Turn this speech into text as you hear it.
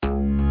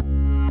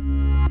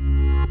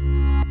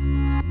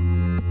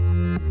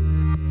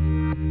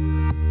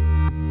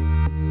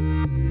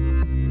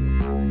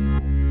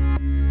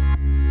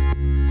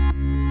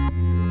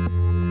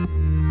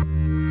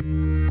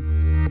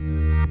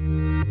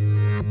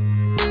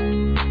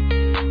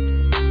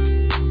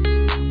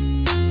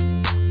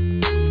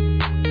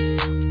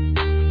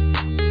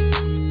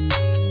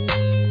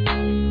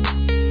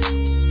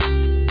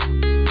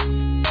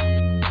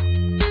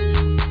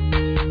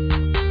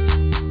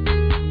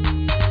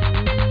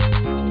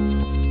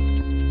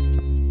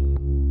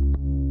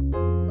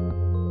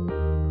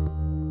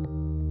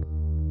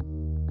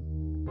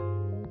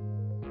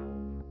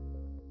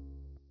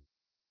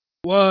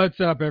What's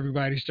up,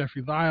 everybody? It's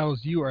Jeffrey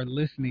Lyles. You are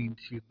listening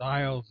to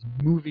Lyles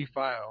Movie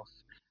Files.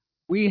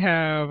 We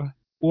have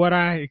what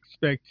I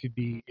expect to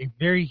be a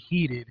very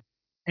heated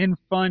and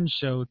fun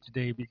show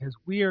today because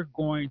we are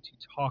going to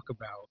talk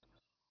about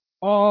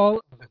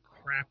all of the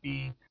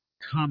crappy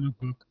comic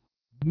book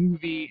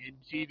movie and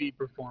TV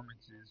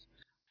performances.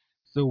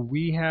 So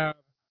we have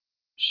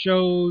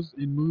shows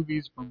and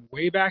movies from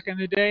way back in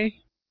the day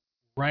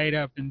right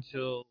up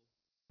until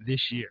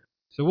this year.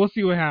 So we'll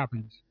see what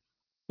happens.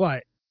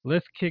 But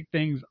let's kick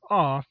things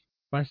off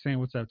by saying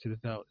what's up to the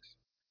fellas.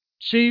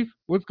 Chief,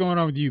 what's going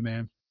on with you,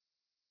 man?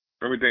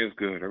 Everything's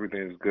good.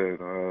 Everything's good.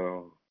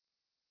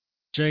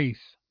 Jace,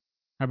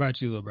 how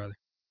about you, little brother?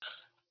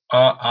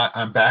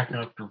 I'm back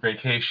after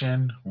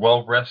vacation,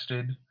 well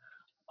rested,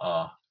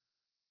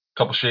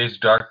 couple shades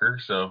darker.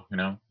 So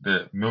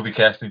the movie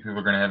casting people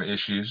are gonna have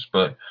issues,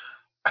 but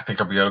I think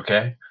I'll be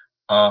okay.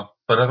 But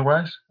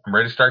otherwise, I'm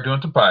ready to start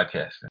doing some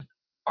podcasting.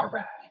 All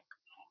right.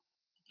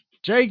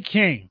 Jay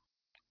King,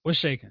 what's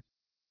shaking?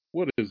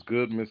 what is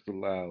good, Mr.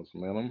 Lyles,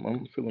 man?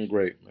 I'm feeling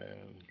great,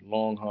 man.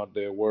 Long, hard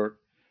day of work.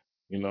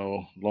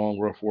 Long,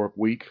 rough work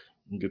week.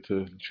 Get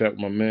to chat with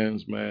my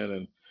men's,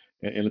 man,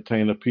 and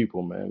entertain the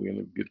people, man. We're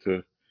gonna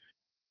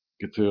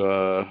get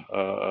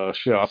to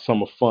share our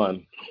summer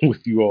fun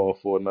with you all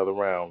for another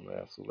round,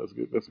 man. So let's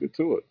get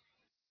to it.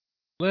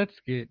 Let's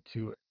get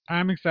to it.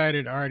 I'm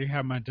excited. I already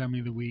have my dummy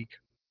of the week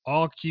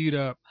all queued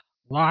up,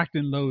 locked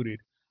and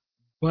loaded.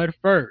 But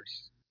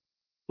first,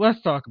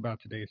 let's talk about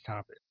today's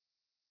topic.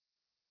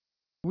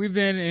 We've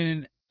been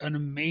in an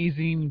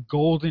amazing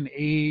golden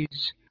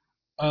age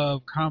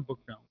of comic book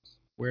films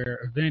where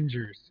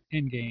Avengers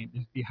Endgame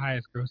is the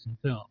highest grossing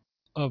film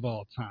of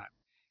all time.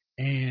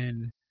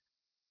 And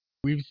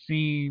we've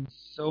seen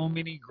so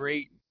many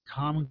great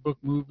comic book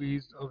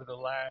movies over the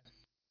last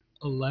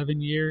 11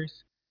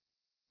 years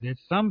that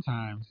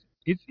sometimes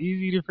it's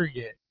easy to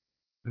forget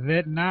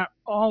that not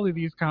all of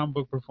these comic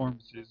book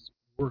performances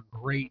were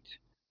great,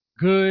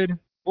 good,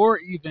 or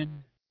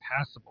even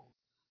passable.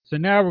 So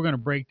now we're going to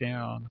break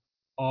down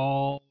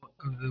all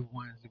of the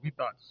ones that we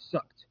thought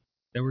sucked,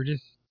 that were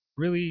just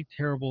really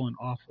terrible and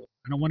awful.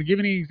 I don't want to give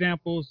any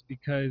examples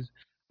because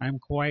I'm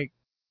quite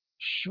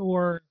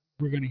sure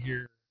we're going to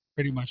hear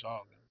pretty much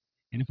all of them.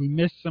 And if we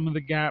miss some of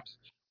the gaps,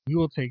 we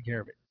will take care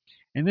of it.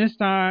 And this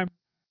time,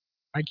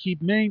 I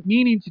keep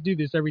meaning to do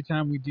this every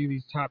time we do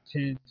these top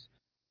 10s,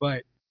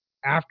 but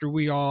after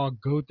we all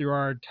go through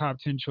our top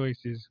 10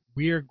 choices,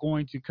 we are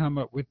going to come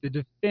up with the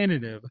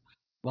definitive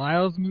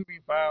Lyle's Movie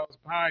Files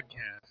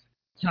podcast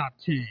top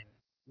 10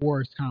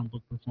 worst comic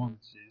book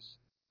performances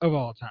of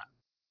all time.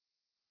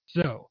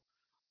 So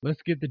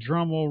let's get the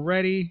drum roll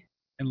ready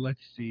and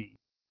let's see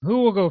who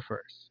will go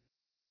first.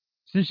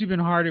 Since you've been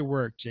hard at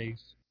work,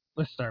 Jace,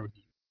 let's start with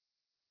you.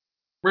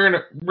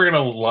 We're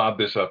gonna lob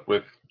this up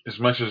with as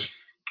much as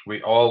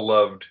we all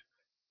loved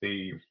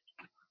the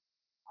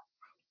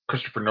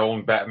Christopher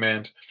Nolan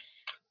Batman.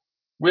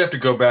 We have to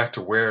go back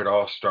to where it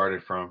all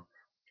started from,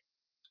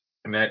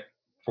 and that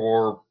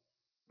for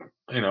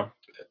you know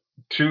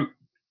two,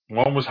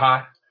 one was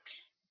hot,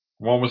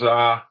 one was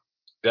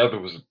the other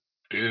was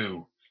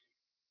do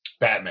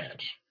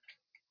Batman's.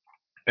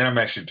 And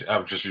I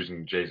was just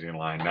using Jay-Z in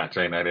line, not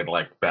saying I didn't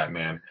like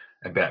Batman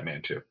and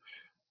Batman 2.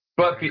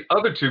 But the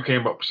other two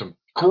came up with some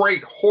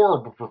great,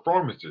 horrible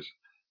performances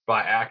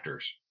by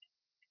actors.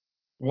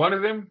 One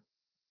of them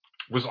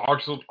was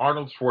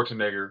Arnold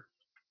Schwarzenegger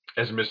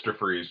as Mr.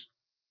 Freeze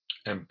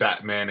and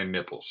Batman and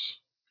Nipples.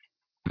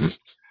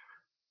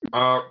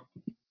 Uh,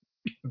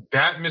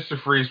 that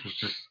Mr. Freeze was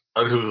just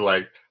utterly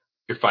like,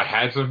 if I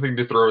had something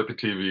to throw at the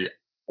TV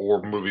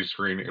or movie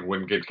screen and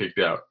wouldn't get kicked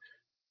out,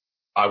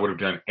 I would have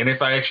done it. And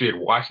if I actually had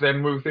watched that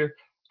movie theater,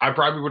 I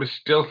probably would have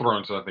still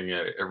thrown something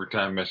at it every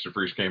time Mr.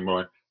 Freeze came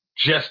on,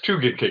 just to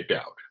get kicked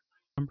out.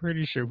 I'm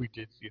pretty sure we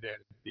did see that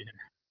in the theater.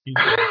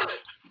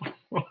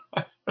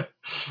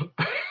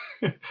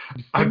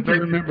 I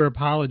remember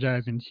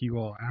apologizing to you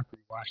all after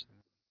we watched them.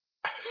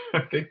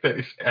 I think that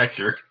is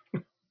accurate.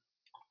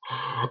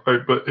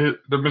 Right, but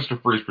the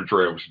Mr. Freeze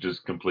portrayal was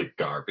just complete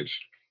garbage.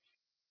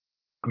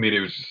 I mean, it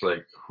was just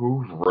like,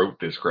 who wrote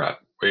this crap?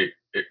 Wait,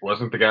 it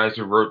wasn't the guys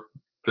who wrote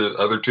the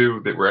other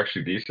two that were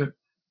actually decent?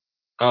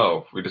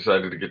 Oh, we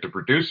decided to get the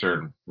producer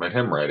and let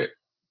him write it.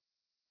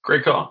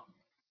 Great call.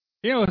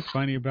 You know what's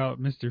funny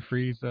about Mr.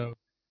 Freeze, though?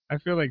 I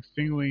feel like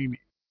singling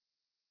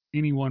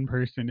any one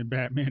person in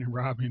Batman and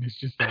Robin is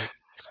just like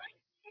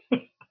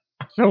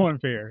so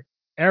unfair.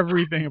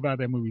 Everything about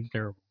that movie is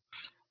terrible.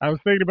 I was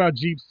thinking about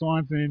Jeep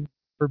Swanson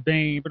for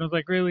Bane, but I was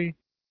like, really?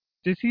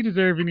 Does he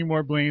deserve any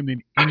more blame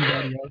than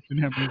anybody else in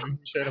that movie who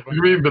showed up on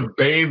You mean the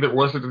Bane that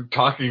wasn't a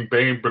talking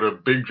Bane, but a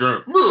big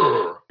drum?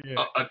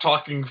 Yeah. A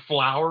talking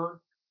flower?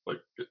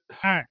 Like,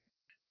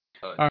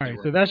 All right,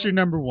 so that's your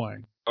number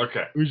one.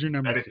 Okay. Who's your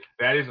number two?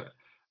 That is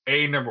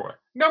a number one.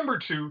 Number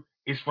two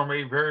is from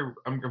a very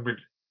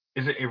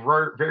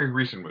very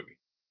recent movie.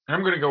 And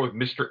I'm going to go with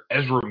Mr.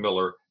 Ezra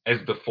Miller as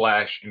the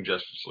Flash in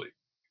Justice League.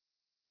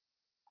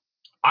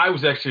 I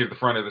was actually at the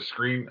front of the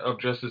screen of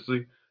Justice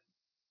League,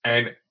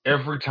 and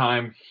every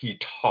time he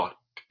talked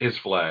is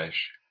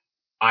Flash,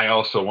 I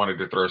also wanted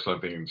to throw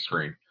something in the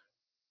screen.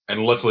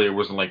 And luckily, it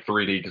wasn't like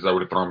 3D because I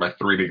would have thrown my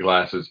 3D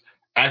glasses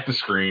at the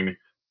screen,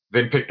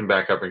 then picked them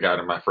back up and got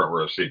in my front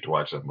row seat to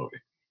watch that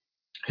movie.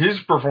 His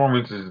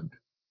performance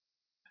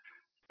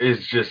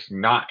is just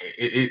not.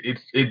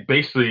 It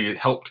basically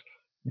helped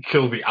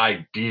kill the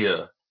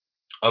idea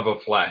of a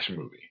Flash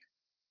movie.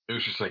 It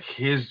was just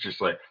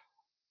like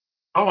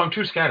oh, I'm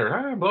too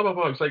scattered. Blah blah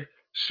blah. It's like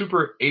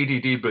super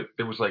ADD, but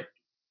there was like,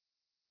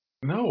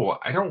 no,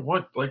 I don't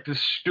want like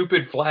this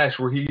stupid Flash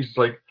where he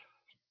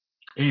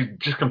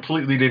just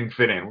completely didn't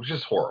fit in, which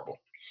is horrible.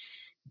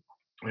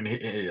 And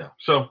yeah,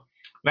 so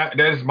that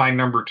is my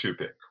number 2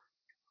 pick.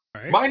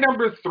 Right. My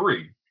number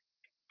 3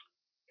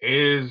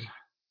 is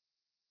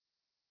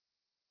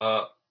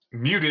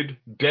muted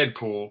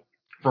Deadpool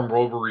from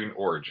Wolverine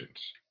Origins.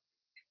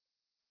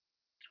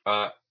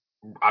 I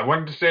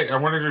wanted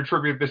to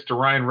attribute this to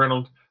Ryan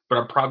Reynolds, but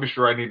I'm probably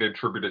sure I need to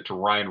attribute it to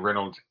Ryan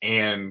Reynolds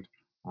and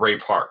Ray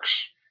Parks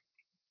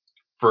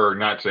for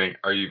not saying,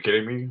 "Are you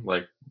kidding me?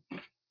 Like,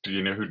 do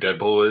you know who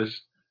Deadpool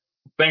is?"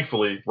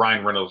 Thankfully,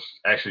 Ryan Reynolds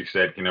actually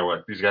said, "You know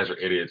what? These guys are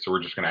idiots, so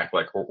we're just going to act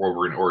like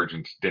Wolverine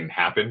Origins didn't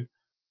happen."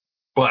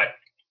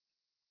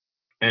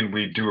 And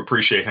we do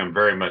appreciate him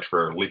very much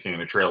for leaking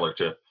the trailer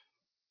to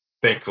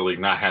thankfully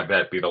not have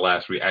that be the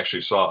last we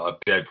actually saw of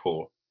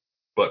Deadpool.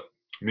 But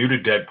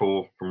muted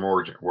Deadpool from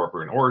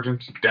Wolverine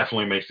Origins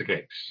definitely makes the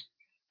case.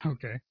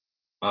 Okay.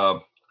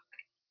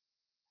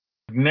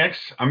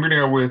 Next, I'm going to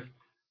go with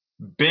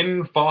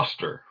Ben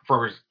Foster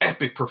for his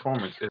epic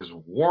performance as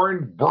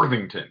Warren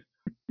Worthington,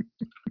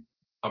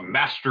 a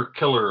master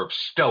killer of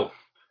stealth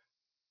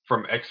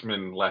from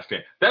X-Men Last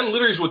Stand. That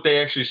literally is what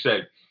they actually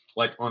said,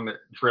 like on the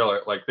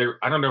trailer. Like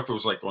I don't know if it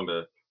was like on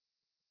the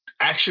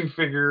action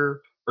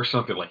figure or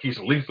something. Like he's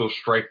Lethal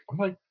Strike. I'm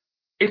like,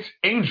 it's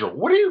Angel.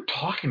 What are you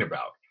talking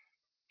about?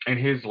 And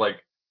his like,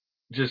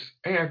 just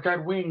hey, I've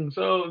got wings.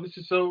 Oh, this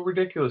is so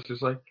ridiculous.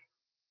 It's like,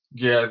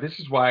 yeah, this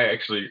is why I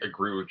actually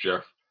agree with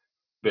Jeff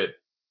that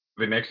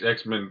the next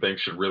X-Men thing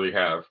should really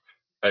have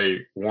a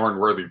Warren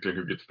Worthington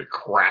who gets the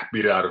crap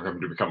beat out of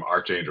him to become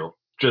Archangel.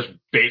 Just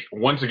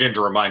once again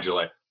to remind you,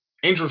 like,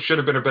 Angel should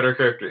have been a better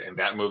character in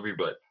that movie,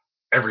 but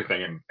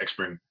everything in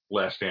X-Men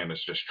Last Stand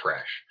is just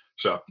trash.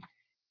 So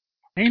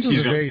Angel's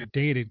a very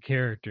dated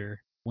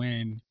character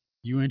when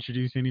you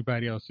introduce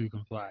anybody else who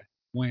can fly.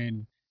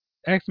 When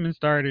X-Men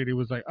started, it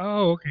was like,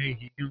 oh, okay,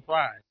 he can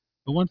fly.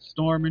 But once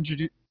Storm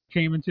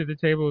came into the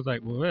table, it was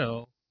like,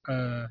 well,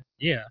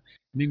 yeah.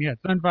 And then you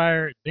had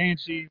Sunfire,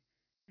 Banshee.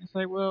 It's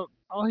like, well,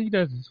 all he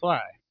does is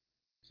fly.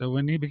 So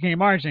when he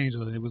became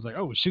Archangel, it was like,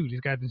 oh shoot, he's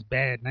got this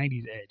bad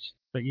 '90s edge.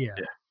 But yeah.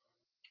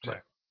 So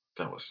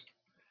that was.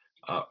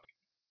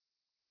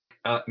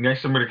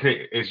 Next, I'm going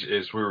to is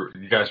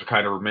you guys were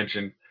kind of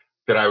mentioned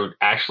that I would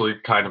actually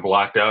kind of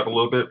blocked out a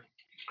little bit,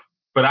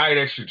 but I had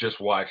actually just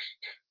watched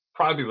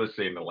probably let's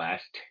say in the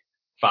last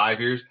 5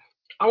 years,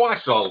 I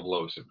watched all of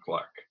Lois and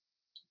Clark,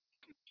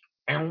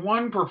 and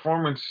one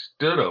performance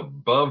stood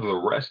above the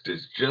rest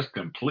is just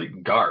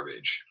complete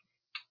garbage.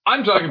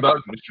 I'm talking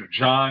about Mr.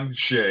 John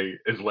Shea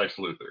as Lex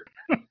Luthor.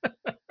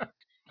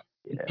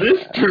 Yeah.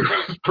 This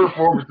dude's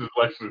performance as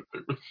Lex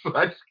Luthor was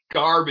such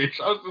garbage.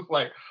 I was just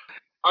like,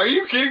 are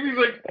you kidding me?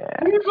 Like,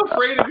 who's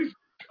afraid of these?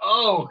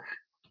 Oh,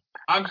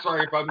 I'm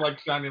sorry if I'm like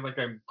sounding like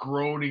I'm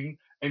groaning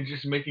and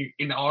just making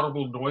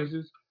inaudible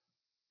noises,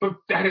 but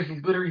that is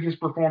literally his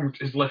performance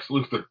as Lex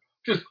Luthor.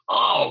 Just,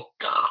 oh,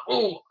 God,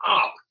 oh,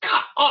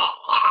 God, oh,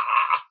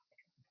 ah.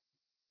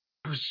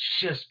 It was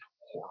just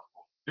horrible.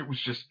 It was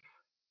just,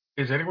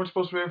 is anyone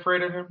supposed to be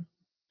afraid of him?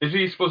 Is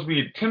he supposed to be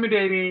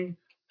intimidating,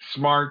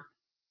 smart,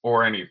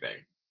 or anything?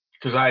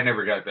 Because I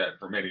never got that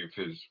from any of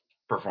his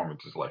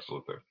performances, Lex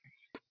Luthor.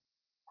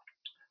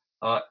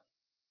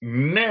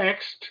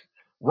 Next,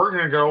 we're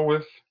going to go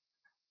with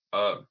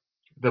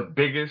the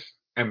biggest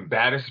and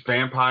baddest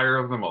vampire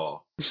of them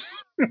all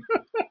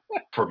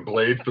from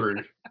Blade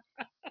 3,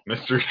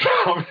 Mr.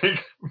 Dominic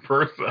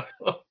Versa.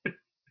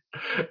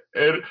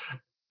 And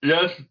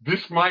yes,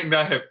 this might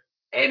not have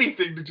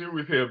anything to do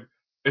with him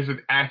as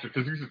an actor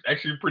because he's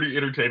actually pretty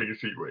entertaining as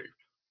Heatwave.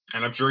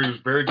 And I'm sure he was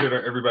very good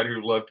at everybody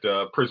who loved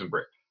Prison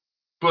Break.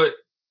 But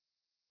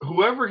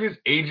whoever his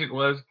agent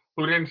was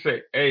who didn't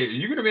say, hey, are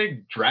you going to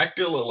make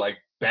Dracula like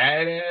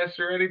badass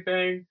or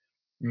anything?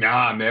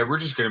 Nah, man, we're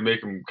just going to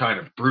make him kind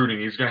of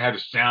brooding. He's going to have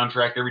a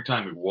soundtrack every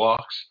time he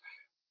walks,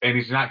 and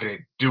he's not going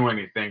to do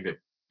anything that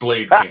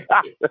Blade can't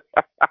do.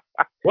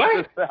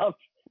 What?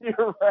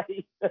 You're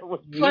right. There was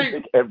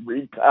music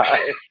every time.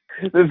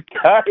 This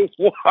guy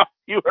walked.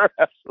 You are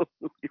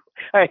absolutely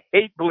right. I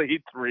hate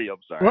Blade 3. I'm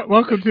sorry.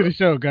 Welcome to the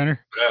show,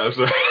 Gunner. Yeah, I'm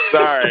sorry.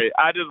 Sorry.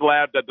 I just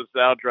laughed at the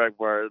soundtrack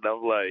part, and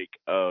I'm like,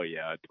 oh,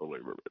 yeah, I totally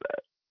remember that.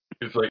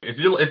 It's like if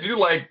you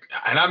like,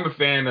 and I'm a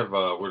fan of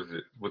what is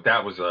it? What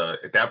that was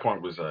at that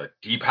point was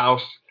Deep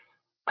House.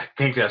 I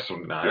think that's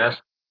one.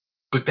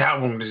 But that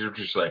one was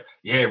just like,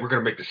 yeah, we're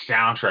gonna make the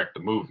soundtrack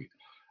the movie.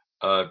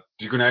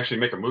 You gonna actually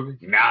make a movie?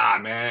 Nah,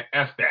 man,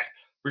 f that.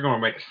 We're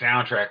gonna make a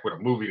soundtrack with a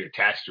movie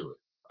attached to it.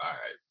 All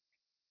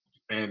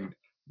right. And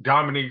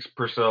Dominique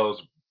Purcell's,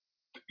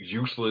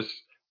 useless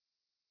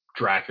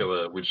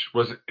Dracula, which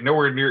was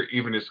nowhere near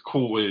even as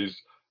cool as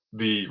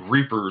the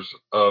Reapers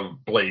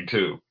of Blade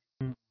 2.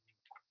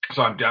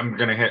 So I'm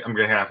gonna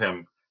have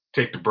him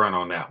take the brunt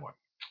on that one.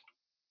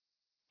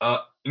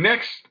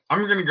 Next,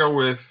 I'm gonna go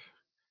with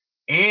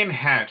Anne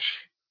Hatch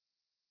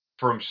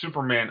from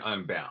Superman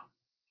Unbound.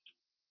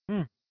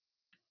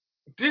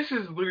 This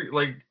is literally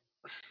like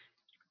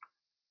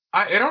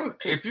I don't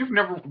if you've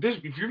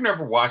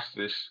never watched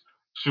this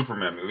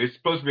Superman movie, it's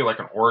supposed to be like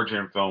an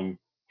origin film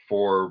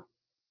for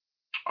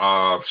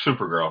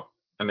Supergirl,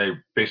 and they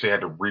basically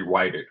had to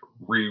rewipe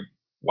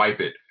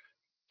it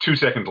 2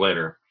 seconds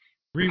later.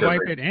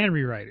 Rewipe it and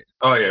rewrite it.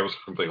 Oh yeah, it was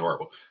completely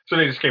horrible. So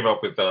they just came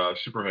up with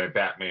Superman,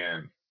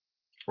 Batman,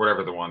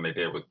 whatever the one they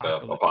did with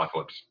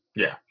Apocalypse.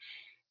 Yeah,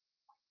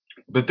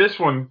 but this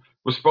one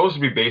was supposed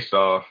to be based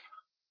off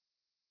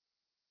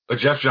a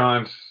Jeff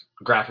Johns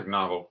graphic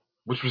novel,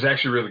 which was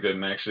actually really good.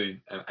 And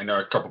actually, I know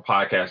a couple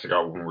podcasts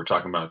ago when we were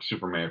talking about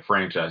Superman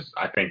franchise,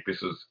 I think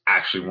this is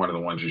actually one of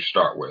the ones you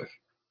start with.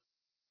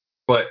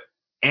 But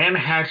Anne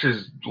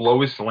Hatch's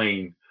Lois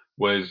Lane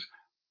was,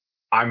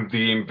 I'm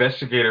the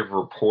investigative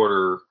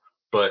reporter,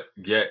 but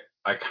yet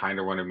I kind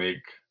of want to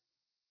make.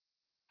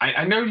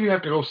 I know you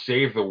have to go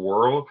save the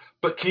world,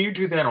 but can you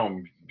do that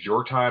on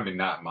your time and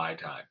not my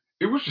time?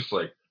 It was just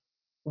like,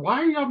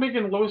 why are y'all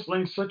making Lois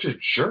Lane such a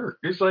jerk?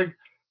 It's like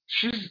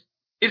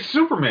it's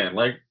Superman.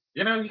 Like,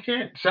 you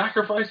can't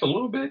sacrifice a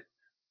little bit.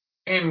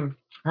 And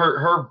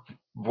her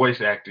voice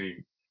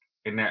acting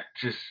in that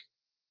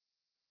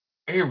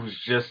it was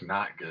just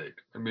not good.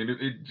 I mean,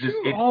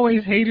 You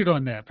always hated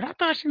on that, but I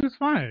thought she was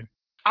fine.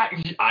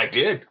 I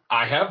did.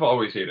 I have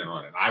always hated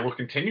on it. I will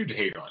continue to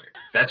hate on it.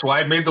 That's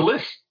why I made the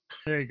list.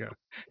 There you go.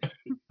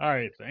 All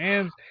right, so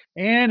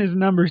Anne is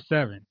number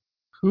 7.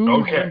 Who's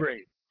number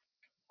 8?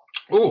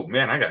 Oh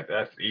man,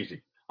 that's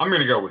easy. I'm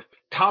gonna go with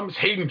Thomas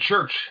Hayden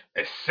Church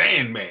as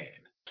Sandman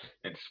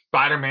in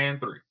Spider-Man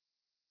 3.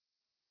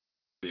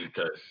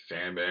 Because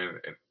Sandman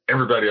and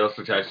everybody else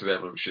attached to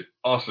that movie should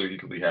also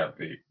equally have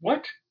the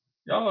what?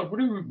 Y'all,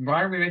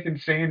 why are we making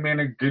Sandman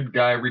a good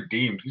guy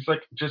redeemed? He's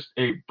like just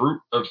a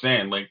brute of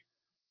sand. Like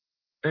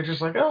they're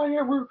just like, oh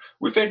yeah,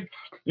 we think,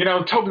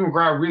 Tobey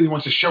Maguire really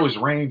wants to show his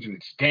range and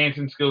his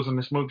dancing skills in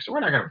this movie, so we're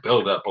not gonna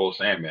build up old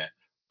Sandman.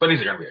 But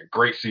he's gonna be a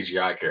great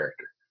CGI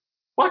character.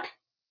 What?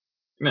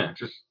 Nah,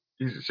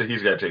 he's got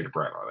to take the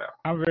brunt on that.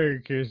 I'm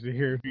very curious to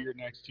hear who your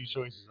next 2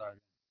 choices are.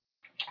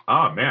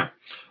 Oh man,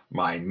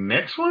 my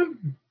next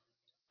one.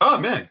 Oh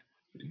man,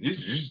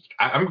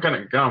 I'm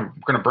gonna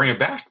bring it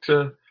back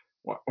to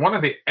one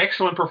of the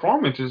excellent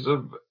performances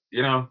of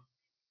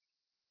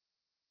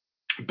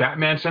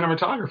Batman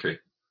cinematography.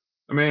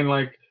 I mean,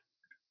 like,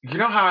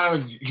 how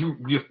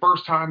the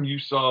first time you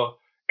saw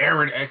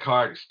Aaron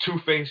Eckhart as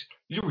Two-Face,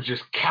 you were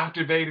just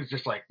captivated,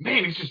 just like,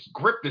 man, he's just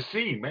gripped the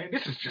scene, man.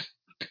 This is just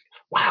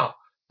wow,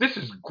 this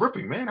is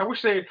gripping, man. I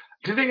wish did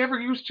they ever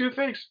use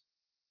Two-Face?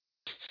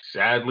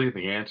 Sadly,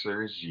 the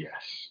answer is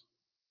yes.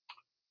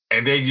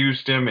 And they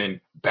used him in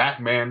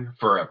Batman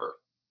Forever.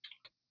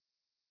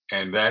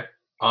 And that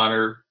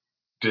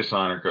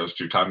dishonor goes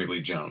to Tommy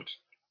Lee Jones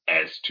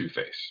as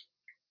Two-Face.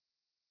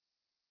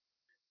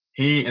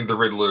 He and the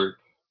Riddler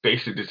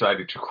basically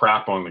decided to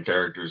crap on the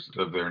characters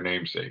of their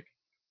namesake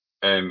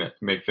and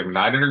make them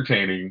not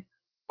entertaining,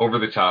 over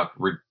the top,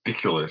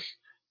 ridiculous,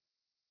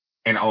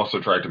 and also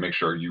tried to make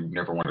sure you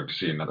never wanted to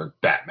see another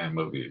Batman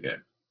movie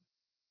again.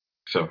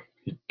 So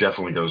he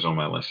definitely goes on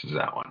my list as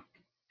that one.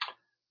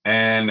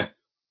 And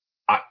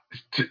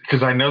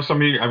because I know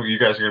some of you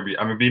guys are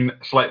I'm going to be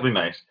slightly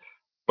nice,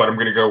 but I'm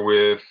going to go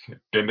with,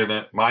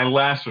 my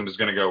last one is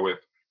going to go with,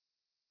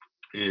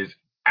 is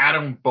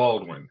Adam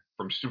Baldwin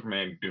from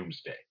Superman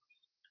Doomsday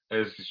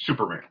as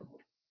Superman.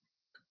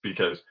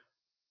 Because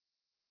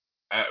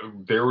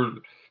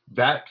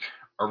that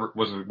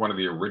was one of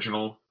the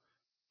original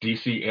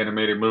DC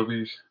animated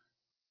movies,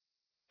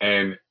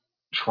 and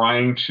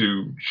trying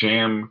to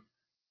jam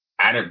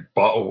Adam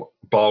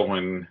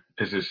Baldwin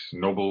as this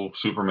noble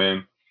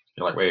Superman,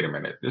 you're like, wait a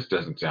minute, this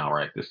doesn't sound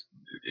right.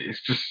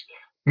 It's just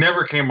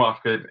never came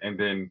off good, and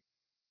then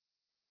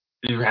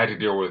you had to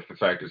deal with the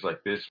fact it's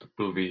like, this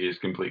movie is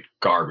complete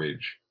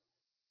garbage.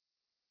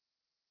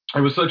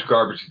 It was such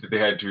garbage that they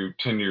had to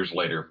 10 years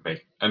later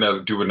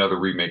do another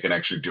remake and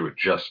actually do it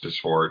justice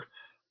for it.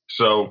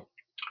 So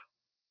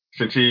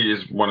since he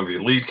is one of the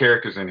lead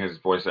characters and his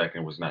voice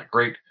acting was not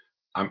great,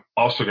 I'm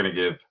also going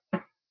to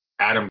give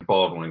Adam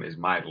Baldwin as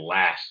my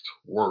last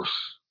worst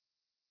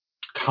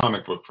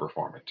comic book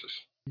performances.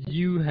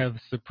 You have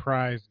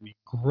surprised me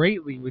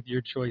greatly with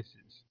your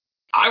choices.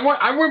 I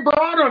went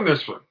broad on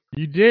this one.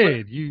 You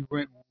did. You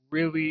went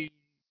really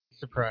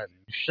surprising.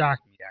 You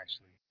shocked me,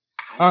 actually.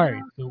 All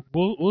right, so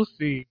we'll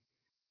see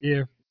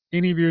if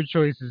any of your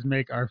choices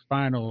make our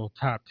final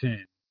top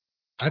 10.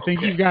 I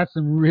think you've got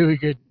some really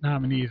good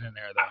nominees in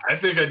there, though. I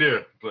think I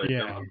do. Like,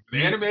 yeah,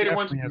 the animated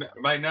ones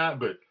might not,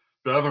 but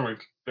the other ones,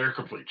 they're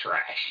complete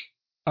trash.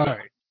 All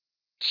right,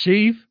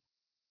 Chief,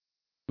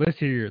 let's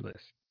hear your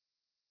list.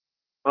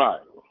 All right.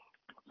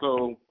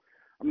 So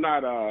I'm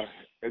not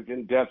as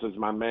in depth as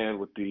my man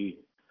with the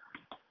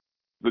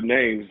the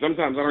names.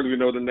 Sometimes I don't even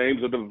know the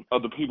names of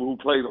the people who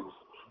played them.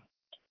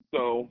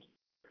 So,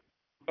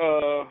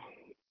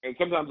 and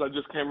sometimes I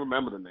just can't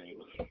remember the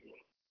names.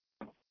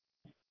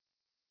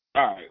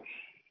 All right.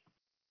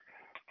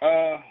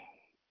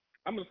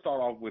 I'm gonna start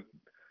off with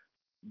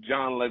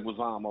John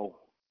Leguizamo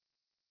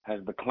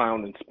as the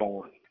clown in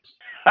Spawn.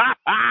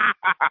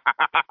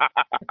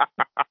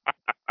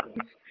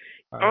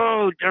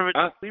 Oh, damn it.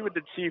 Leave it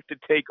to Chief to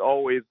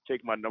always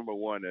take my number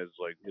one as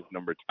like his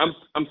number two.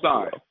 I'm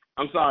sorry.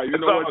 You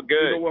know what? Good.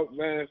 You know what,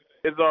 man?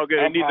 It's all good.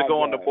 It needs to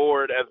go on the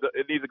board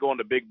it needs to go on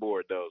the big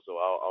board though, so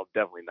I'll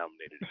definitely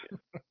nominate it again.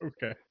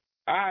 Okay.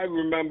 I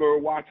remember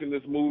watching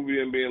this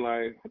movie and being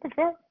like, what the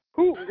fuck?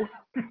 Who?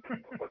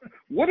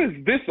 What is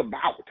this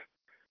about?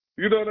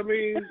 You know what I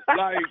mean?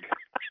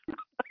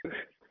 Like,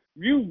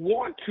 you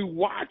want to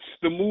watch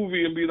the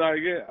movie and be like,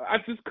 yeah, I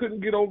just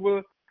couldn't get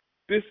over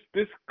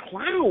this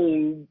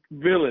clown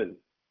villain.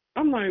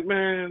 I'm like,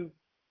 man,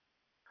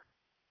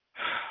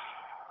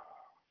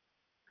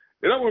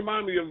 it don't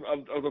remind me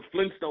of the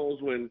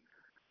Flintstones when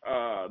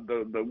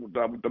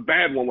the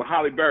bad one with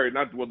Halle Berry,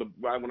 not when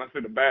I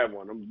say the bad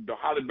one, the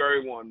Halle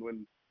Berry one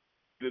when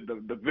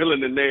the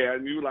villain in there,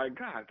 and you like,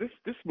 God,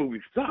 this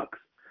movie sucks.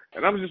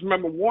 And I just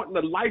remember wanting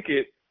to like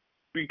it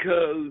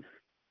because,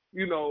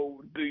 you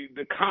know,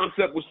 the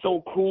concept was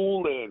so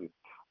cool, and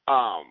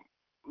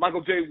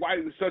Michael J.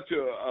 White was such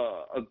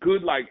a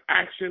good like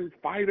action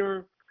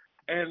fighter,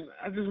 and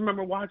I just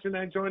remember watching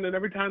that joint, and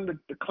every time the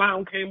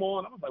clown came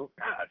on, I was like,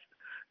 gosh,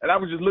 and I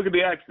would just look at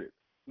the exit,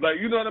 like,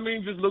 you know what I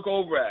mean, just look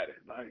over at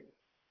it, like,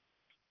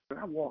 did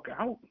I walk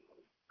out?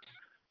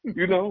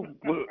 You know,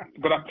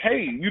 but I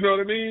paid, you know what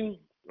I mean?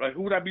 Like,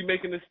 who would I be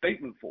making this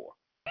statement for?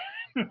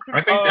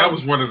 I think that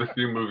was one of the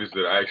few movies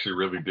that I actually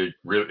really dig.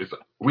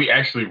 We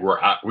actually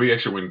went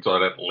and saw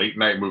that late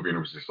night movie, and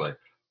it was just like,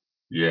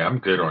 yeah, I'm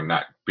good on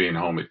not being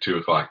home at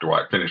 2:00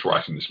 to finish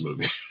watching this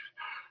movie.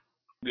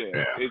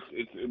 Yeah.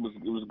 It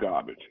was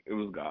garbage. It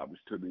was garbage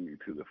to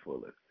the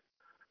fullest.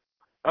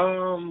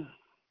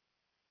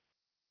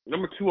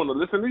 Number 2 on the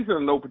list, and these are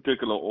in no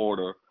particular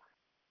order.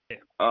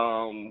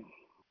 The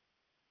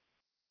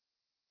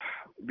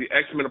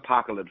X-Men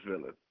Apocalypse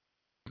villain.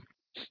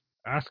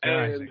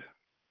 Oscar Isaac.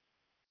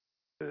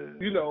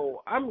 You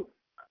know, I'm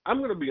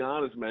gonna be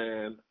honest,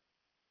 man.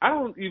 I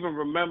don't even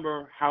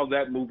remember how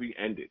that movie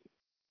ended.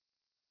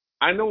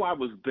 I know I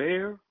was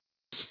there.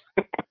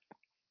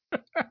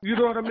 You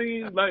know what I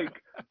mean?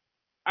 Like,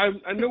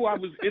 I know I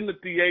was in the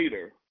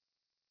theater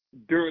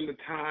during the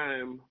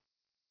time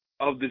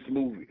of this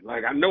movie.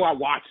 Like, I know I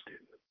watched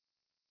it.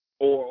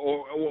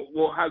 Or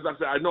as I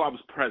said, I know I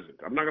was present.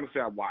 I'm not gonna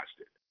say I watched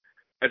it.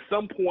 At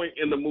some point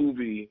in the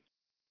movie,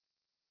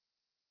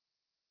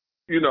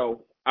 you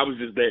know, I was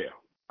just there.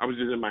 I was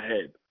just in my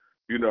head,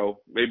 you know,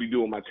 maybe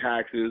doing my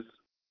taxes,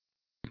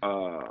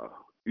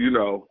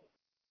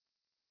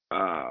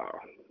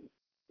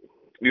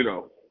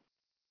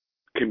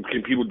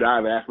 can people die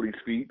of athlete's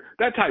feet?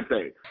 That type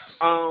thing.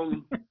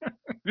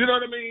 You know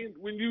what I mean?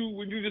 When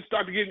you just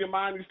start to get in your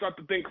mind, you start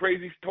to think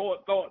crazy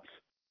thoughts.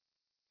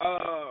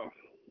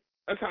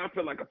 That's how I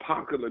feel like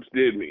Apocalypse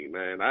did me,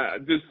 man. I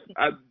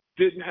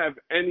didn't have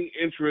any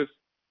interest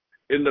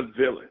in the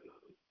villain.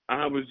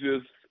 I was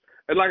just,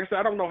 and like I said,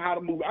 I don't know how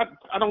the movie.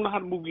 I don't know how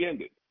the movie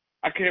ended.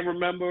 I can't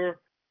remember.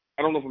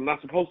 I don't know if I'm not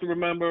supposed to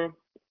remember.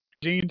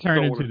 Jean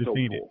turned into the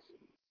Phoenix,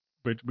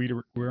 but we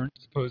weren't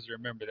supposed to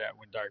remember that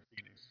when Dark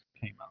Phoenix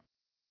came out.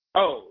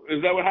 Oh,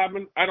 is that what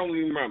happened? I don't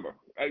even remember.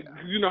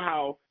 You know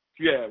how?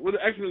 Yeah, with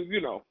the X-Men, you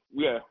know.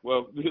 Yeah,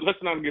 well,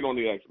 let's not get on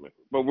the X-Men,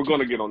 but we're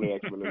going to get on the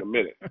X-Men in a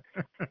minute.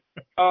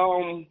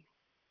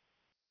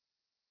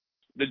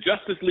 The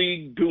Justice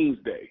League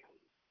Doomsday.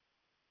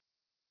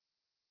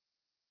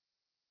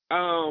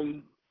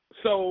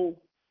 So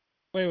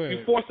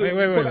wait.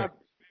 Out,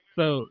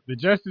 so the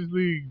Justice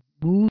League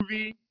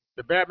movie,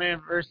 the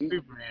Batman versus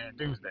Superman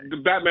Doomsday. The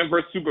Batman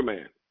versus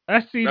Superman.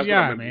 That's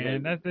CGI,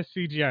 man. That's the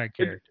CGI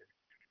character.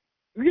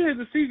 Yeah, it's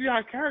a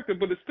CGI character,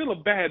 but it's still a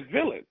bad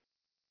villain.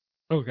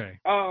 Okay.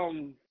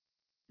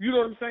 You know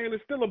what I'm saying?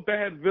 It's still a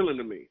bad villain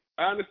to me.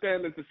 I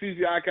understand it's a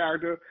CGI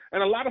character,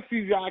 and a lot of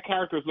CGI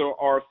characters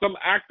are some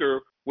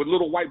actor with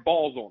little white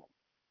balls on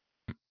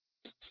them,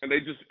 and they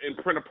just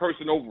imprint a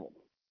person over them.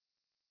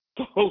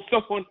 So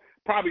someone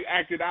probably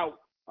acted out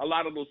a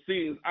lot of those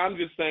scenes. I'm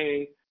just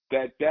saying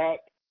that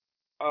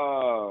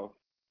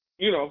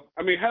you know,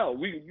 I mean, hell,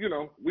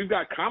 we've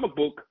got comic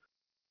book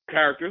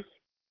characters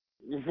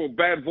for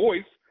bad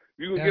voice.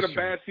 You can get a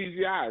bad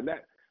CGI,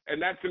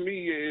 and that to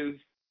me is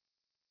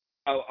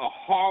a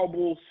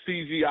horrible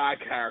CGI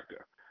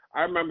character.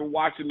 I remember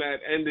watching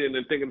that ending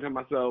and thinking to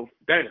myself,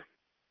 damn,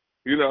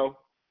 you know,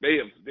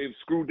 they've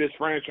screwed this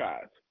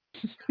franchise.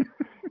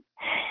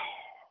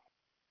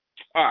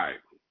 All right.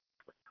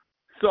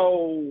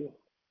 So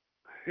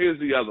here's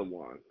the other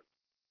one.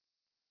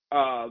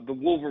 The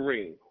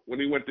Wolverine, when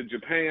he went to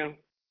Japan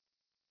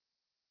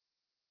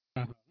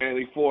and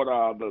he fought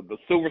the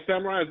Silver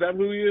Samurai. Is that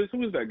who he is?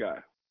 Who is that guy?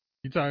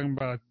 You talking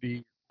about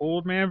the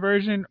old man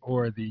version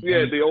or the Yeah,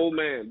 young? the old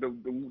man. The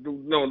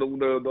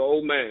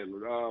old man.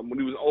 When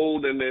he was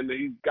old and then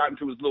he got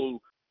into his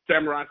little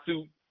samurai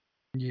suit.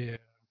 Yeah,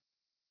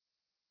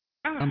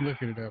 I'm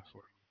looking it up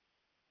for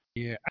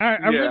you. Yeah,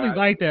 I really Yeah,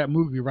 liked that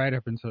movie right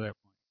up until that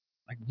point.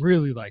 Like,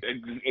 really liked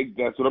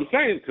that's what I'm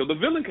saying. Till the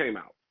villain came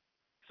out.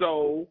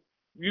 So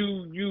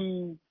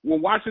you were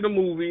watching a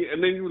movie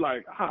and then you were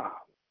like,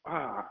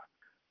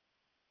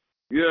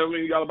 you know what I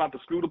mean? Y'all about to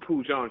screw the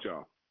pooch, aren't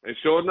y'all? And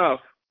sure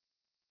enough,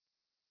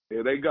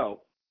 here they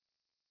go.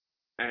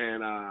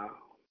 And I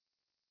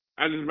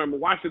just remember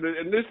watching it,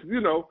 and this,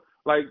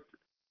 like,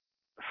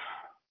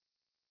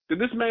 did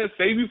this man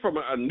save you from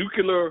a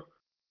nuclear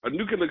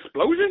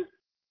explosion?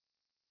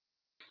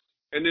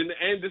 And in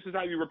the end, this is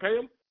how you repay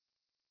him?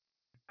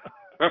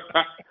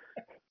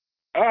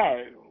 All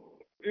right,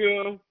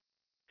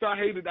 So I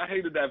hated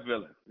that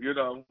villain.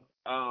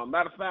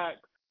 Matter of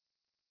fact,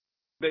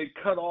 they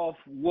cut off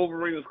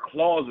Wolverine's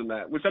claws in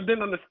that, which I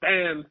didn't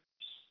understand.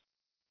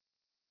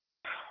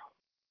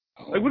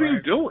 Like, what are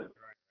you doing?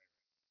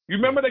 You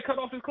remember they cut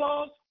off his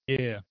claws?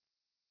 Yeah.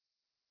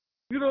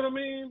 You know what I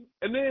mean?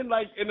 And then,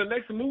 like, in the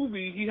next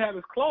movie, he had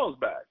his claws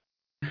back.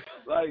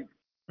 Like,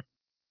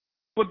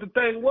 but the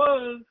thing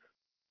was,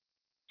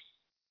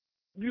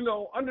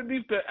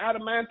 underneath the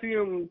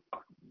adamantium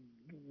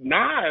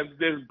knives,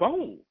 there's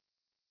bone.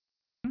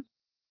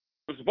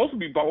 It's supposed to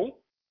be bone.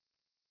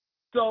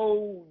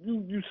 So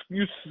you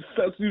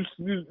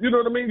know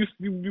what I mean?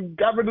 You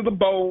got rid of the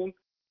bone,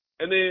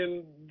 and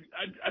then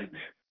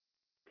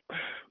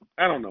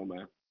I don't know,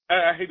 man.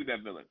 I hated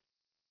that villain.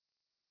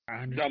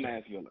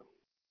 Dumbass villain.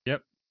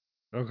 Yep.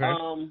 Okay.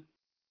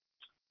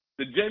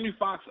 The Jamie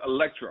Foxx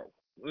Electro.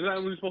 Is that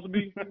what he's supposed to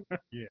be?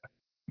 Yeah.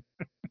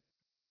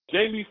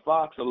 Jamie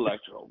Foxx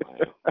Electro,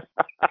 man.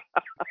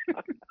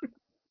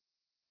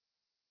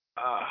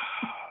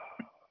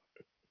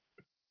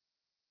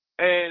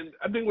 And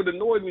I think what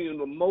annoyed me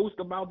the most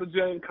about the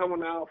Jane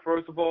coming out,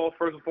 first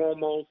and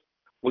foremost,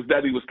 was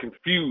that he was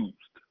confused.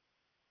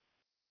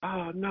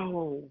 Oh,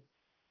 no.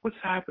 What's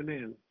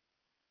happening?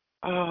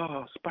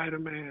 Oh,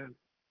 Spider-Man.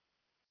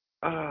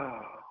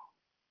 All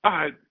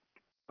right.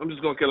 I'm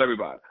just going to kill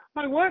everybody.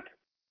 I'm like, what?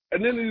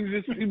 And then he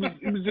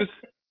was just,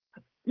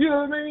 you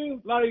know what I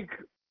mean? Like,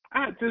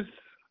 I'm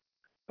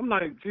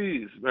like,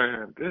 geez,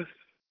 man, this,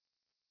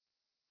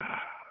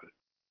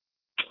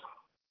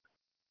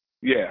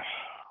 yeah.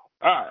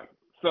 All right.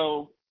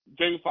 So,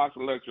 Jamie Foxx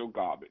Electro,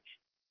 garbage.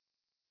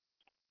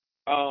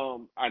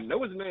 I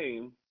know his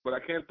name, but I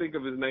can't think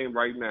of his name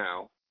right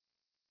now.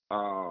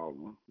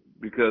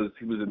 Because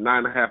he was in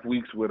 9.5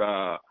 Weeks with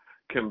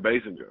Kim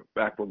Basinger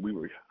back when we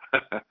were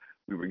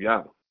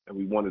young and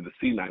we wanted to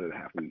see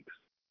 9.5 Weeks.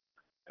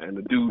 And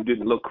the dude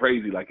didn't look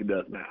crazy like he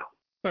does now.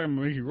 Talking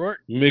about Mickey Rourke?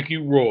 Mickey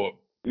Rourke.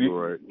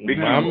 Right.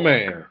 My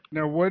man.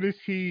 Now, what is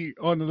he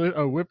on the list?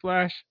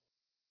 Whiplash?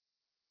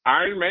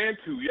 Iron Man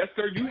 2. Yes,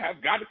 sir, you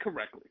have got it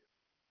correctly.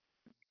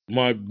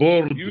 My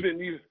bird. You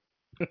didn't even...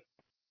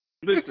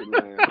 Listen,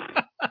 man.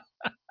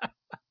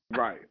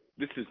 Right.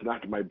 This is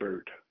not my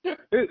bird.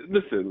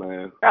 Listen,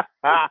 man.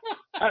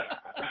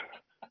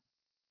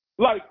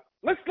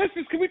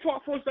 Can we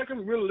talk for a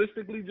second,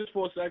 realistically, just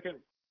for a second?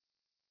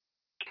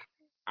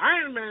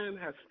 Iron Man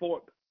has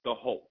fought the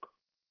Hulk.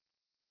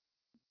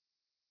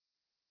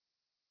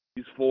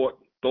 He's fought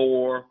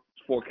Thor.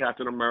 He's fought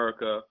Captain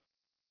America.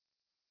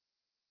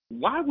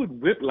 Why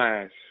would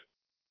Whiplash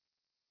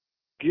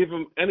give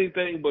him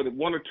anything but a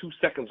 1 or 2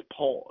 seconds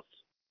pause?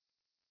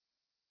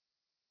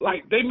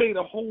 Like, they made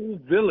a whole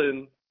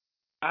villain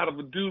out of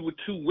a dude with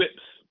 2 whips.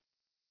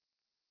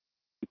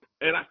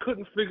 And I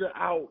couldn't figure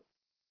out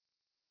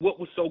what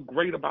was so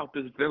great about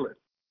this villain.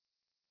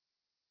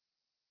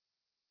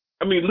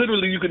 I mean,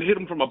 literally, you could hit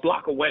him from a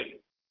block away.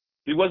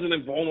 He wasn't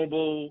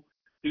invulnerable.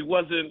 There's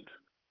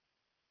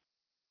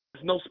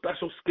no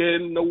special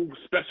skin, no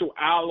special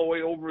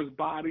alloy over his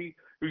body.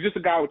 He was just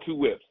a guy with 2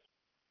 whips.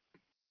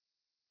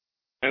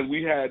 And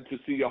we had to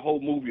see a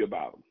whole movie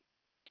about him.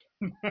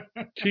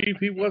 Chief,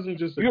 he wasn't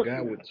just a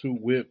guy with 2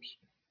 whips.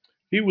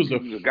 He was a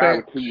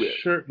fat,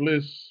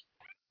 shirtless.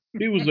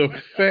 He was a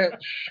fat,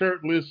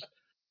 shirtless,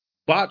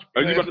 botched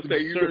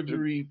plastic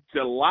surgery.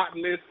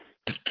 Gelatinous.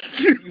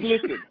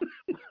 Listen.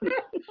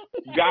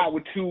 Guy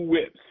with 2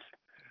 whips.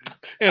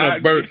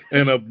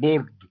 And a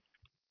bird.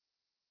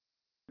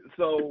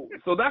 So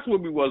that's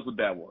what we was with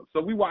that one.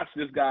 So we watched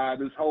this guy,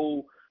 this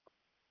whole,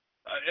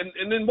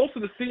 and then most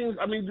of the scenes,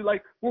 I mean,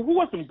 like, well, who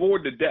wasn't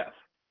bored to death?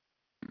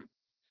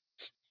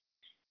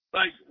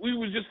 Like, we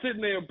were just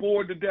sitting there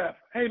bored to death.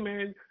 Hey,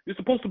 man, people are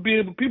supposed to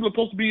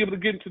be able to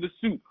get into the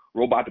suit.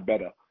 Robot the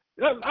better.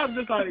 I'm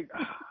just like,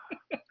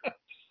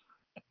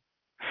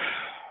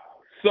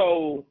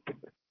 so,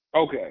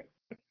 okay.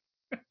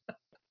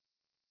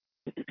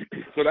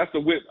 So that's the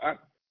whip.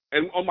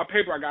 And on my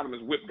paper, I got him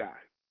as Whip Guy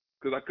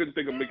because I couldn't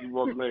think of Mickey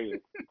Rourke's name.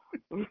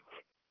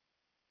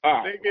 All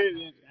right.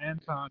 It's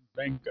Anton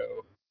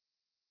Benko.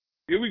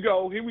 Here we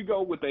go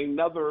with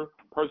another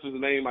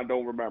person's name I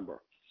don't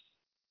remember.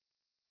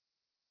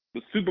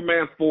 The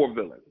Superman 4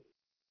 villain.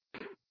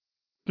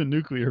 The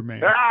Nuclear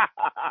Man.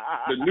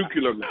 The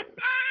Nuclear Man.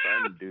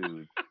 Fun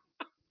dude.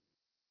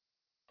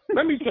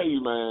 Let me tell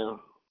you, man.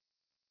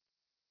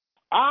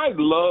 I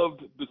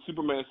loved the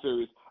Superman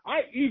series.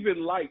 I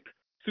even liked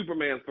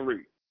Superman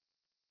 3,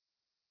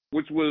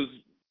 which was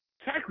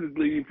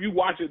technically, if you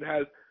watch it,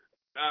 has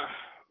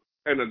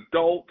an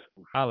adult.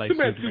 I like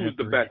Superman 2 Superman was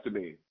the 3. best to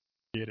me.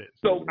 Get it?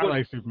 So I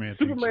like Superman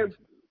 3.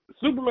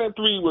 Superman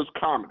 3 was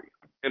comedy,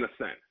 in a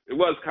sense. It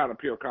was kind of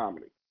pure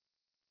comedy.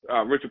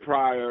 Richard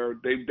Pryor,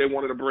 they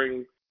wanted to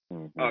bring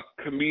a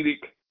comedic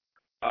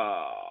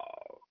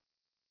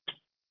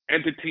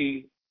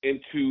entity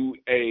into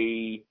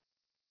a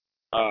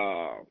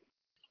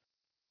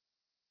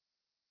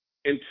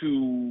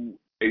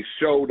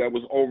show that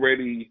was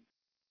already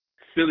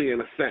silly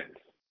in a sense.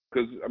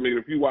 Because I mean,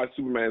 if you watch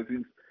Superman,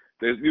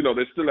 there's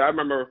still. I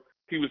remember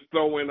he was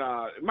throwing.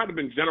 It might have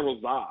been General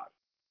Zod,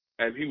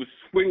 and he was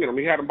swinging him.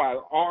 He had him by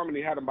an arm and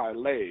he had him by a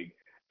leg,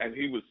 and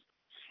he was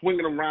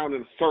swinging him around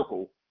in a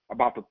circle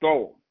about to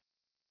throw him.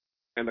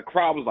 And the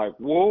crowd was like,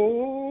 "Whoa!"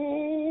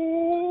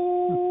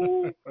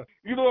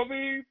 You know what I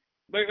mean?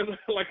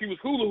 Like he was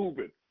hula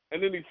hooping,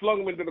 and then he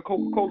flung him into the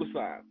Coca-Cola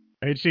sign.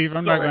 Hey, Chief,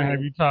 I'm not going to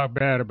have you talk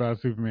bad about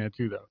Superman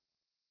 2, though.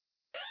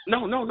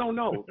 No.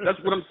 That's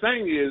what I'm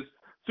saying is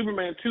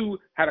Superman 2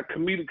 had a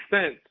comedic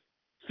sense.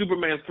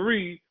 Superman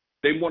 3,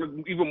 they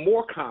wanted even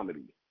more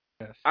comedy.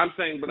 Yes. I'm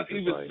saying, but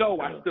even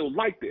so, I still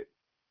liked it.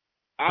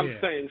 I'm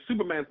saying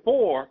Superman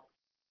 4,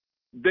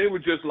 they were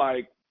just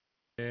like,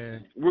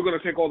 we're going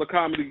to take all the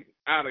comedy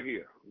out of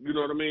here. You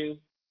know what I mean?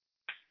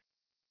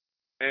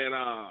 And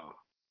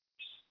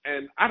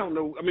I don't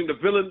know. I mean, the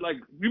villain, like,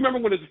 you remember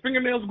when his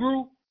fingernails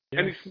grew? Yes.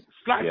 And he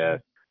sliced? Yeah.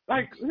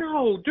 Like,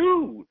 no,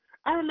 dude.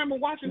 I remember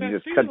watching that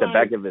just scene. Cut the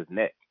back of his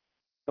neck.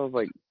 I was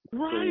like,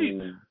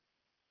 right.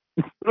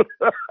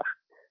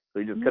 So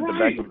he just cut the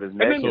back of his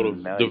neck. So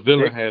the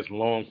villain has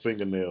long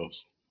fingernails.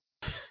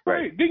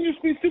 Right. Then you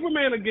see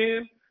Superman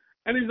again,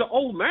 and he's an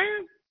old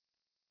man.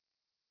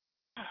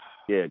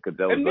 Yeah, because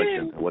that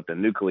was what the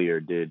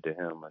Nuclear did to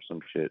him or some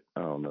shit.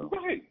 I don't know.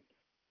 Right.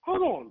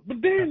 Hold on.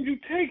 But then you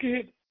take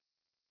it,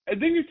 and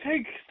then you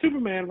take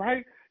Superman,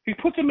 right? He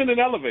puts him in an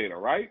elevator,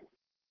 right?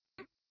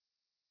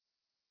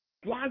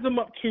 Flies him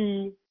up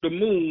to the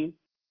moon.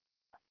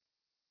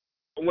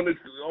 When it's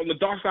on the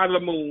dark side of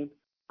the moon,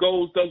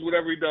 goes, does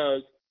whatever he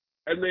does,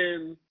 and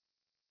then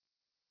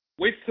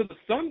waits till the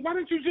sun. Why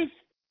didn't you just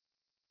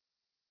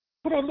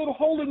put a little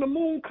hole in the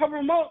moon, cover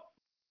him up,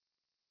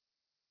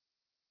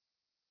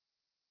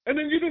 and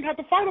then you didn't have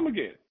to fight him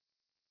again?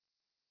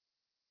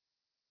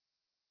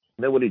 Is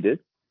that what he did?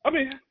 I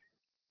mean,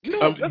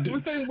 no, that's what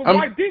I'm saying. But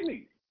why didn't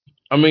he?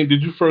 I mean,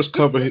 did you first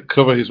cover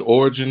his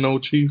origin, though,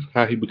 Chief?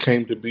 How he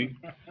became to be?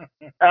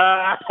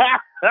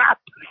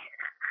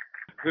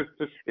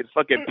 It's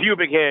fucking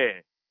pubic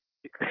hair.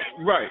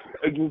 Right.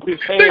 His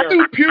they hair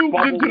threw pubes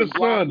into the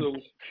sun.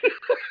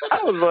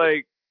 I was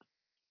like,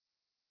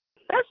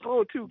 that's a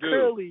little too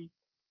curly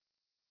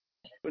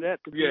for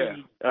that to be.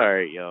 All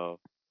right, y'all.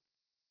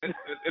 And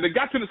it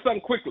got to the sun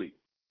quickly.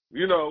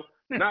 You know,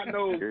 not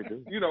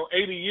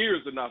 80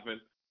 years or nothing.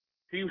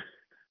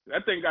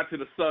 That thing got to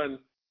the sun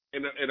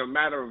in a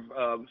matter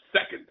of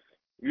seconds.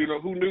 You know,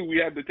 who knew we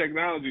had the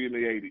technology in the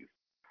 80s?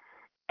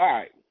 All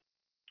right.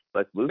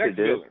 Lex Luthor Next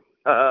did. villain.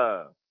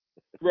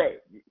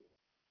 Right.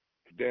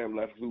 Damn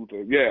Lex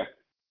Luthor. Yeah.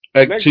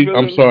 Hey, Chief,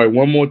 I'm sorry.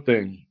 One more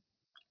thing.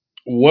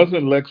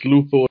 Wasn't Lex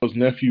Luthor's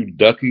nephew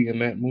Ducky in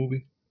that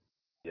movie?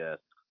 Yes.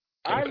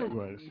 I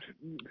was.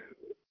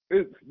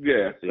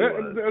 Yeah.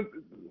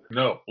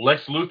 No,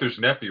 Lex Luthor's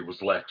nephew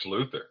was Lex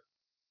Luthor.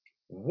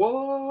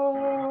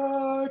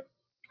 What?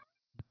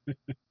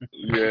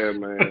 Yeah,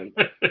 man.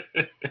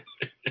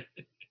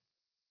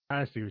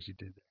 I see what you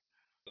did there.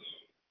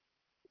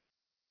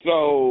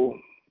 So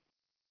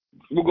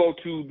we'll go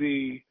to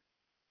the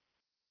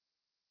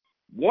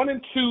 1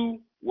 and 2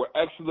 were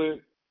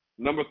excellent.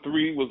 Number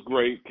 3 was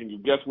great. Can you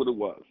guess what it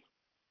was?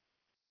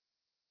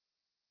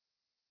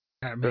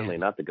 Batman. Certainly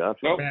not the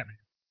Godfather. Nope. Batman.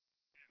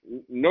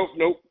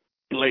 Nope.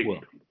 Blade.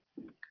 Well.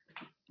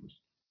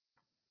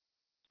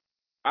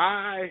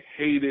 I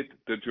hated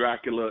the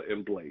Dracula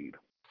in Blade.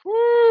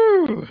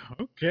 Woo!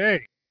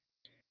 Okay.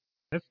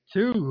 That's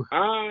 2.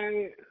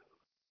 I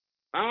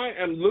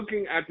am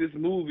looking at this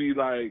movie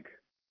like,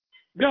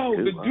 yo,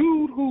 the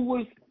dude who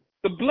was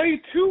the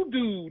Blade 2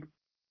 dude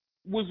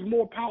was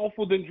more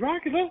powerful than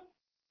Dracula.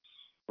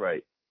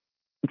 Right.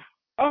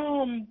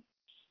 I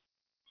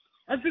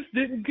just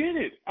didn't get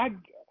it.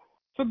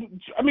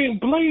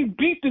 Blade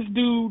beat this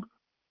dude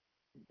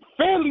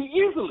fairly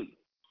easily.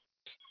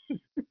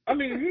 I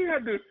mean, he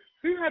had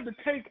to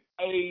take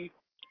a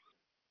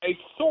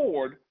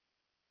sword,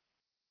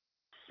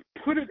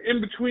 stick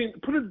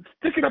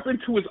it up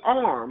into his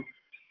arm,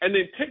 and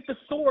then take the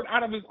sword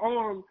out of his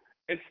arm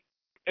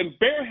and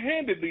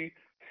barehandedly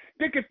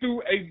stick it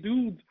through a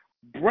dude's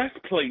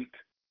breastplate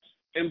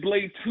in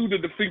Blade 2 to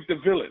defeat the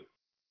villain.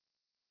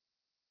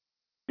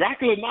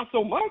 Dracula, not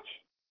so much.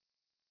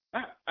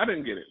 I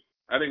didn't get it.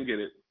 I didn't.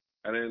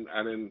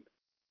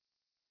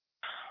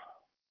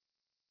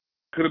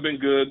 Could have been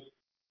good.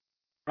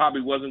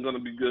 probably wasn't going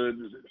to be good.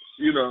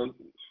 You know,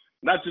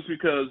 not just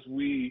because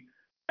we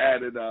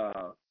added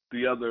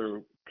the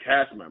other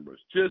cast members,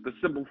 just the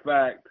simple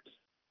fact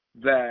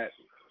that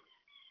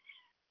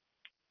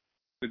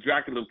the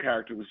Dracula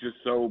character was just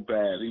so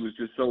bad. He was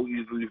just so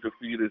easily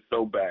defeated,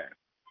 so bad.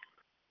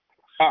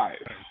 All right.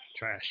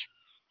 Trash.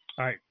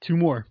 All right, 2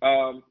 more.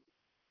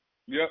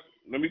 Yep.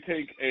 Let me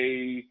take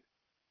a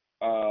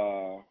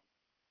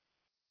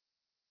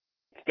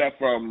step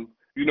from,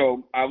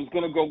 I was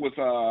going to go with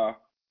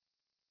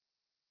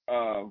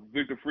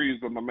Victor Freeze,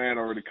 but my man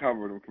already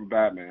covered him from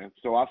Batman.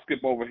 So I'll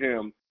skip over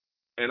him,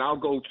 and I'll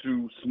go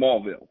to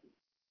Smallville.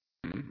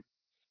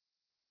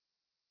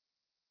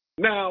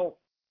 Now,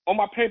 on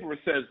my paper, it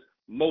says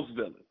most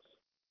villains.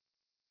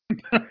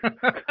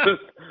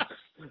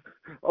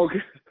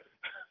 Okay.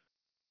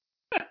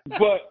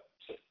 But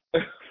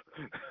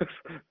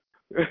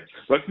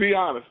let's be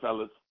honest,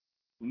 fellas.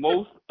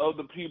 Most of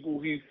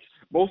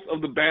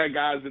the bad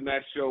guys in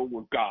that show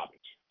were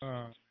garbage.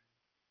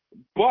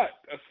 But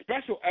a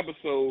special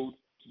episode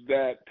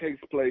that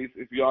takes place,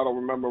 if y'all don't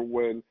remember,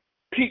 when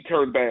Pete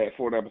turned bad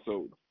for an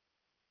episode.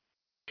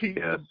 Pete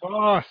the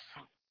boss.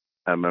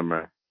 I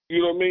remember.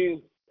 You know what I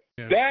mean?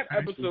 Yes, that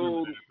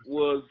episode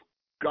was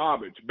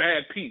garbage.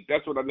 Bad Pete.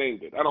 That's what I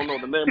named it. I don't know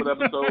the name of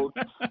the episode,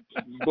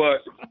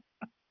 but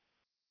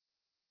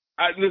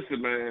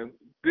listen, man.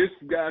 This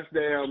gosh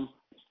damn.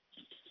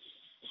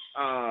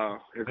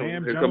 Here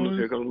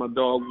comes my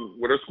dog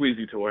with her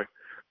squeezy toy.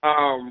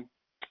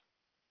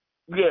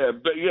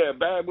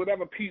 Bad.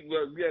 Whatever Pete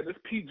was. Yeah, this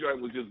Pete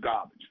joint was just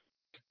garbage.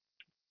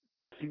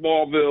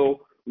 Smallville,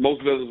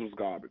 most villains was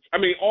garbage. I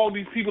mean, all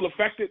these people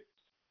affected.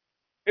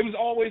 It was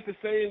always the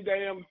same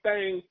damn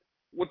thing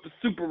with the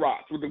super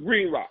rocks, with the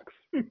green rocks.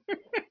 You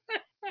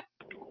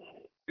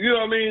know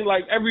what I mean?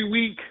 Like every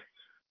week,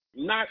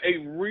 not a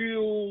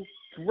real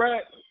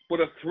threat, but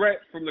a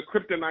threat from the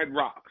kryptonite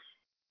rocks.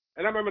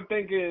 And I remember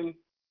thinking,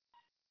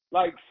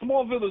 like,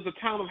 Smallville is a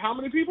town of how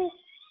many people?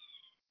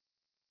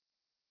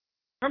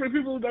 How many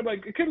people?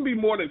 Like, it couldn't be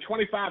more than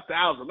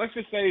 25,000. Let's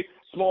just say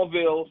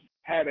Smallville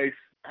had a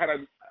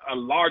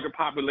larger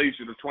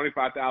population of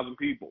 25,000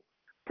 people.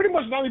 Pretty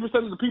much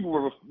 90% of the people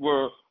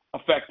were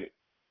affected.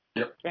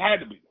 Yep. It had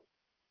to be.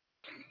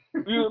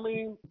 You know what I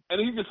mean?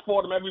 And he just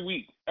fought them every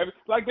week.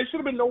 Like, there should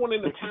have been no one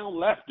in the town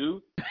left,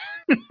 dude.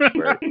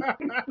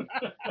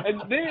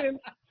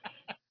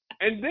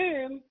 And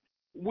then,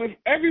 with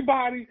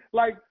everybody,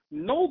 like,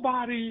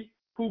 nobody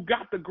who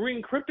got the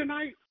green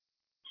kryptonite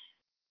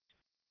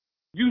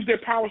used their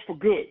powers for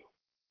good.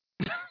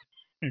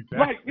 Exactly.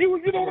 Like,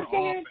 you know what I'm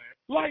saying?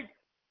 Like,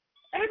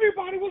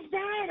 everybody was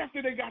bad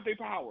after they got their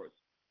powers.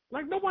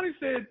 Like, nobody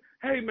said,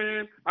 hey,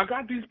 man, I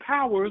got these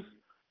powers.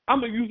 I'm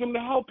going to use them to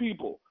help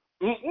people.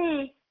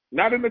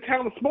 Not in the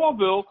town of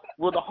Smallville,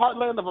 where the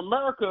heartland of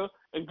America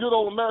and good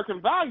old American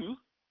values.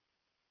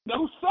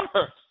 No,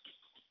 sir.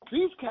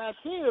 These cats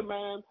here,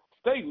 man,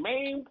 they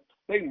maimed,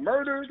 they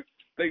murdered,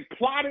 they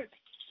plotted.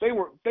 They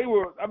were,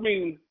 I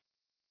mean,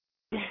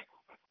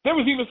 there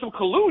was even some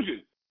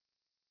collusion.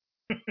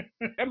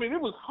 I mean, it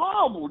was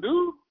horrible,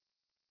 dude.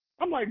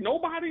 I'm like,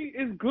 nobody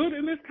is good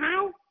in this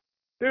town?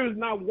 There is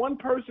not one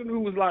person who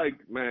was like,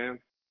 man,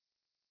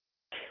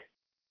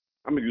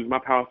 I'm going to use my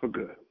power for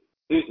good.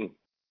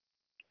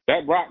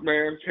 That rock,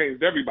 man,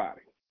 changed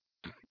everybody.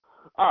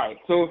 All right,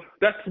 so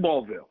that's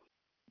Smallville.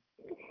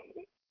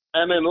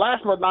 And then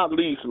last but not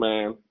least,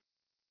 man,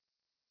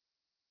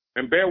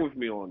 and bear with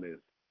me on this,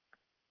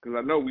 because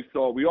I know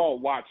we all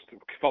watched a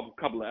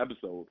couple of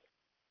episodes,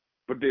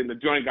 but then the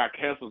joint got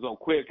canceled so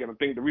quick, and I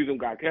think the reason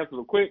it got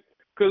canceled so quick,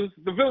 because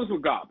the villains were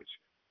garbage.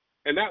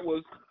 And that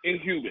was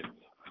Inhumans.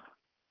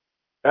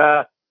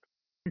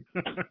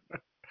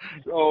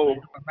 So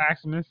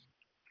Maximus,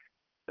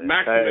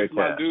 my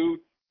dude.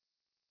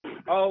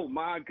 Oh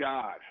my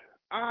God.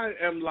 I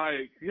am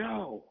like,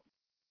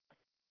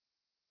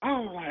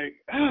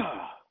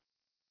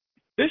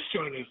 this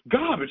joint is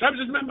garbage. I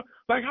just remember,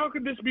 like, how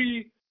could this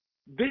be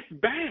this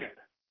bad?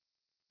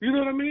 You know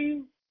what I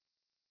mean?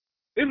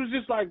 It was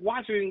just like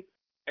watching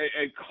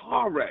a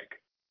car wreck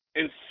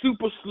in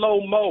super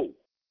slow-mo,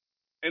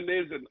 and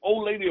there's an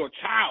old lady or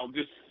child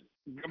just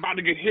about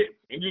to get hit,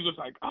 and you're just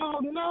like, oh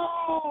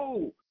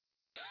no!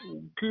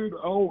 Get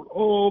out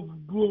of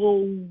the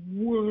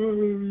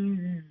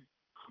way.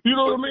 You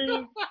know what I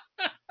mean?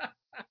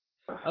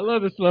 I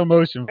love the slow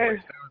motion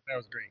voice. That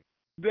was great.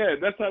 Yeah,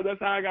 that's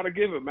how I gotta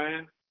give it,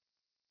 man.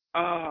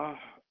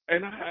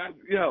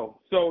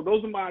 So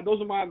those are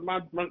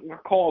my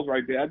calls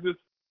right there. I just,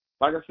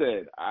 like I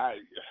said, I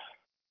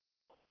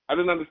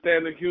didn't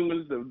understand the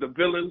humans, the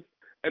villains,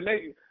 and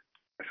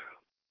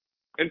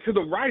to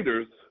the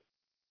writers,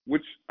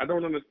 which I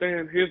don't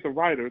understand. Here's the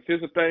writers.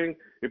 Here's the thing: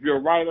 if you're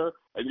a writer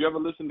and you ever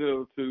listen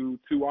to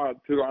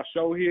our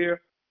show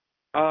here,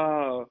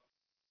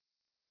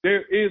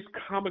 there is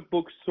comic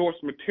book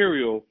source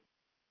material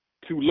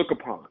to look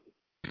upon.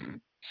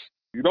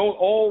 You don't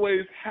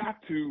always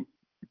have to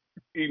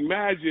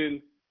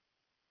imagine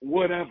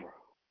whatever.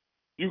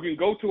 You can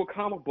go to a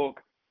comic book,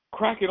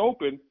 crack it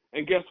open,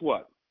 and guess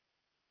what?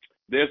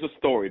 There's a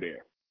story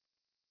there.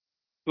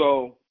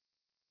 So,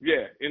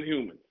 yeah,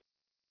 Inhumans.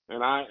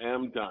 And I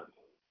am done.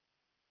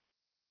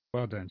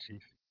 Well done,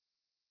 Chief.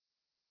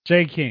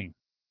 J. King,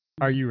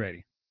 are you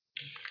ready?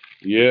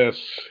 Yes,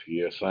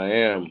 yes, I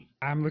am.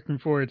 I'm looking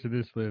forward to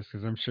this list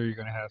because I'm sure you're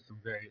going to have some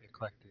very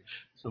eclectic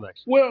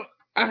selections. Well,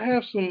 I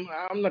have some.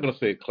 I'm not gonna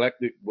say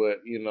eclectic, but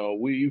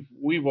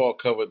we've all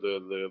covered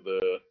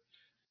the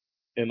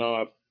in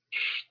our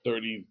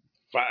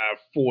 35,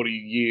 40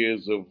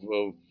 years of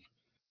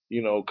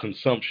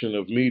consumption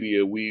of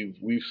media. We've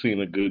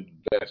seen a good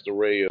vast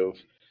array of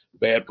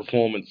bad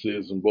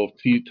performances in both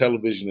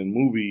television and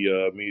movie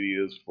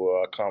medias for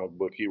our comic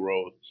book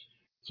heroes.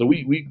 So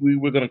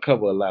we're going to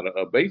cover a lot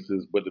of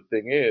bases, but the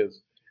thing is,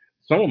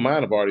 some of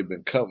mine have already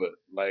been covered.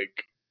 Like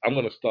I'm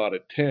going to start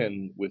at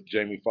 10 with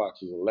Jamie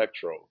Foxx's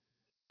Electro.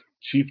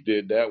 Chief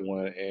did that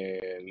one,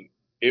 and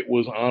it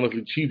was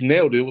honestly Chief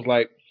nailed it. It was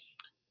like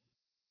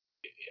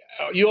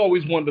you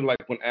always wonder, like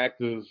when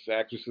actresses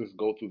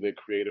go through their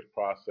creative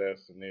process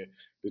and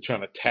they're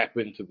trying to tap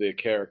into their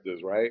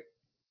characters, right?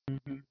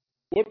 Mm-hmm.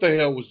 What the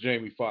hell was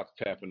Jamie Foxx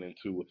tapping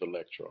into with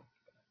Electro?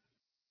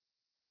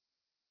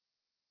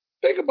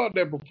 Think about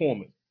that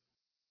performance.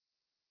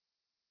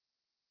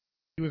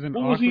 He was an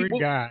What was he? awkward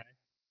guy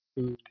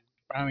who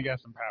finally got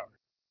some power.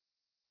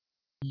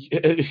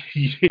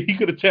 He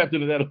could have tapped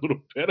into that a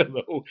little better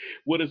though.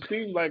 What it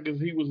seemed like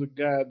is he was a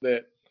guy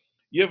that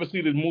you ever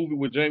see this movie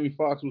where Jamie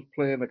Foxx was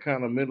playing a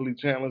kind of mentally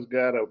challenged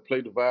guy that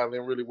played the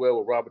violin really well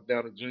with Robert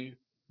Downey Jr.?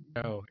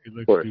 No, it Of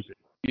looks course. stupid.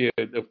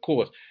 Yeah, of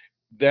course.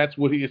 That's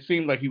what he. It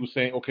seemed like he was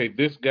saying, okay,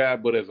 this guy,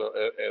 but as a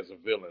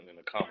villain in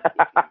a comic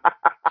book movie.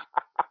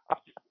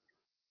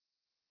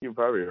 You're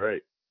probably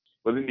right.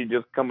 Wasn't he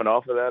just coming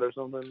off of that or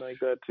something like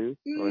that too?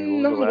 I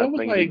mean, what was the No, that last was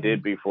thing he like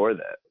did before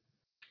that?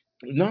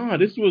 nah.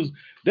 This was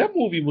that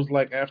movie was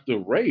like after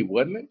Ray,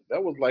 wasn't it?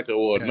 That was like Yes,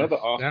 another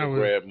that Oscar was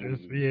grab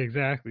movie. yeah,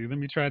 exactly. Let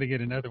me try to get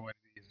another one of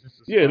these. This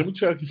is Yeah, let fun. me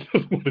try to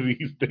get one of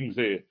these things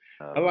here.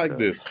 I Oh like god.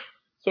 this.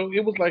 So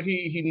it was like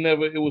he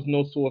never it was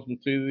no source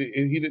material.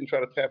 He didn't try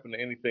to tap into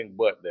anything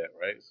but that,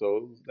 right?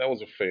 So that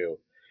was a fail.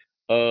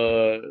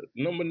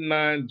 Number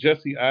 9,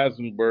 Jesse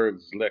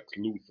Eisenberg's Lex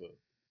Luthor.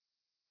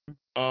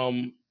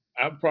 Um,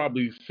 I've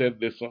probably said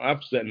this on.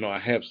 I've said no. I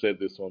have said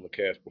this on the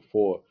cast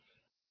before.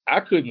 I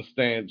couldn't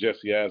stand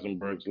Jesse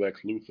Eisenberg's Lex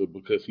Luthor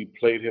because he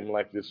played him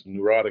like this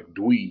neurotic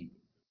dweeb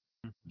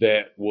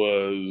that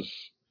was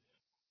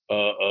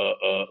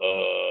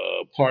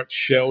part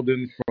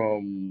Sheldon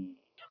from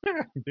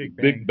Big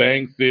Big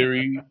Bang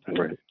Theory. Bang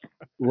Theory,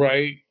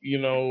 Right.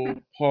 right?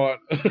 Part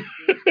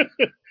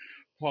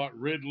part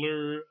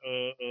Riddler,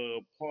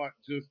 part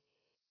just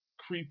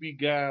creepy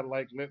guy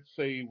like let's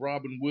say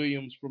Robin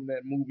Williams from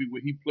that movie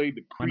where he played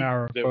the 1 creep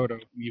hour that photo.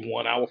 you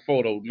 1 hour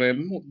photo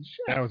man.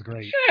 That Chef, was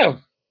great. chef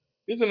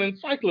is an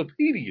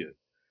encyclopedia.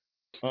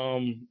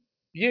 Um,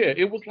 yeah,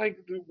 it was like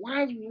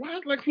why is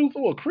Lex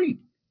Luthor a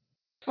creep?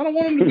 I don't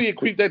want him to be a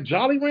creep. That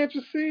Jolly Rancher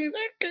scene,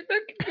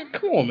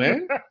 come on,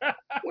 man.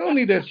 We don't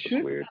need that That's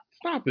shit. weird.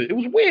 Stop it. It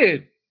was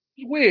weird.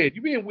 It was weird.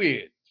 You being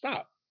weird.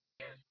 Stop.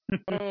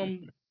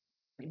 Um,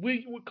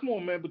 we come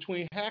on, man.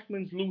 Between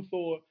Hackman's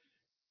Luthor,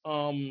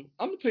 I'm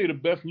gonna tell you the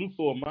best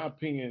Luthor, in my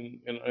opinion,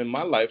 in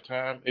my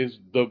lifetime, is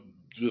the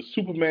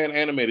Superman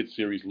animated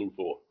series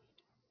Luthor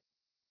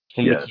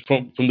Yes.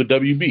 from the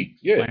WB.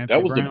 Yeah, Clancy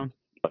that was the Brown.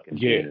 Fucking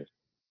yeah genius.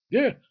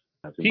 yeah.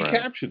 Nancy He Brown.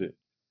 captured it.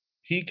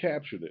 He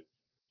captured it.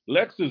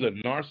 Lex is a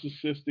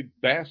narcissistic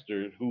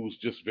bastard who's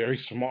just very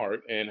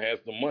smart and has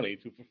the money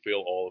to fulfill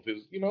all of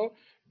his.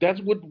 That's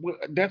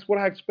what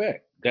I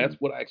expect. That's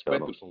what I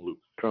Donald expected from Luke.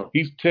 Trump.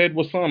 He's Ted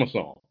Wasana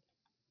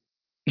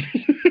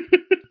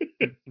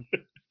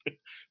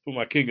for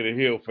my King of the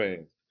Hill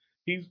fans.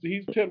 He's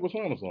Ted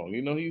Wasana.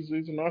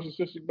 He's a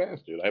narcissistic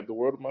bastard. I have the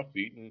world at my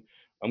feet, and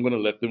I'm gonna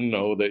let them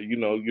know that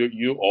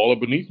you all are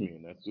beneath me,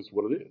 and that's just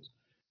what it is.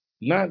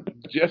 Not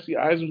Jesse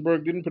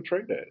Eisenberg didn't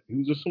portray that. He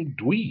was just some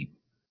dweeb,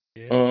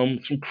 Yeah,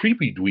 some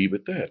creepy dweeb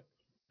at that.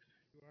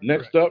 you are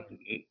Next correct, up,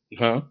 sir.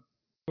 huh?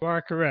 You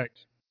are correct.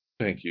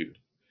 Thank you.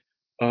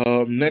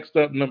 Next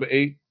up, number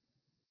 8.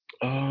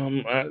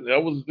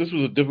 This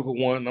was a difficult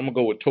one. I'm gonna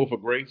go with Topher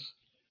Grace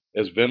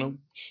as Venom.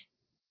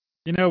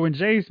 When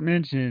Jace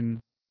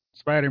mentioned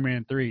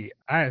Spider-Man 3,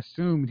 I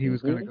assumed he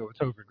was going to Mm-hmm. go with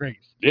Topher Grace.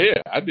 Yeah,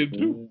 I did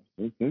too.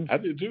 Mm-hmm. I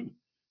did too.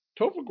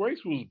 Topher Grace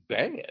was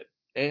bad,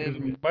 He was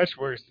and much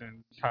worse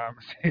than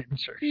Thomas Hayden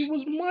he Church.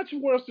 was much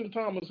worse than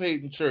Thomas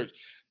Hayden Church.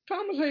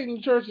 Thomas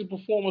Hayden Church's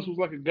performance was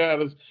like a guy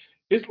that's.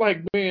 It's like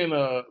being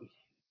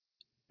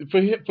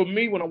for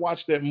me when I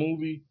watched that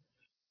movie.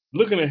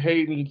 Looking at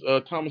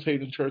Thomas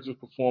Hayden Church's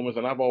performance,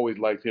 and I've always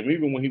liked him,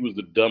 even when he was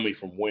the dummy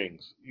from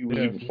Wings. He was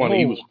Yes, even funny.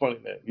 He was Lowell.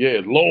 funny.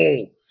 Yeah,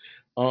 Lowell.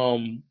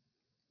 Um,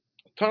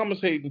 Thomas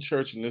Hayden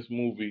Church in this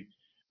movie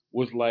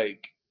was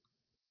like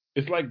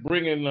it's like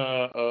bringing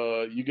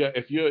you got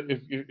if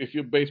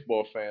you're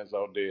baseball fans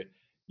out there,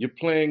 you're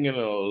playing in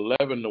an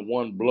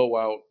 11-1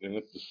 blowout, and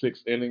it's the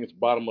sixth inning, it's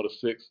bottom of the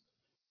sixth,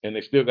 and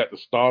they still got the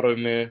starter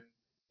in there,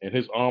 and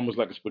his arm is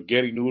like a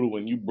spaghetti noodle,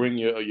 and you bring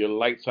your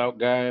lights out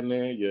guy in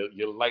there,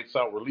 your lights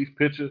out relief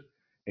pitcher,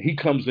 and he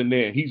comes in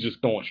there and he's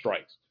just throwing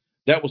strikes.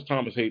 That was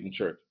Thomas Hayden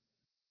Church.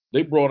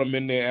 They brought him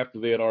in there after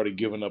they had already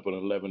given up an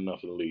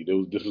 11-0 lead.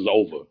 This is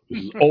over.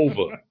 This is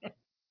over.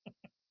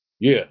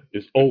 Yeah,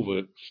 it's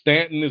over.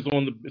 Stanton's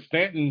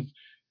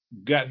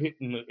got hit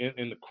in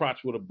the crotch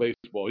with a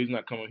baseball. He's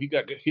not coming. He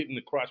got hit in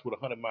the crotch with a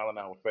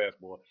 100-mile-an-hour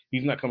fastball.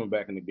 He's not coming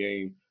back in the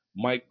game.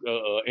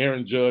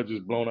 Aaron Judge is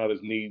blown out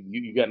his knee.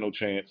 You got no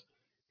chance.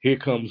 Here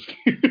comes,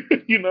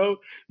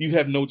 you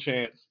have no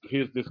chance.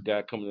 Here's this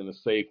guy coming in to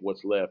save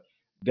what's left.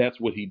 That's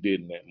what he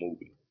did in that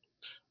movie.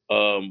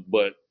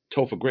 But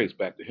Topher Grace,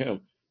 back to him,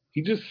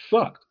 he just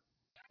sucked.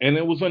 And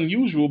it was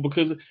unusual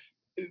because,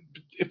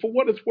 for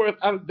what it's worth,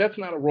 that's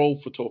not a role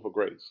for Topher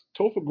Grace.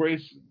 Topher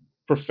Grace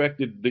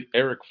perfected the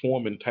Eric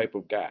Foreman type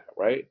of guy,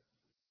 right?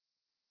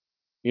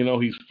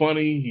 He's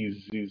funny.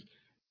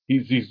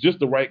 He's just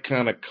the right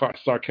kind of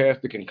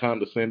sarcastic and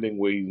condescending,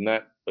 where he's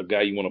not a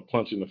guy you want to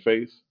punch in the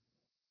face.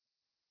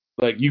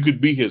 Like, you could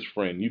be his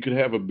friend. You could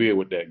have a beer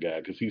with that guy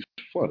because he's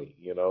funny.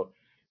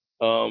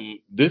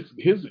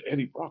 His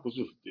Eddie Brock was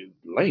just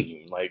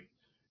lame. Like,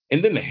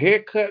 and then the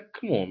haircut.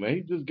 Come on, man.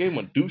 He just gave him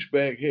a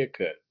douchebag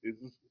haircut.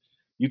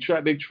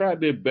 They tried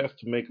their best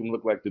to make him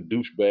look like the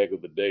douchebag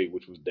of the day,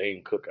 which was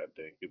Dane Cook, I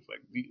think.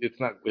 It's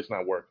not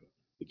working.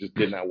 It just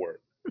did not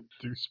work.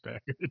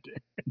 Douchebag of the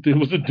day. There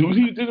was a douche.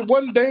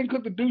 Wasn't Dane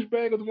Cook the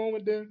douchebag of the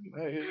moment? Then,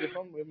 if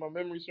my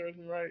memory serves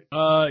me right.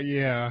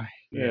 Yeah.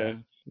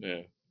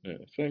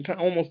 Same kind,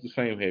 almost the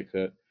same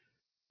haircut.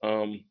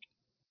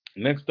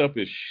 Next up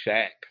is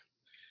Shaq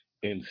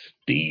and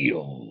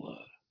Steel.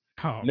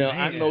 Oh, now, man.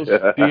 I know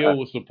Steel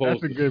was supposed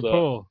to That's a good suck.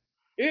 pull.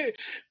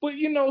 But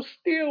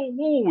Steel,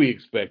 what were we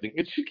expecting?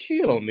 It's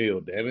Shaquille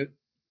O'Neal, damn it.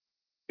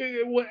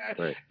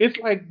 Right. It's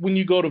like when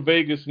you go to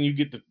Vegas and you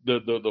get the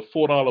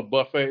 $4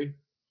 buffet.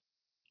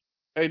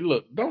 Hey,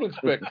 look, don't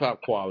expect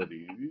top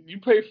quality. You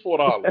pay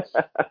 $4.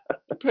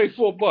 You pay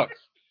 $4.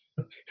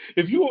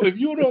 If you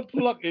don't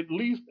pluck at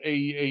least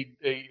a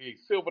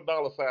silver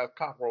dollar sized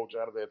cockroach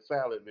out of that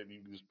salad that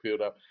you just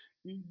peeled up,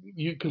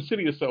 you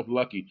consider yourself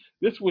lucky.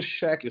 This was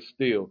Shaq and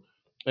Steel,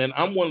 and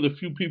I'm one of the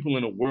few people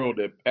in the world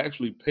that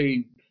actually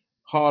paid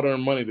hard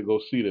earned money to go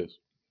see this.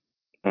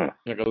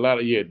 Like a lot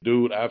of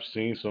dude, I've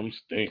seen some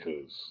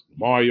stinkers.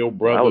 Mario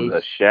Brothers. I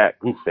was a Shaq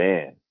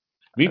fan.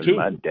 Me too.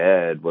 My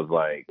dad was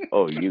like,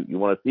 "Oh, you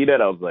want to see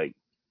that?" I was like,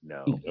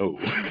 "No, no,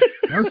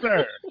 no,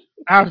 sir,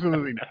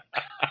 absolutely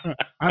not.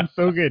 I'm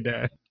so good,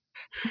 Dad."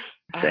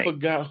 I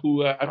forgot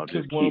who I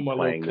took one of my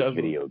little cousins.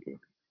 Video game.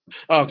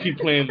 I'll keep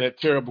playing that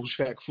terrible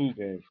Shaq Fu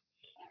game.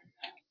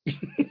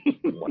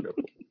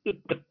 Wonderful.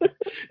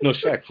 No,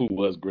 Shaq Fu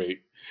was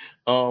great.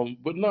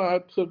 But no,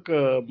 I took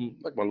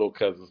like my little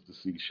cousins to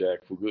see Shaq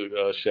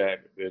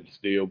and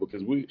Steel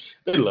because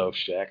they love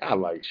Shaq. I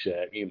like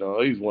Shaq.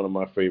 He's one of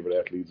my favorite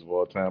athletes of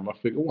all time. I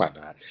figured, why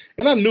not?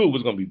 And I knew it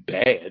was gonna be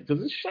bad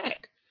because it's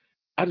Shaq.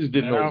 I just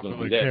didn't know it was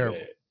gonna be that terrible,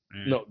 bad.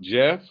 Man. No,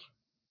 Jeff,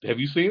 have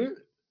you seen it?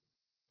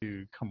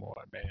 Dude, come on,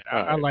 man.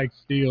 I like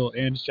Steel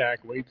and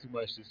Shaq way too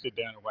much to sit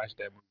down and watch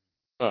that movie.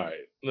 All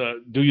right,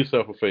 do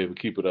yourself a favor,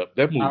 keep it up.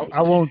 That movie.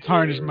 I won't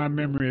tarnish my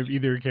memory of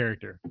either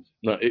character.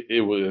 No,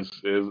 it was,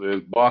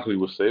 as Barkley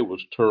would say, it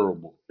was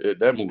terrible.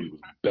 That movie was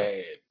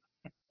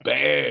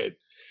bad,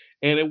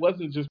 and it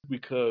wasn't just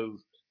because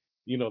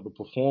the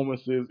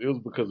performances. It was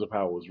because of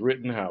how it was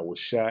written, how it was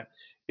shot.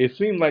 It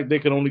seemed like they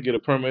could only get a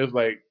permit. It's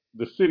like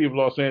the city of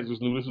Los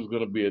Angeles knew this was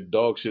going to be a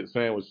dog shit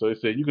sandwich, so they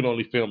said you can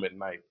only film at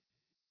night.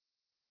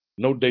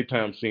 No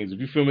daytime scenes. If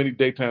you film any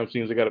daytime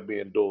scenes, they got to be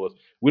indoors.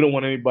 We don't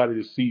want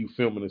anybody to see you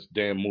filming this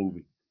damn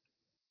movie.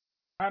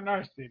 Not in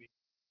our city.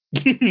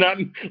 not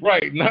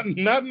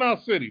in our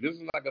city. This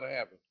is not gonna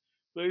happen.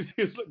 So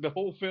it's like the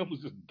whole film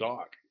was just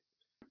dark.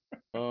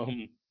 So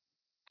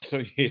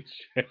yeah,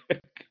 Shaq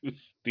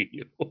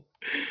Steel.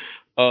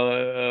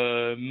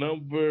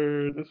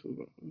 Number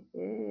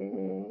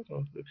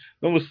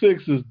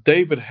 6 is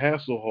David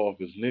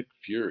Hasselhoff as Nick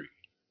Fury.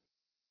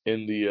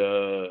 In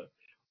the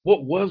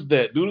what was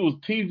that, dude? It was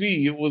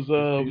TV. It was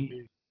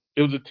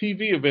a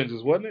TV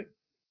Avengers, wasn't it?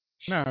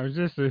 No, it was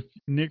just a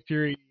Nick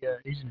Fury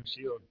Agent of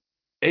S.H.I.E.L.D.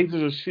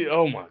 Agent of S.H.I.E.L.D.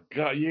 Oh my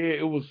god, yeah,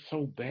 it was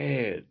so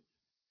bad.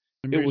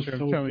 It was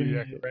so telling you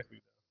that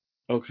correctly.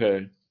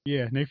 Okay.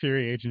 Yeah, Nick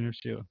Fury, Agent of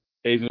S.H.I.E.L.D.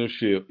 Agent of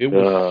S.H.I.E.L.D. It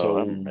was so.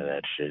 I remember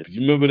that shit.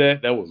 You remember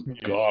that? That was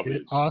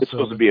garbage. It's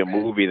supposed to be a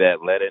movie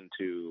that led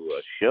into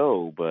a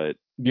show, but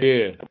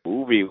the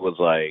movie was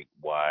like,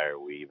 why are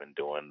we even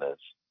doing this?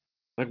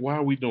 Like, why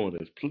are we doing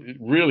this?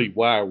 Really,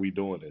 why are we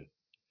doing this?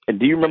 And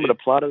do you remember the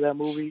plot of that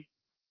movie?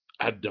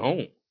 I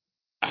don't.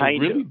 I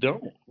really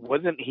don't.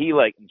 Wasn't he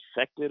like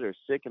infected or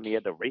sick, and he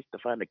had to race to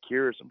find a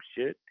cure or some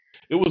shit?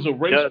 It was a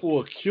race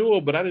for a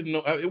cure, but I didn't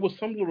know. It was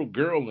some little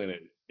girl in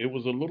it. It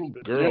was a little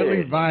girl.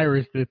 Deadly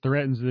virus that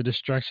threatens the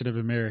destruction of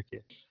America.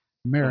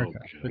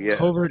 The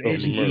covert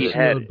agent of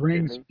S.H.I.E.L.D.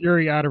 brings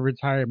Fury out of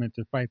retirement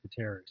to fight the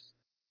terrorists.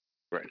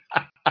 Right.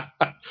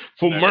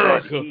 For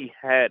America. He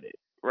had it.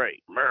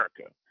 Right,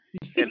 America.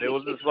 And it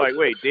was just like,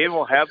 wait, David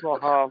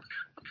Hasselhoff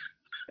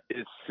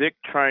is sick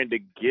trying to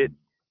get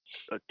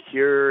a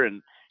cure,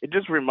 and it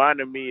just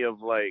reminded me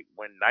of like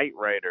when Knight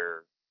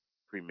Rider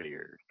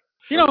premiered.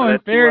 You know,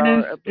 Remember that 2-hour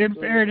in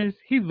episode? fairness,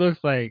 he looks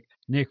like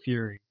Nick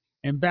Fury.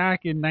 And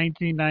back in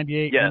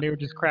 1998, when Yes. they were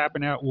just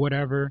crapping out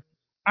whatever,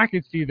 I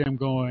could see them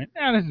going,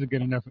 this is a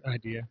good enough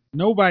idea.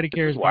 Nobody This is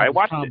cares why about I this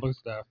watched comic it. book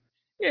stuff.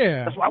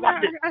 Yeah, That's why I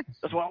watched it. I can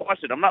That's see why I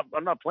watched it. I'm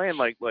not playing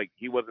like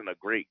he wasn't a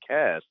great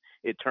cast.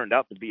 It turned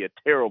out to be a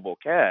terrible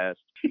cast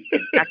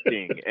in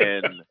acting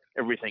and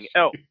everything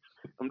else.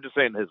 I'm just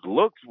saying his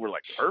looks were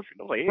like perfect.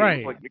 I was like, hey, he looks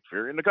right. like Nick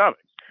Fury in the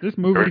comics. This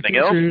movie Everything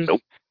else, features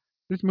nope.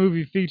 this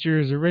movie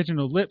features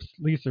original lips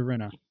Lisa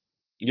Rinna.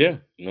 Yeah,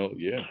 no,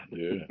 yeah.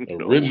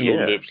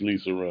 Original lips,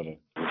 Lisa Rinna.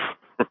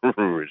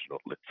 Original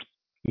lips.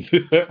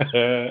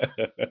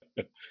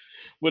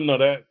 But no,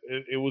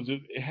 it was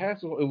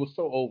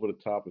so over the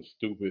top and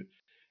stupid.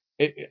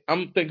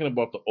 I'm thinking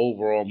about the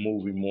overall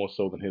movie more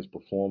so than his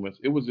performance.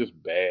 It was just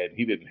bad.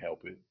 He didn't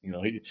help it,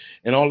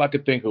 and all I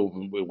could think of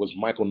was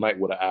Michael Knight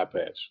with an eye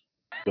patch.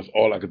 That's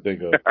all I could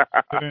think of.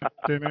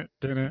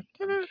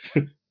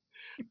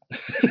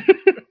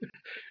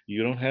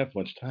 You don't have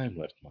much time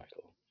left,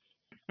 Michael.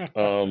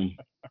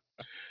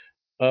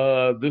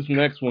 This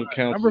next one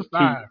counts Number as two.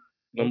 5.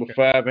 Number Okay.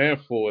 5 and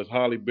 4 is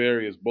Halle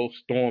Berry as both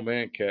Storm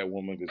and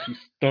Catwoman because she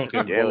stunk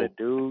in Damn both. it,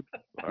 dude. All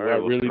Do right, I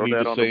let's really throw need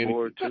that to on say the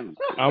board anything?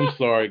 too. I'm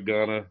sorry,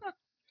 Gunner.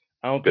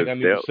 I don't think I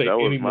need to say that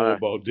was any more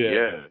about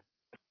that.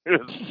 Yeah.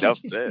 Enough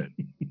said.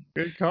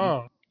 Good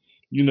call.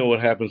 You know what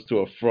happens to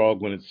a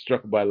frog when it's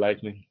struck by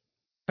lightning?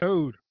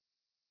 Toad.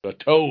 A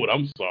toad.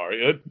 I'm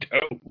sorry, a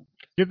toad.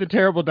 Get the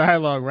terrible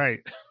dialogue right.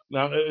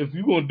 Now, if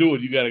you're gonna do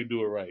it, you got to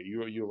do it right.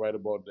 You're right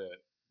about that,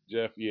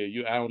 Jeff.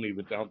 Yeah, I don't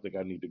think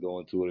I need to go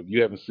into it. If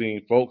you haven't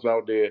seen, folks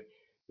out there,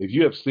 if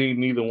you have seen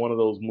neither one of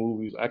those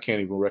movies, I can't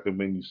even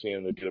recommend you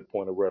seeing them to get a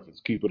point of reference.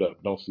 Keep it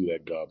up. Don't see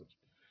that garbage.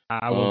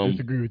 I will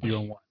disagree with you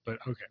on one, but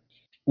okay.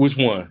 Which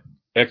one?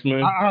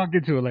 X-Men? I'll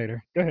get to it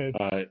later. Go ahead.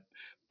 All right.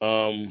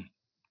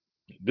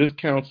 This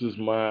counts as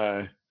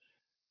the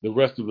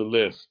rest of the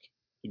list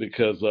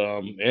because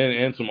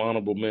and some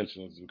honorable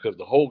mentions because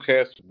the whole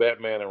cast of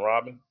Batman and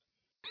Robin.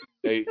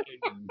 Hey,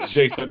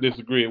 Jake, I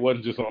disagree. It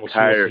wasn't just on the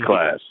Entire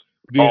class.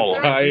 The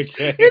entire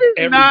cast. It is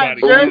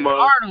Everybody. not just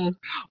Arnold.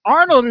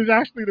 Arnold is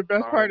actually the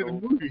best part of the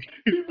movie.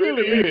 He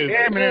really is.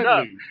 Hamming it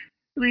up.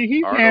 I mean,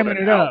 he's Arnold hamming and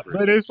it up, Alfred.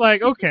 but it's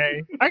like,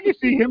 okay, I can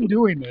see him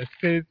doing this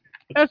because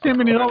that's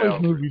him in all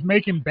his movies,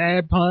 making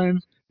bad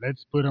puns.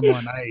 Let's put him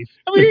on ice.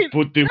 I mean,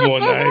 put them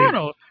on ice.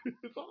 Arnold.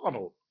 It's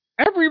Arnold.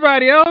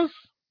 Everybody else,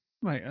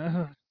 I'm like,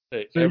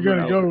 Hey, so you're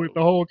gonna go with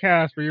the whole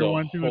cast for your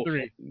 1, 2, and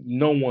 3?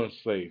 No one's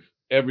safe.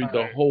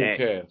 The whole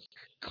cast.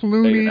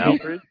 Clooney,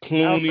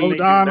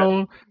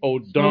 O'Donnell,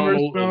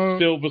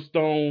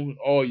 Silverstone,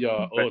 all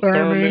y'all.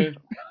 Thurman,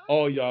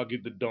 all y'all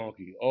get the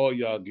donkey. All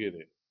y'all get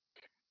it.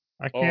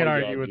 I can't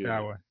argue with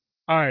that one.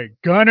 All right,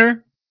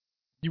 Gunner,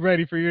 you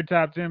ready for your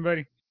top 10,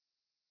 buddy? Of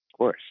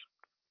course.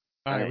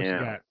 All right, what you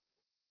got?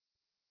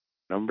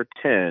 Number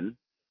 10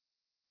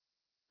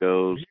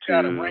 goes to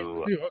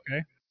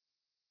okay.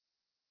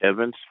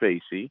 Kevin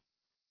Spacey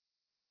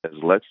as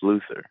Lex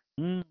Luthor.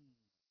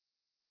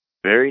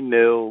 Very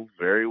nil,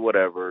 very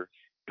whatever,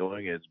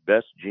 doing his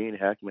best Gene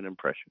Hackman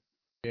impression.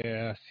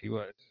 Yes, he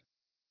was.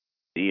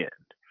 The end.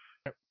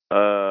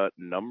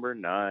 Number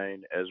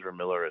 9, Ezra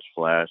Miller as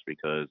Flash,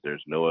 because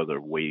there's no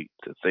other way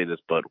to say this,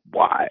 but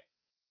why?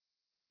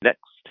 Next.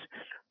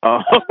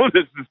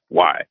 This is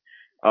why.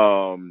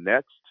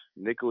 Next,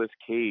 Nicolas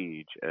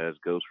Cage as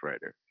Ghost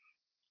Rider.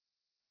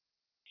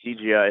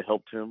 CGI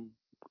helped him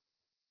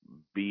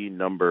be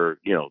number,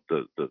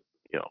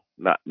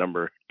 not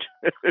number,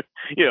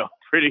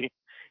 pretty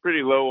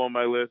low on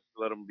my list.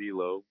 Let him be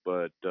low,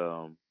 but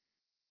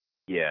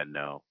yeah,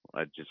 no,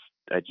 I just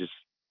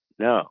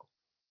no,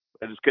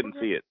 I just couldn't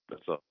see it.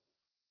 That's all.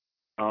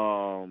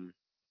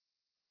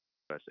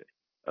 What did I say?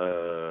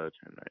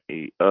 10,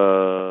 8,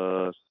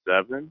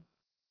 7.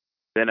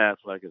 Ben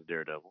Affleck as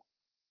Daredevil.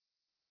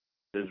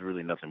 There's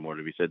really nothing more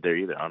to be said there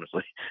either,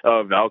 honestly.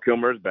 Val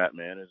Kilmer's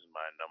Batman is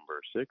my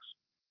number 6.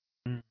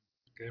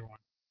 Good one.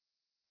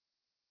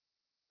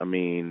 I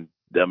mean,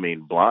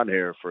 blonde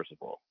hair, first of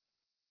all.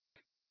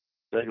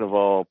 Second of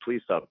all,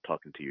 please stop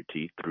talking to your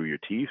teeth through your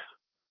teeth.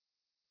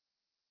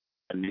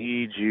 I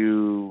need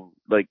you.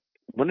 Like,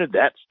 when did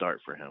that start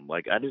for him?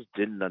 Like, I just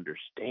didn't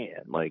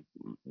understand. Like,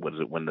 was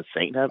it when the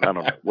Saint happened? I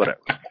don't know. Whatever.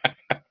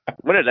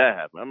 When did that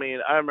happen? I mean,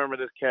 I remember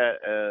this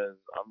cat as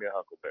I'm Your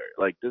Huckleberry.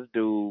 Like, this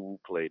dude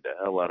played the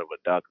hell out of a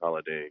Doc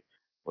Holliday,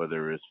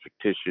 whether it's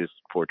fictitious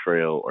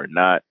portrayal or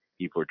not.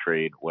 He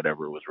portrayed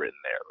whatever was written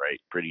there, right?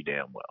 Pretty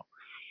damn well.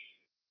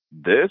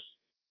 There's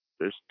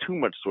too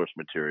much source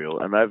material,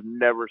 and I've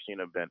never seen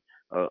a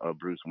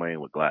Bruce Wayne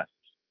with glasses.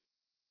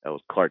 That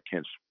was Clark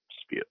Kent's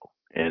spiel,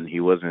 and he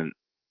wasn't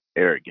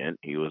arrogant.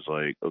 He was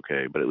like,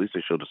 okay, but at least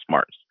they showed the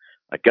smarts.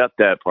 I got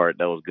that part.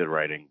 That was good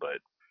writing, but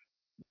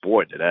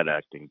boy, did that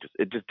acting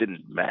just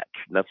didn't match.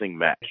 Nothing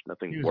matched.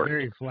 Nothing worked.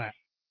 Very flat.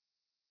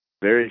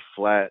 Very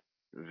flat.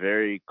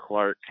 Very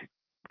Clark,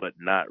 but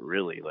not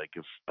really. Like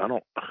if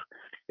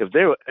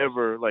they were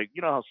ever like,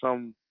 you know how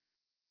some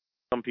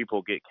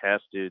people get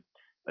casted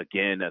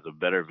again as a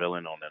better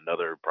villain on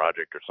another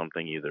project or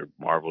something, either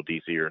Marvel,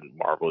 DC, or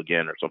Marvel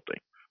again or something,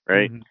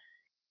 right? Mhm.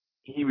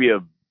 He'd be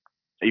a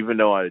even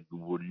though I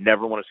would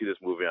never want to see this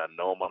movie, I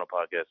know I'm on a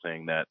podcast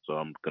saying that, so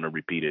I'm gonna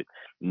repeat it.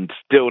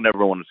 Still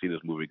never want to see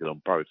this movie because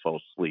I'll probably fall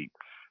asleep.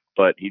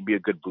 But he'd be a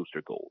good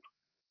Booster Gold.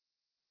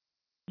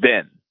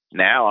 Then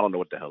now I don't know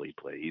what the hell he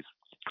played. He's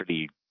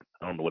pretty.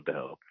 I don't know what the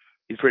hell.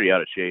 He's pretty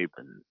out of shape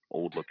and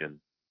old looking.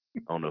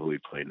 I don't know who he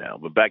played now,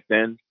 but back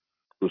then,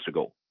 Booster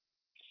Gold.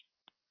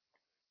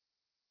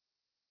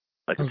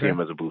 I could see Okay.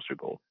 him as a Booster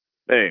Gold.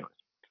 But anyways,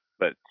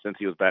 but since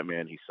he was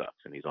Batman, he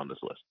sucks and he's on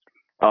this list.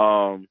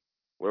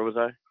 Where was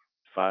I?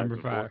 Five Number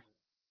and 5. four.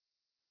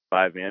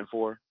 5 and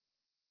 4.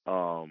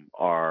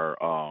 Are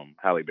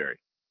Halle Berry.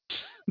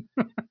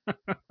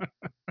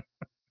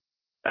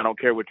 I don't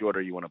care which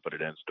order you want to put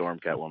it in. Storm,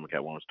 Catwoman,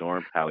 Catwoman,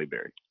 Storm, Halle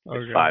Berry. It's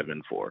Okay. 5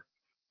 and 4.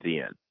 The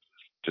end.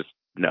 Just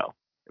no.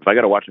 If I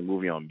got to watch a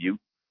movie on mute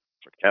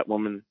for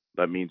Catwoman,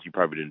 that means you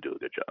probably didn't do a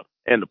good job.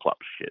 And the plot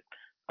was shit.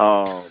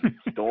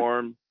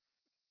 Storm.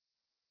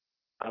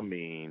 I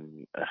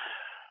mean,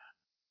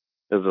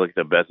 this is like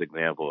the best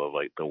example of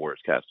like the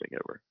worst casting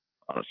ever.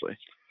 Honestly.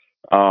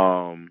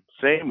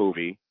 Same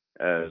movie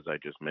as I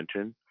just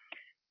mentioned.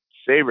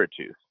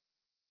 Sabretooth.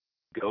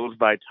 Goes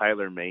by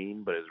Tyler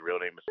Mane, but his real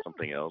name is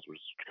something else, which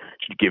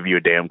should give you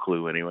a damn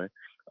clue anyway.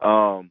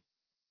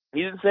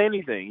 He didn't say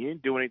anything. He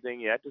didn't do anything.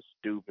 He acted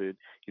stupid.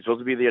 He's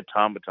supposed to be the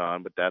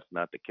automaton, but that's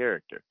not the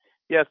character.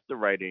 Yes, the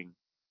writing,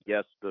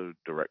 yes, the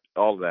direct,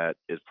 all that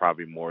is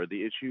probably more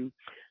the issue,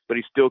 but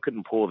he still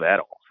couldn't pull that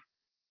off.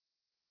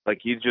 Like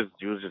he was just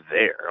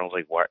there. I was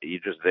like, why?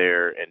 You're just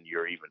there, and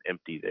you're even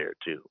empty there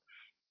too.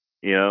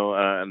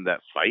 And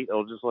that fight, I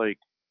was just like,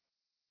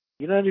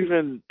 you're not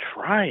even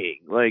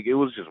trying. Like it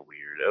was just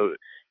weird.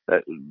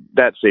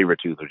 That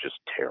Sabretooth was just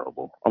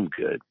terrible. I'm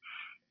good.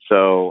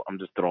 So I'm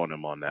just throwing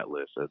him on that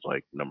list as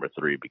like number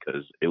 3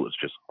 because it was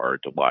just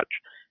hard to watch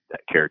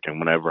that character. And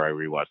whenever I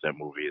rewatch that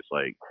movie, it's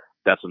like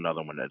that's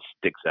another one that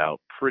sticks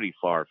out pretty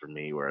far for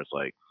me. Where it's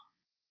like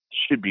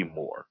should be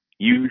more.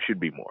 You should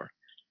be more.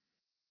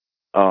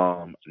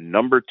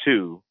 Number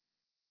 2,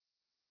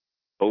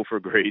 Topher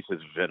Grace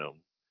is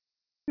Venom.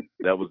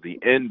 That was the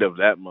end of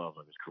that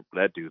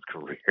dude's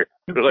career.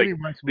 Like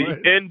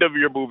the end of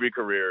your movie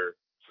career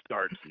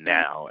starts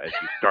now as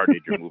you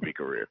started your movie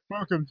career.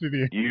 Welcome to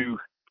the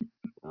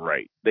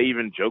Right. They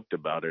even joked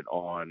about it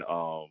on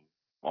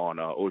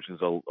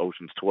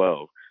Ocean's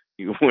 12.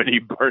 When he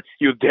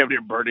was damn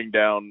near burning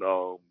down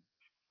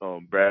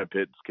Brad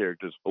Pitt's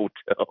character's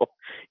hotel.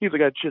 He's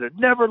like, I should have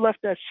never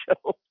left that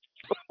show.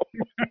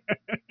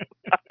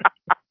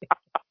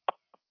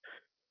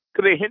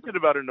 Because they hinted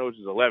about it in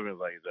Ocean's 11,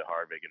 like it's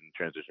hard making the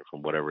transition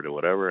from whatever to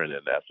whatever, and then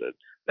after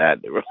that,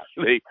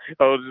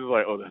 I was just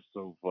like, oh, that's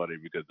so funny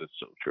because it's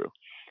so true.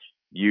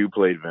 You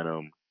played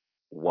Venom.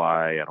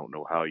 Why? I don't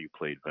know how you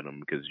played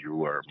Venom because you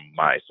were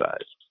my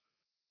size.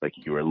 Like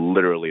you were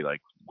literally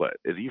like, what?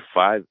 Is he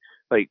 5?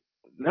 Like,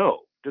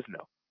 no, just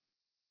no.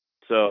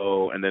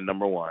 So, and then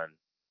number 1,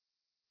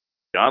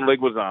 John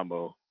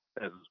Leguizamo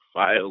as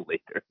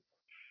Violator.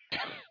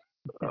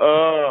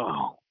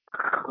 Oh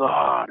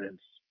God, and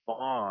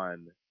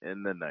Spawn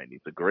in the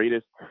 90s, the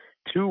greatest.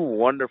 2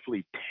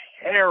 wonderfully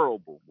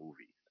terrible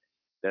movies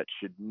that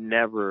should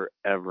never,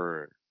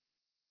 ever,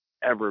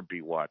 ever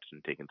be watched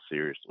and taken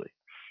seriously.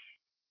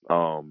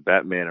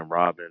 Batman and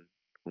Robin,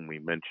 whom we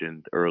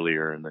mentioned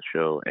earlier in the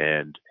show,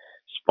 and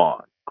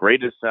Spawn.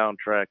 Greatest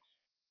soundtracks,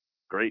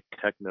 great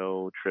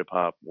techno, trip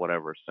hop,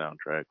 whatever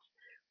soundtracks.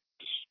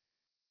 Just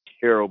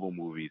terrible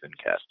movies and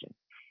casting.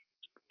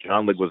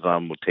 John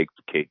Leguizamo will take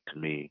the cake to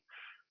me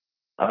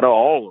out of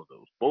all of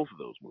those, both of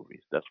those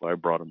movies. That's why I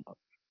brought him up.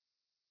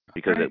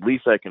 Because at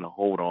least I can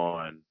hold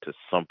on to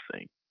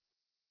something.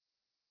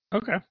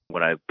 Okay.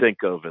 When I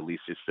think of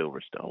Alicia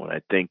Silverstone, when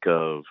I think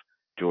of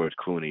George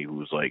Clooney,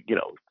 who's like,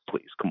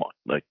 please, come on.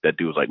 Like, that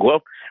dude was like,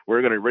 well,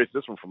 we're going to erase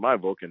this one from my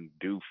book and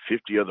do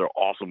 50 other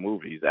awesome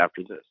movies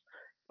after this.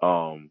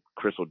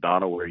 Chris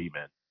O'Donnell, where he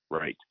been?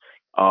 Right.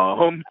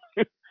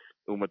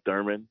 Uma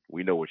Thurman,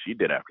 we know what she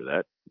did after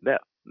that.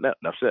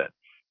 Enough said.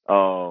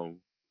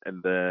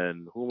 And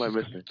then, who am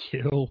I missing?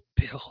 Kill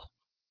Bill.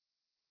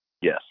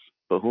 Yes.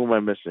 But who am I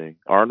missing?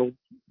 Arnold?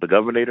 The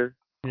Governor?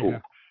 Yeah.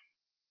 Cool.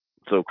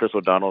 So Chris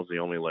O'Donnell's the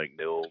only like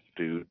nil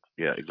dude.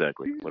 Yeah,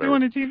 exactly. He's Whatever.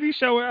 doing a TV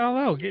show with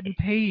LL, getting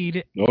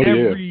paid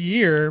every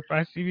year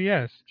by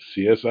CBS.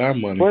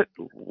 CSI money.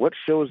 What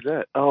show is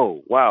that?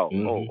 Oh wow.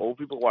 Mm-hmm. Oh, old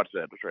people watch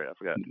that. That's right. I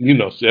forgot.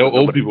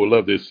 Old people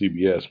love this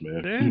CBS,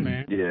 man. Yeah,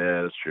 man.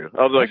 Yeah, that's true.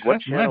 I was like, what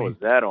channel is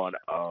that on?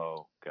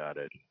 Oh, got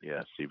it.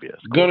 Yeah,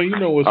 CBS. Cool. Gunner, you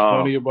know what's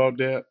funny about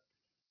that?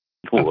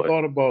 What? I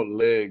thought about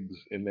Legs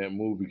in that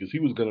movie because he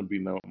was going to be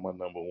my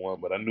number 1,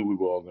 but I knew we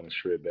were all going to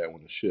shred that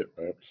one to shit,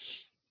 right?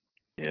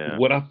 Yeah.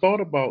 What I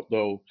thought about,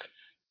 though,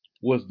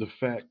 was the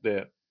fact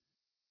that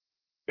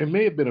it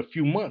may have been a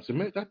few months. I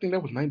think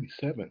that was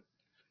 97.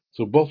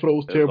 So both of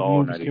those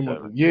terrible movies came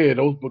out. Yeah,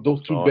 those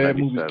 2 bad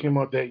movies came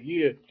out that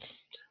year.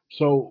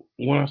 So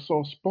when I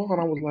saw Spawn,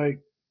 I was like,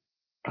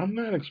 I'm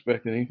not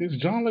expecting anything.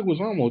 John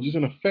Leguizamo just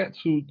in a fat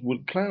suit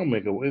with clown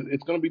makeup.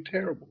 It's gonna be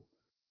terrible.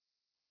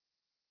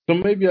 So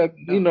maybe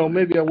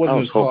maybe I I wasn't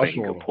was as hoping harsh he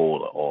could on him.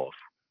 pull it off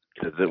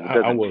because it I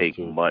doesn't was take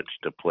too. much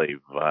to play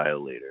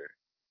Violator.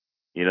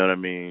 You know what I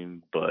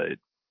mean? But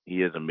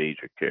he is a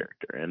major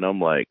character, and I'm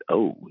like,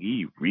 oh,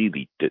 he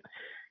really did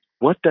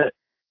what the,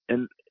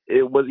 and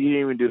it was he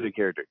didn't even do the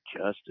character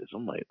justice.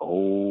 I'm like,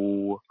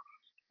 oh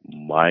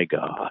my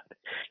god,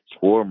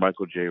 poor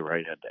Michael J.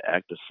 Wright had to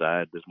act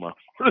aside this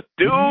motherfucker,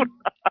 dude.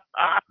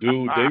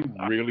 Dude,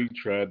 they really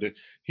tried to.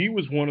 He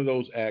was one of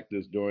those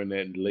actors during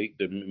the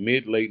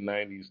mid late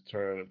 '90s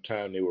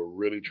time. They were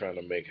really trying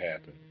to make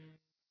happen.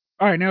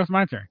 All right, now it's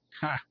my turn.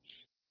 Ha.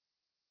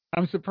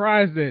 I'm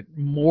surprised that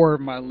more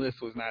of my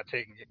list was not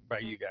taken by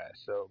you guys.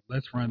 So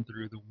let's run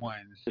through the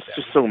ones It's that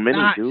just were so many,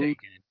 not dude.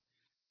 taken.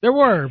 There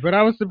were, but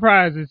I was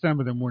surprised that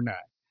some of them were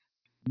not.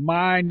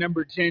 My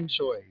number 10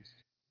 choice,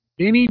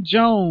 Vinnie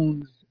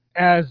Jones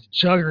as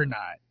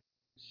Juggernaut.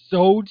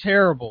 So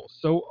terrible,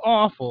 so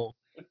awful,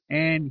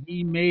 and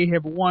he may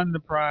have won the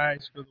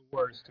prize for the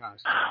worst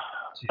costume,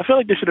 too. I feel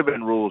like there should have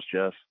been rules,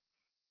 Jeff,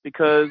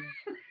 because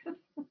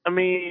I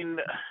mean,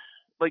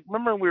 like,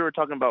 remember we were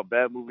talking about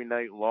bad movie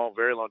night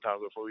very long time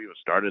ago before we even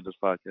started this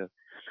podcast.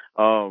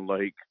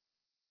 Like,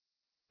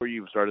 before you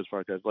even started this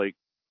podcast, like,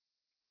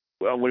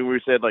 well, when we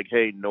said like,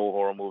 hey, no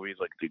horror movies,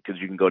 like, because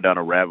you can go down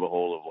a rabbit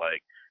hole of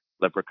like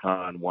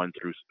Leprechaun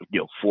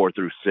 4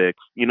 through 6,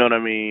 you know what I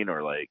mean,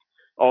 or like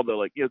all the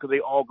like, because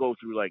they all go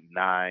through like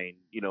 9,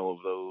 of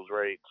those,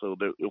 right? So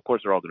of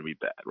course they're all gonna be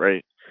bad,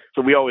 right?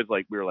 So we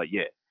were like,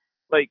 yeah,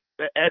 like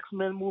the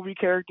X-Men movie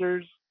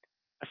characters.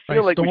 I Like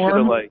feel like we should have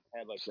Storm? like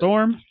had like a.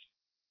 Storm?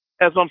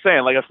 That's what I'm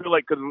saying. Like I feel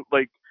like because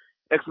like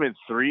X-Men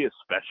 3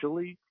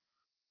 especially,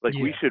 like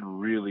we Yeah. should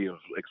really have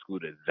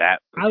excluded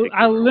that I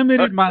particular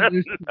limited my one.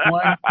 list to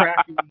one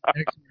crappy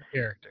X-Men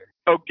character.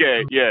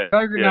 Okay, So yeah, yeah.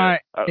 Juggernaut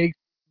takes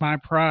my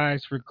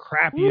prize for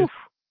crappiest. Woof.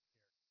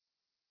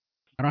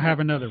 I don't have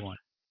another one.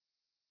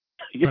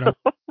 Yeah.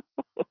 But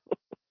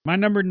my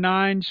number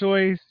 9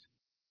 choice,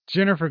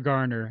 Jennifer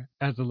Garner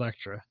as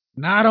Elektra.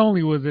 Not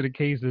only was it a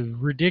case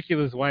of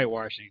ridiculous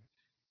whitewashing,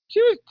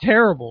 she was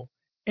terrible.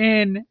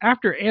 And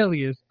after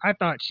Alias, I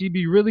thought she'd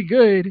be really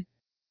good,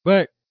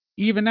 but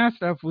even that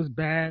stuff was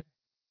bad.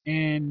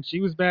 And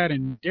she was bad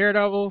in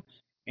Daredevil,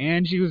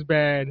 and she was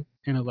bad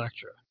in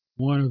Elektra.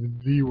 One of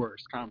the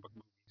worst comic book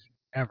movies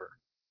ever.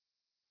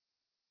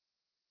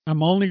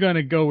 I'm only going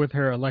to go with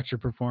her Elektra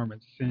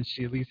performance since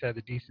she at least had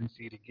the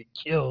decency to get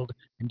killed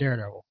in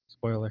Daredevil.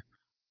 Spoiler.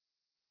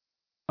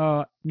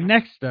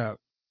 Next up,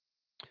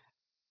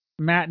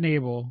 Matt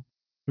Nable,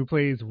 who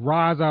plays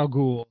Ra's al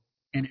Ghul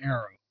in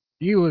Arrow.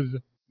 He was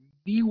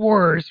the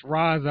worst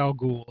Ra's al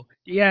Ghul.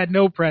 He had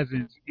no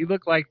presence. He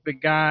looked like the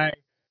guy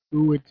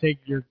who would take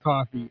your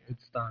coffee at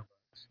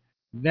Starbucks.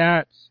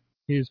 That's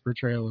his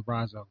portrayal of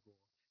Ra's al Ghul.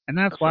 And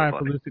that's That's so why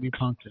funny. Felicity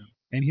punked him.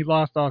 And he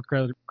lost all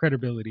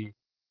credibility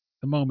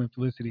the moment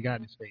Felicity got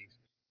in his face.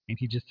 And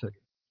he just took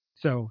it.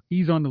 So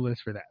he's on the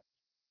list for that.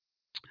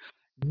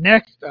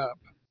 Next up,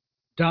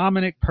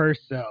 Dominic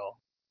Purcell.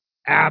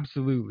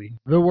 Absolutely.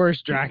 The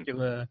worst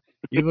Dracula.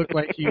 He looked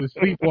like he was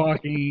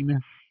sleepwalking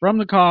from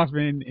the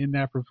coffin in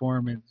that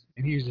performance,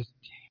 and he was just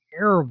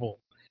terrible.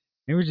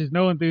 There was just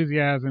no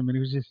enthusiasm, and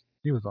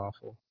it was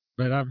awful.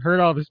 But I've heard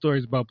all the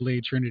stories about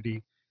Blade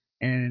Trinity,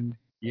 and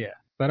yeah,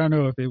 so I don't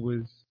know if it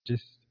was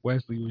just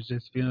Wesley was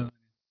just feeling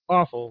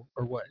awful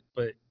or what.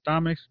 But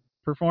Dominic's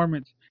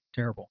performance,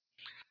 terrible.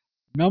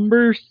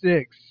 Number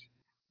 6,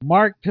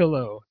 Mark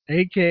Pillow,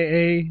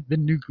 aka the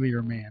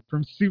Nuclear Man,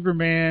 from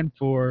Superman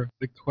for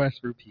The Quest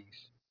for Peace.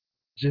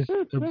 Just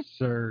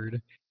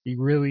absurd. He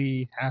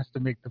really has to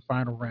make the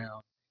final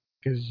round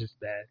because it's just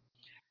bad.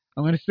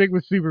 I'm going to stick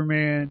with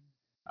Superman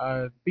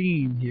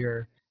theme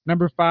here.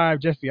 Number 5,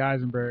 Jesse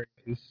Eisenberg.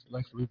 This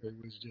Lex Luthor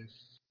was just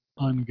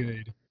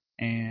ungood.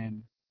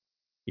 And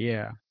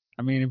yeah,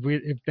 I mean,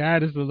 if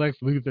that is the Lex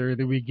Luthor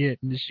that we get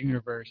in this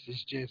universe,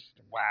 it's just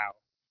wow.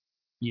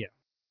 Yeah.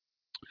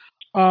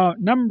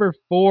 Number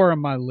 4 on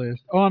my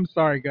list. Oh, I'm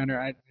sorry, Gunner.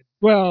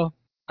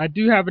 I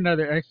do have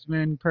another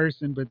X-Men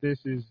person, but this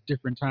is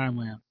different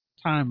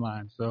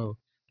timeline, so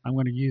I'm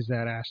going to use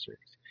that asterisk.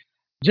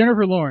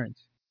 Jennifer Lawrence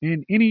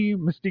in any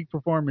Mystique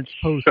performance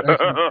post X-Men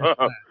First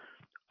Class.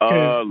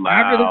 Because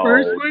after the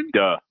first Loud.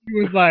 one, he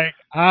was like,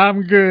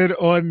 "I'm good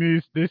on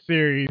this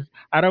series.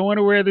 I don't want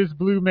to wear this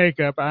blue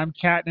makeup. I'm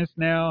Katniss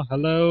now.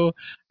 Hello,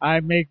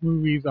 I make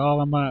movies all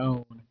on my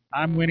own.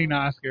 I'm winning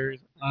Oscars.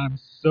 I'm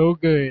so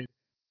good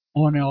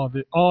on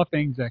all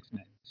things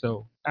X-Men."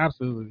 So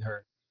absolutely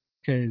her,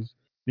 because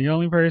the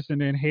only person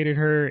that hated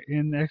her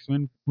in the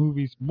X-Men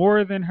movies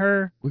more than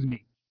her was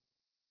me.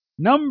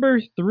 Number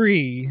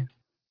 3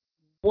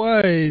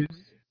 was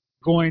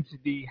going to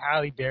be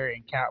Halle Berry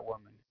and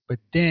Catwoman, but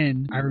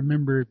then I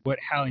remembered what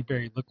Halle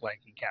Berry looked like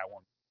in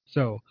Catwoman,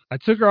 so I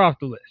took her off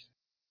the list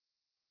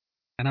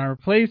and I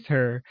replaced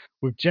her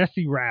with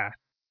Jesse Rath,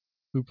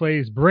 who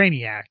plays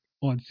Brainiac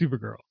on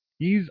Supergirl.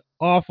 He's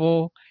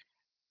awful.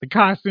 The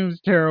costume's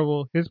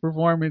terrible. His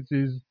performance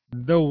is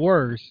the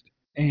worst,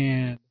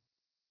 and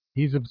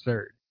He's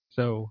absurd.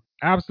 So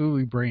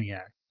absolutely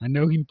Brainiac. I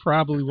know he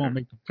probably won't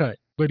make the cut,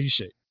 but he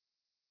should.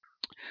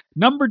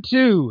 Number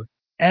 2,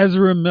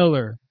 Ezra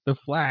Miller, the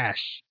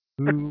Flash,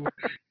 who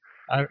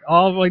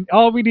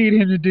all we need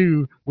him to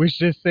do was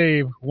just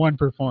save one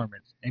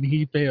performance, and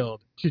he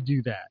failed to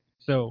do that.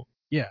 So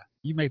yeah,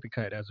 you make the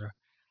cut, Ezra.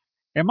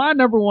 And my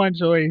number 1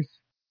 choice,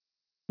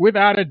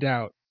 without a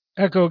doubt,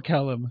 Echo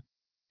Kellum,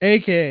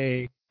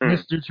 aka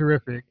Mr.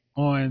 Terrific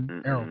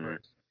on Arrowverse,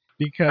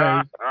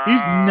 because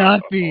he's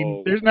nothing.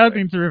 Oh, There's boy.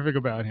 nothing terrific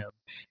about him.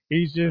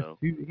 He's just No.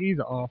 he's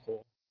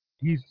awful.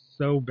 He's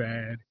so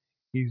bad.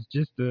 He's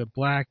just a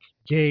black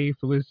gay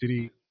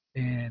Felicity,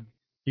 and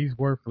he's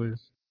worthless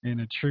and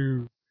a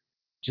true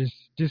just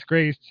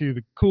disgrace to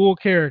the cool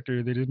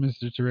character that is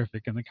Mr.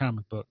 Terrific in the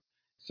comic book.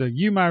 So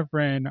you, my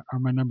friend, are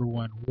my number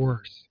 1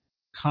 worst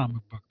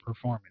comic book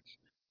performance.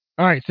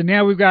 All right, so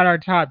now we've got our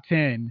top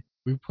 10.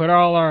 We've put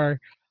all our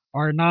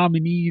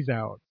nominees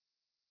out.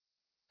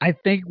 I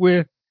think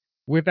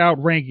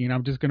without ranking,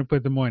 I'm just going to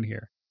put them on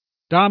here.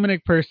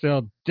 Dominic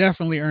Purcell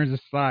definitely earns a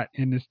slot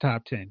in this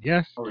top 10.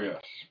 Yes? Oh,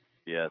 yes.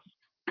 Yes.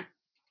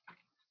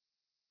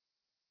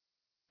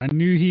 I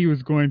knew he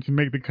was going to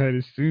make the cut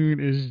as soon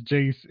as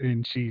Jace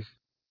and Chief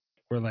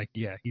were like,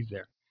 yeah, he's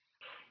there.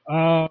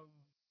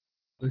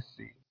 Let's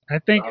see. I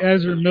think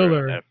Ezra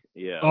Miller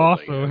Yeah, I was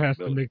like, also has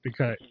to Miller. make the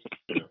cut.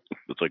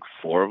 It's like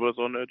 4 of us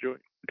on that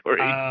joint? Or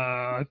 8?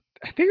 I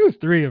think it was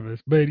 3 of us,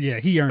 but yeah,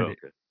 he earned it.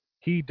 Okay.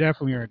 He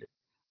definitely earned it.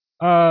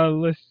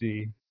 Let's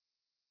see.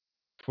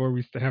 Before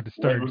we have to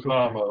start.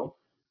 Leguizamo.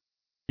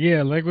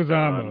 Yeah,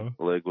 Leguizamo.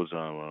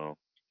 Leguizamo.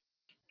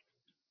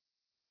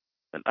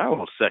 And I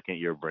will second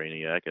your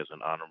Brainiac as an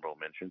honorable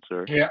mention,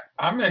 sir. Yeah,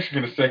 I'm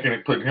actually going to second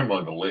it, putting him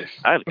on the list.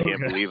 I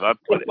can't believe I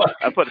put it.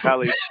 I put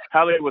Halle.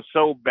 Halle was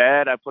so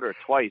bad, I put her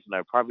twice, and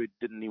I probably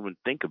didn't even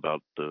think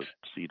about the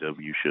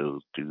CW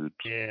shows, dude.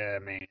 Yeah,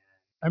 man.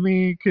 I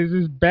mean, because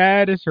as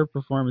bad as her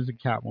performance in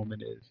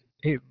Catwoman is,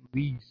 at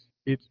least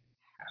it's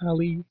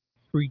Halle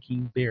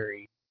freaking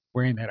Berry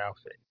wearing that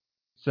outfit.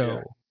 So,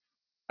 Yeah.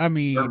 I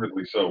mean,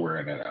 Perfectly so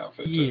wearing that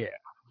outfit. yeah,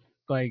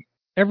 like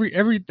every.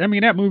 I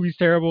mean, that movie's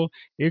terrible.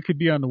 It could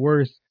be on the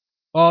worst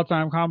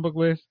all-time comic book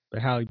list,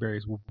 but Halle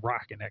Berry's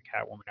rocking that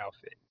Catwoman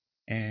outfit.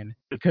 And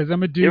because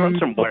I'm a dude,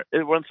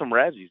 It won some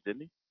Razzies,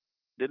 didn't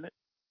it?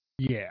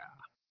 Yeah,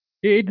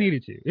 it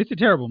needed to. It's a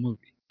terrible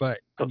movie, but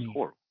I mean,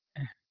 horrible.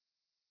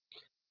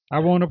 I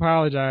won't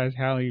apologize.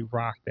 Halle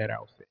rocked that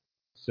outfit.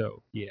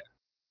 So yeah,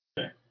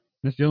 Okay.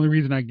 That's the only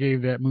reason I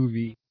gave that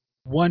movie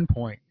 1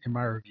 point in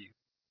my review.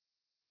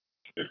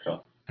 Good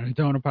call. And I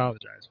don't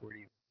apologize for it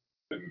either.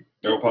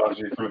 No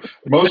apology for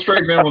most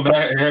straight men will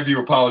not have you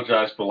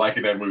apologize for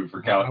liking that movie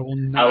for Halle. I will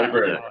not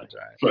Berry.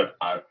 apologize.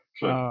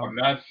 So I'm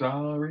not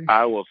sorry.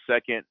 I will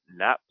second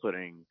not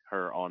putting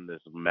her on this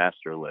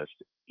master list,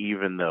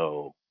 even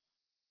though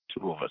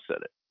 2 of us said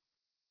it.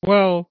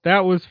 Well,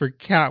 that was for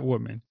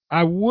Catwoman.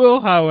 I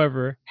will,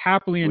 however,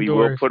 happily endorse We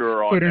will put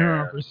her on putting there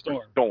her on for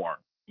Storm.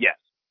 Yes.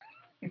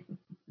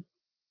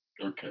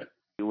 Okay.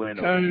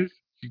 Because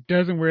she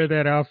doesn't wear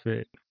that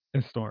outfit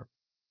as Storm.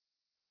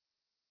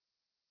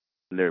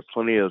 There are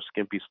plenty of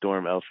skimpy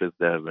Storm outfits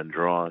that have been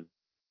drawn.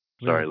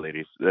 Sorry,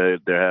 ladies. There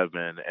have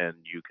been, and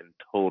you can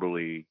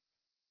totally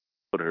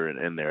put her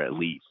in there at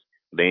least.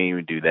 They didn't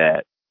even do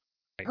that.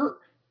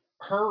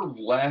 Her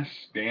last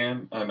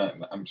stand.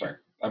 I'm sorry.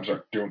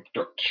 Don't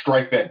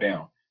strike that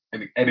down.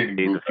 And editing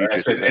move.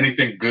 I said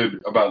anything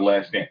good about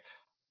Last Stand.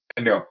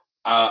 No.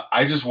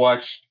 I just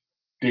watched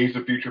Days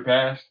of Future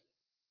Past.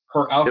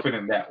 Her outfit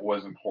in that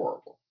wasn't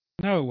horrible.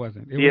 No, it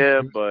wasn't. It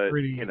was but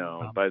pretty,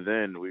 by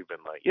then we've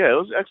been like, it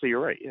was actually, you're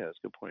right. Yeah, that's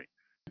a good point.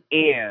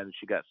 And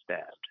she got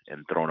stabbed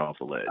and thrown off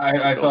the ledge.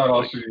 I thought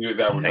also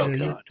that would help.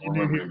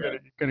 You're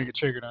gonna get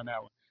triggered on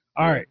that one.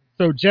 All right.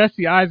 So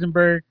Jesse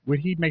Eisenberg, would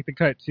he make the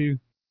cut too,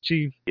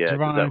 Chief? Yeah,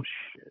 Javon? that was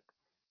shit.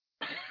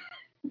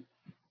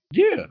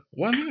 Yeah,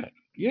 why not?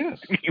 Yes.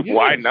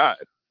 Why not?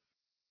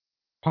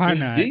 Why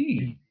not?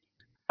 Indeed.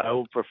 I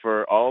would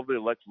prefer all the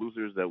Lex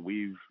Luthors that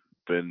we've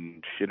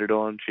been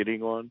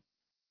shitting on.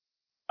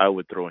 I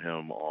would throw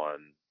him on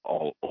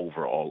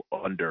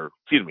under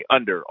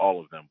all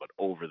of them, but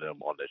over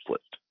them on this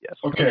list. Yes.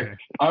 Okay.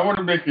 I want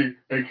to make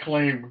a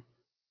claim.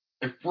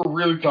 If we're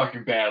really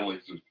talking bad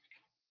lists,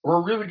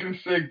 we're really going to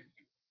say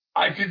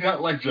I did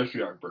not like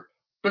Jesse Eisenberg,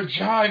 but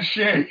John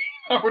Shea.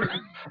 I would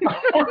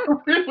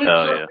really.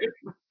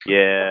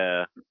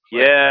 Yeah.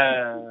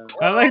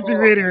 I like to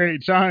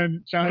reiterate,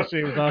 John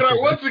Shea was awesome.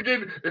 Once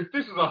again, if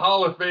this is a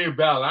Hall of Fame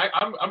ballot,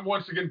 I'm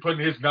once again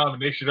putting his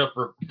nomination up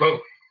for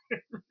vote.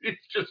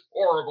 It's just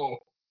horrible.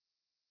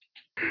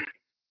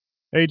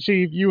 Hey,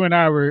 Chief, you and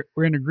I were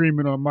in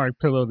agreement on Mark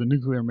Pillow, the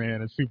Nuclear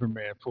Man, and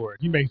Superman 4.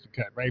 He makes the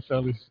cut, right,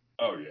 fellas?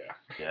 Oh,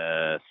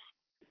 yeah.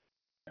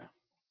 Yes.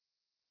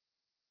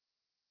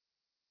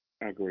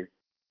 I agree.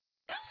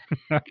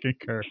 I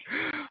concur.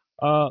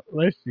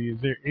 Let's see. Is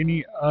there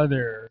any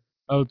other?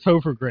 Oh,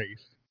 Topher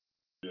Grace.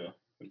 Yeah.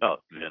 Oh,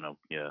 Venom.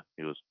 Yeah,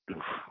 it was.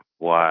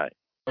 Why?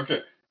 Okay.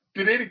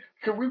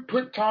 Can we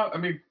put Tom? I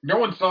mean, no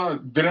one saw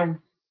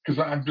Venom because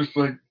I'm just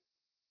like,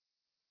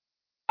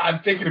 I'm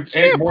thinking of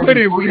Can't more put than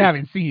it if we three.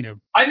 haven't seen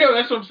him. I know,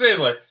 that's what I'm saying.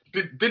 Like,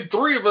 did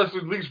three of us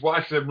at least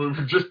watch that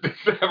movie just to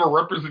have a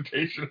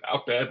representation of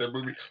how bad that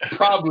movie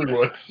probably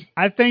was?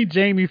 I think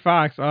Jamie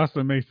Foxx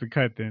also makes the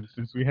cut then,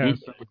 since we have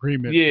some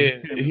agreement. Yeah,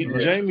 with him and the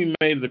rest. Jamie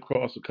made it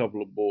across a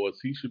couple of boards.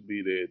 He should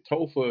be there.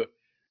 Topher,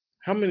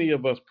 how many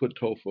of us put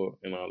Topher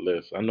in our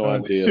list? I know I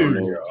did. I Two.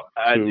 know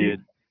I two.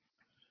 did.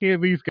 He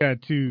at least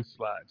got 2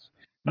 slots.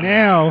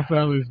 Now,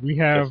 fellas, we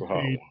have That's a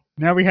hard one.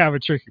 now we have a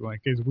tricky one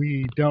because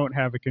we don't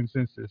have a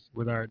consensus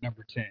with our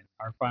number 10,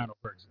 our final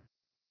person.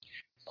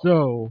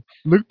 So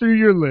look through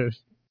your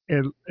list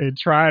and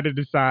try to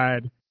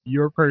decide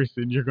your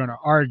person you're going to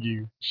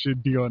argue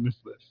should be on this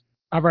list.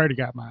 I've already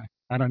got mine.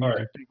 I don't need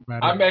to think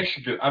about it. I'm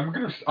actually good. I'm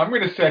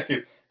gonna second.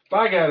 If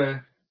I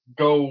gotta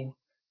go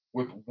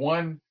with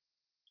one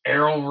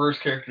Arrowverse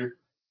character,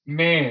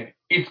 man,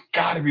 it's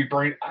gotta be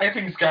Brain. I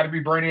think it's gotta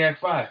be Brainiac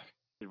 5. Is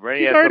He's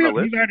Brainiac on the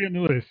list? already on the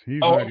list.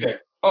 Oh, okay.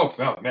 Oh,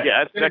 no, man.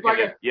 Yeah,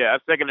 I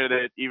seconded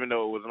it, even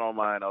though it wasn't on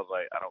mine. I was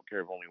like, I don't care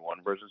if only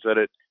one person said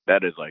it.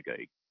 That is like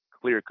a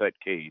clear-cut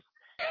case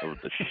of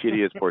the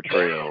shittiest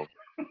portrayal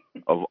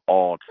of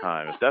all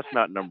time. If that's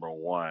not number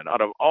one,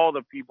 out of all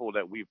the people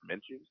that we've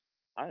mentioned,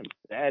 I'm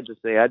sad to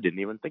say I didn't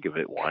even think of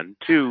it. 1,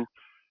 2,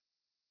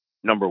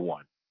 number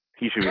one.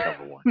 He should be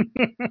number one.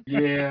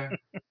 Yeah.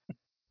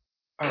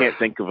 Can't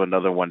think of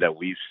another one that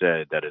we've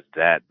said that is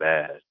that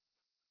bad.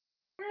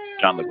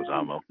 John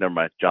Leguizamo. Never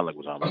mind. John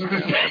Leguizamo.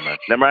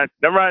 Never mind.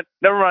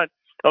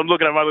 I'm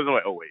looking at my list and I'm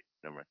like, oh wait,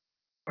 never mind.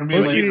 I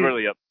mean, He's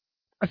really up.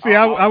 See,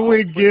 I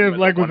would give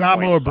put him at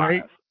Leguizamo a 1.5.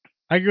 break.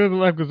 I give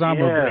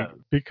Leguizamo a break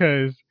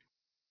because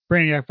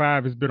Brainiac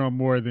 5 has been on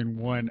more than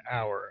 1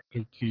 hour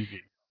of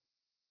TV.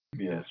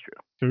 Yeah, that's true.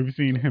 So we've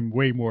seen him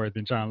way more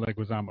than John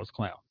Leguizamo's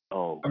clown.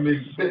 Oh, I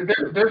mean,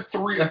 they're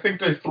three. I think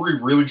they're three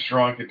really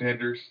strong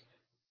contenders.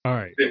 All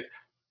right.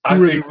 I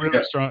think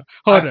really strong.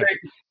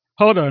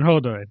 Hold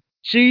on.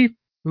 Chief,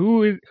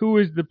 who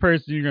is the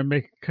person you're gonna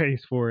make a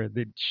case for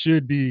that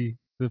should be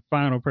the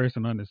final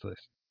person on this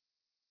list?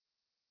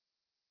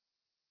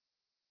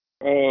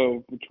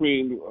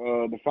 Between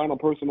the final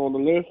person on the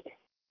list?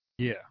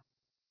 Yeah.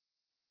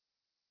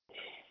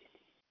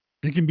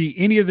 It can be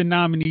any of the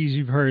nominees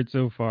you've heard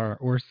so far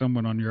or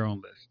someone on your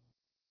own list.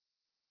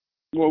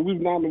 Well,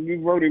 we've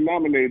already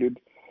nominated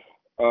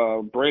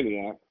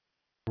Brainiac.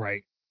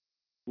 Right.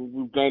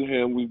 We've done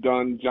him. We've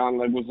done John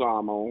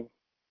Leguizamo.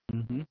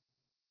 Mm-hmm.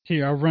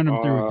 Here, I'll run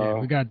them through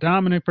again. We got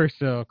Dominic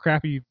Purcell,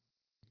 Crappy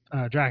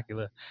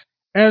Dracula,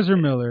 Ezra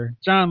Miller,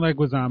 John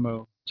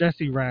Leguizamo,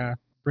 Jesse Rath,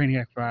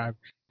 Brainiac 5,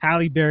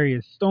 Halle Berry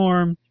as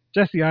Storm,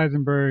 Jesse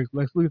Eisenberg,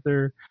 Lex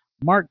Luthor,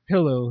 Mark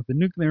Pillow, the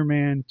Nuclear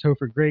Man,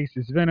 Topher Grace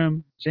as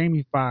Venom,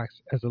 Jamie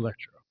Foxx as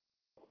Electro.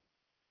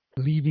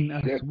 Leaving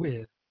us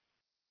with...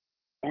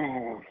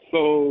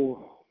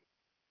 So,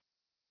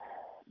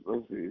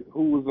 let's see.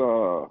 Who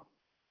was...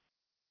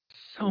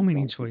 So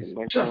many choices.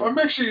 Jeff, I'm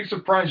actually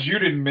surprised you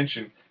didn't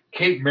mention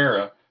Kate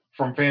Mara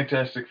from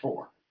Fantastic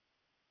Four.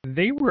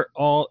 They were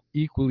all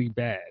equally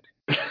bad.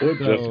 Or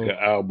Jessica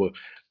Alba.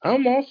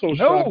 I'm also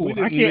shocked we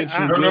didn't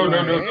mention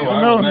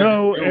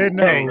No.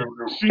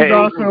 She's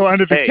also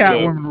under the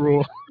Catwoman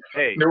rule.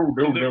 Hey,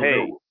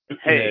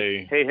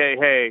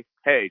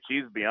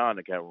 she's beyond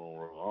the Catwoman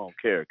rule. I don't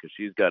care, because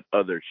she's got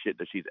other shit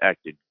that she's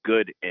acted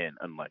good in,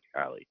 unlike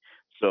Halle.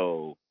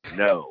 So,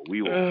 no,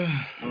 we will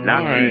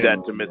not do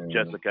that to Miss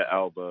Jessica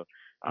Alba.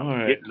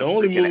 The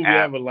only movie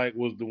I ever liked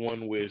was the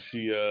one where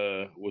she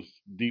was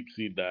deep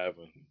sea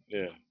diving.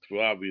 Yeah,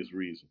 for obvious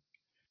reason.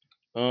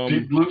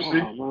 Deep Blue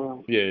Sea?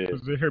 Yeah.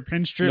 Was it her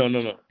pinstripe?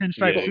 No.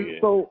 Pinstripe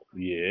suit? So,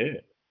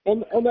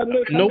 on that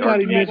list,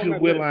 nobody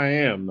mentioned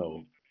Will.i.am,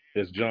 though.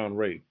 That's John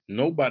Ray.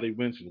 Nobody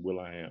mentioned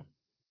Will.i.am.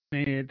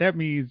 Man, that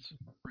means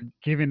we're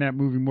giving that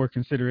movie more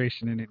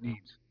consideration than it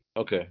needs.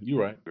 Okay, you're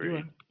right.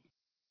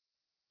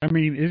 I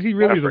mean, is he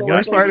really the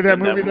worst part of that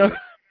movie, though?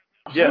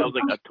 Yeah, I was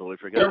like, I totally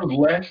forgot. That was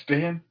Last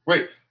Stand.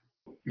 Wait,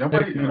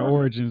 nobody.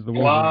 Origins, the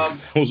one.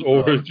 Those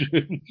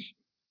Origins.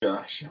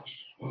 Gosh.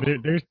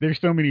 There's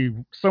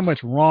so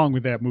much wrong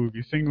with that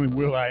movie. Singling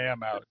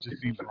Will.i.am out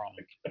just seems wrong.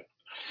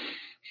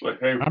 Like,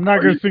 hey, I'm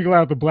not going to single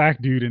out the black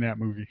dude in that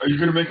movie. Are you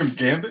going to make him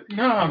Gambit?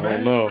 No,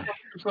 man. No.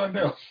 Something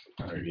else.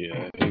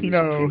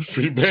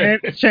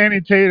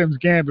 Channing Tatum's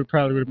Gambit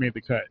probably would have made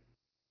the cut.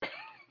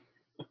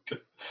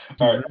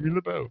 All right. Remy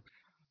LeBeau.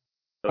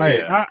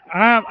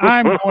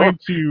 I'm going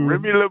to...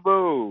 Remy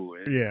LeBeau.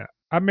 Yeah.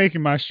 I'm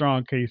making my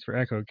strong case for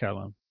Echo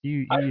Kellum.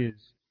 He is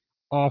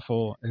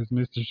awful as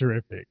Mr.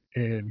 Terrific,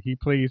 and he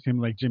plays him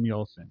like Jimmy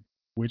Olsen,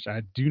 which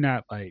I do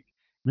not like.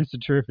 Mr.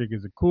 Terrific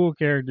is a cool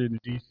character in the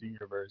DC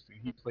universe, and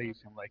he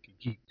plays him like a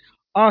geek.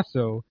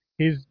 Also,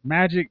 his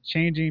magic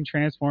changing,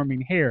 transforming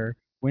hair,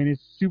 when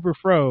it's super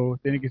fro,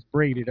 then it gets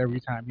braided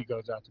every time he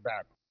goes out to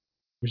battle,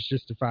 which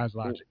just defies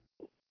logic.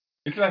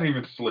 It's not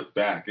even slicked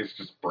back, it's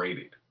just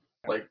braided.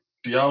 Like,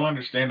 do y'all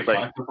understand the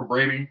concept of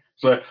braiding?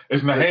 So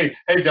it's not, hey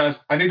guys,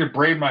 I need to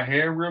braid my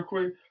hair real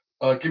quick.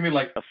 Give me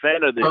like a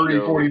fan of this 30,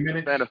 show, 40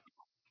 minutes.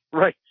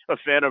 right, a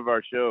fan of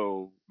our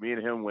show. Me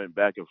and him went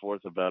back and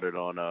forth about it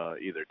on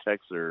either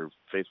text or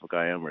Facebook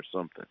IM or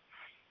something.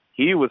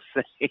 He was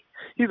saying,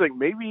 he's like,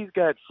 maybe he's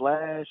got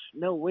Flash.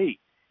 No, wait,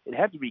 it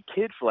had to be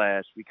Kid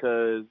Flash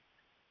because,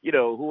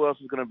 who else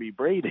is going to be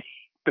braiding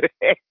the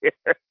hair?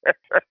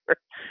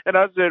 And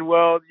I said,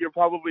 well, you're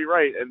probably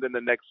right. And then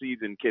the next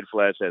season, Kid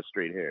Flash has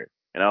straight hair.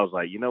 And I was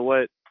like, you know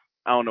what?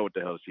 I don't know what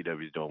the hell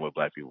CW is doing with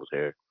black people's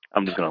hair.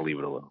 I'm just going to leave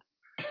it alone.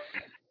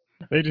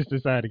 They just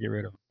decided to get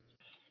rid of him.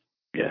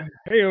 Yeah.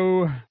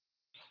 Heyo.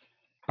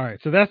 All right,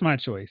 so that's my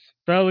choice.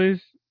 Fellas,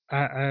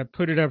 I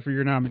put it up for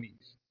your nominees.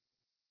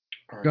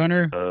 Right.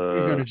 Gunner, who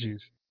you gonna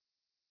choose?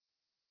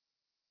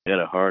 I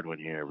got a hard one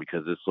here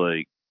because it's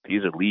like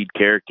these are lead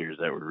characters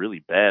that were really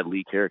bad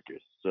lead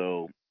characters.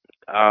 So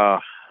I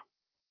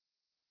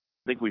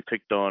think we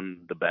picked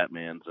on the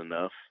Batmans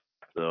enough.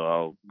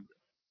 So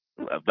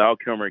Val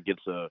Kilmer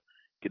gets a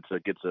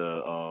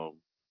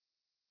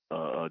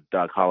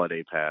Doc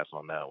Holliday pass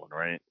on that one,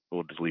 right?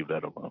 We'll just leave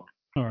that alone.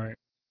 All right.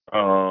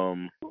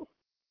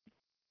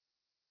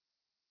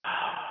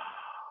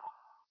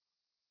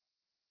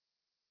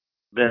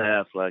 Ben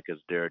Affleck as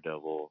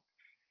Daredevil.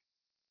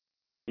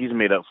 He's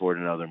made up for it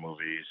in other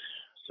movies.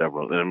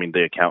 Several. I mean,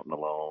 The Accountant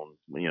alone.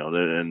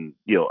 And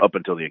up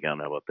until The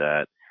Accountant, how about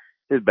that?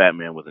 His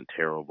Batman wasn't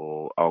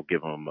terrible. I'll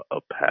give him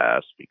a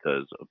pass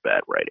because of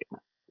bad writing.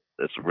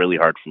 It's really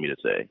hard for me to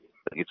say.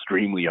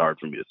 Extremely hard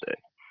for me to say.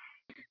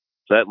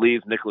 So that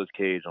leaves Nicolas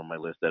Cage on my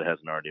list that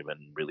hasn't already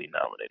been really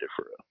nominated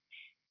for it.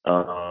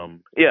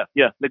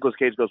 Yeah, Nicolas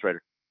Cage, Ghost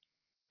Rider.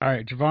 All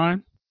right,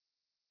 Javon.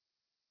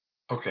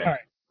 Okay. All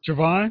right,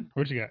 Javon,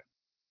 what you got?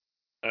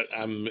 What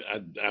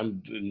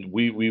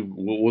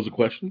was the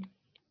question?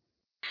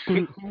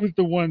 Who's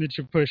the one that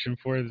you're pushing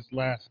for this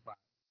last spot?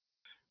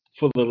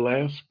 For the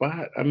last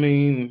spot, I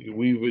mean,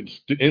 we've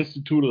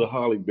instituted the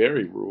Halle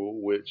Berry rule,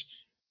 which,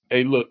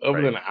 hey, look,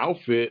 other than the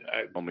outfit,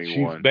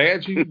 she's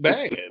bad. She's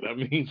bad. I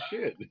mean,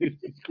 shit.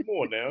 Come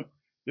on now.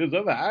 There's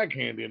other eye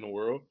candy in the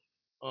world.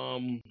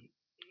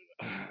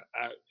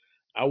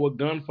 I would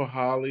gun for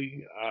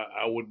Holly.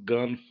 I would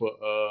gun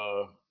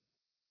for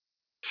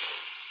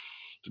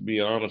to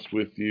be honest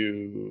with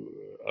you,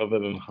 other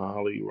than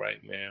Holly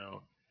right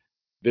now,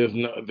 there's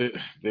no there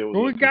was.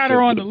 Well, we got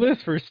her on the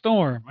list for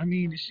Storm. I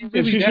mean, is she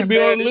really she that should be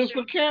bad? on the list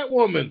for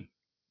Catwoman.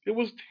 It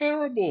was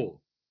terrible.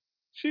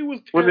 She was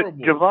terrible. Was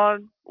it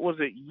Javon? Was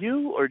it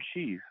you or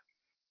Chief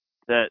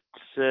that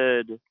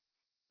said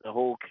the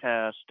whole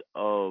cast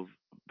of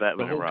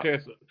Batman and Robin?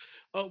 Cast.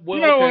 Well,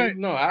 you know okay. what?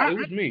 No, it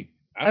was me.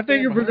 I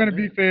think if we're going to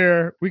be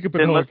fair, we could put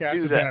the whole cast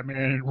of Batman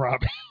and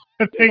Robin.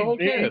 I think the whole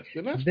cast.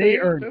 And that's they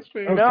fair. are. That's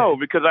fair. Okay. No,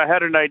 because I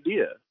had an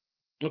idea.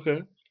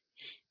 Okay.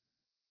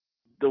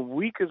 The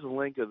weakest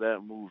link of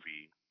that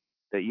movie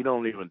that you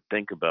don't even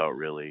think about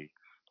really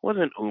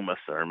wasn't Uma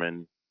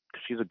Thurman.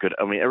 She's a good.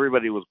 I mean,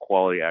 everybody was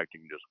quality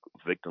acting, just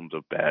victims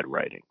of bad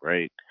writing,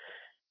 right?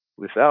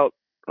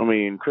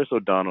 Chris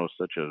O'Donnell is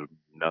such a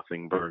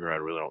nothing burger. I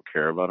really don't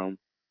care about him.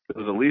 It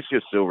was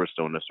Alicia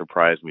Silverstone that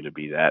surprised me to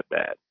be that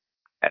bad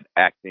at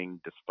acting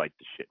despite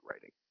the shit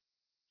writing.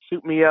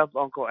 Suit me up,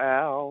 Uncle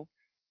Al.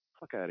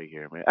 Fuck out of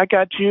here, man. I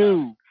got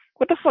you.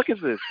 What the fuck is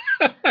this?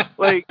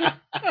 And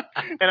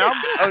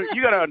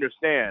you gotta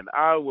understand,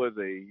 I was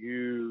a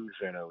huge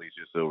fan of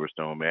Alicia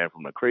Silverstone, man,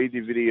 from the Crazy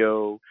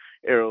Video,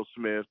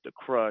 Aerosmith, The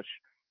Crush,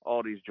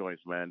 all these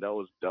joints, man. That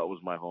was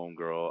my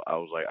homegirl. I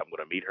was like, I'm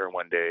gonna meet her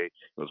one day.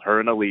 It was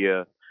her and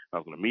Aaliyah. I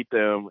was gonna meet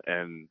them,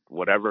 and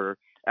whatever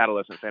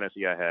adolescent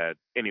fantasy I had.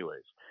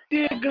 Anyways,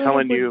 I'm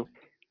telling you,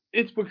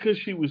 it's because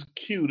she was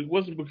cute. It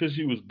wasn't because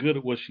she was good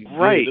at what she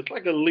did. It's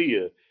like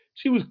Aaliyah.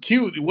 She was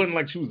cute. It wasn't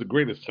like she was the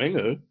greatest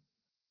singer.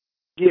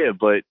 Yeah,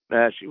 but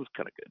she was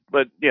kind of good.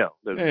 But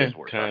there's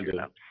worse out here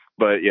now.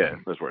 But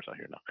there's worse out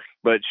here now.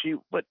 But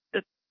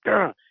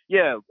I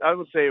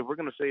would say if we're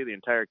gonna say the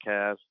entire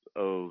cast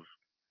of,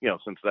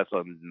 since that's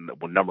a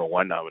number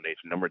one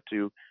nomination, number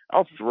two,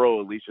 I'll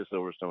throw Alicia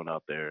Silverstone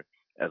out there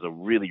as a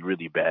really,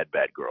 really bad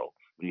girl.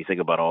 When you think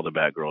about all the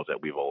bad girls that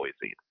we've always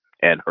seen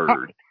and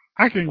heard,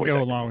 I can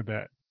go along with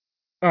that.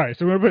 All right,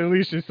 so we're putting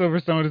Alicia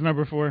Silverstone as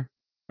number 4.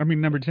 I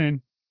mean number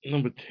 10.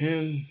 Number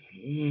 10.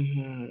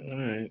 All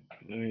right.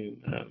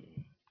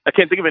 I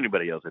can't think of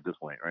anybody else at this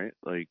point, right?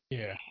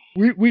 Yeah,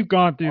 we've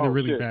gone through the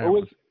really bad.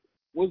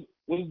 Was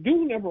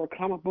Dune ever a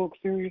comic book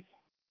series?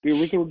 The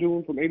original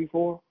Dune from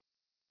 '84.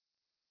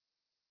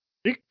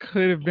 It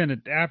could have been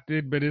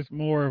adapted, but it's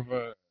more of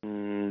a.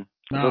 I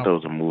thought that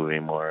was a movie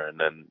more, and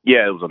then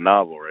it was a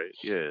novel, right?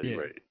 Yeah,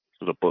 right. It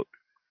was a book.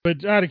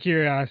 But out of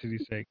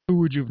curiosity's sake, who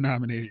would you have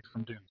nominated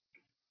from Dune?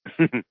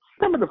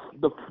 Remember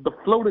the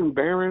Floating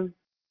Baron?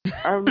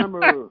 I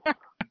remember,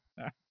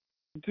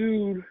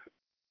 dude.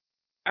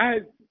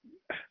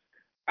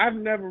 I've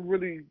never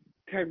really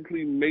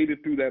technically made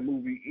it through that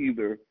movie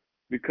either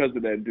because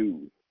of that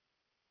dude.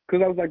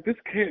 Because I was like, this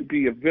can't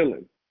be a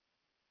villain.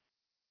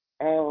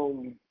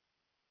 And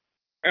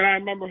I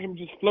remember him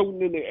just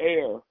floating in the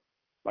air,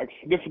 like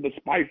sniffing the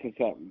spice or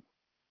something.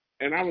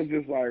 And I was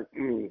just like,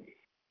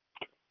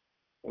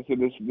 I said,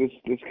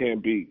 this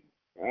can't be.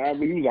 I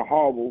mean, he was a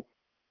horrible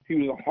He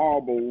was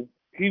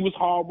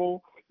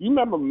horrible. You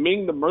remember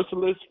Ming the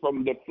Merciless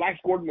from the Flash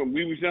Gordon when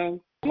we was young?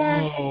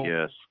 Oh,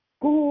 Yes.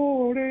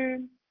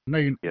 Gordon. no,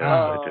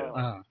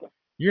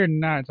 you're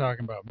not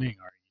talking about Ming,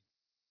 are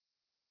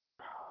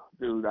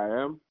Dude, I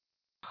am.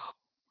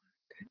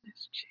 you?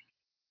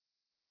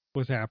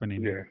 What's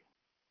happening Yeah. here?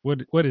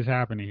 What is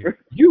happening here?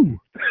 You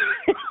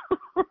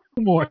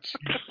come on,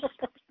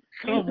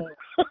 come on.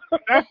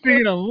 That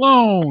scene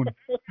alone.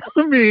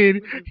 I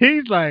mean,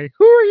 he's like,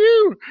 "Who are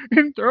you?"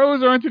 and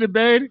throws her onto the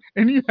bed,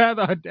 and you have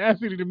the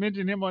audacity to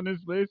mention him on this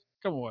list.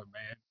 Come on,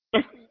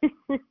 man.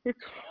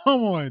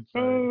 Come on,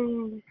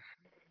 son.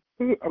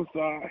 I'm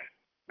sorry.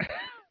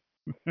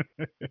 I'm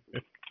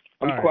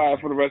All right, quiet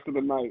for the rest of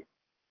the night.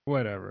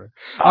 whatever.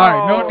 All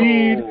right, no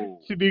need Oh.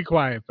 to be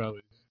quiet,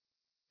 fellas.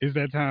 It's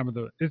that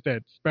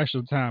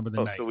special time of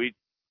the Oh, night. so we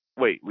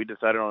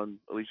decided on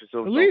Alicia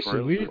Silverstone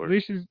for real?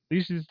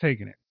 Alicia's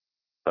taking it.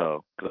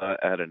 Oh, because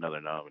I had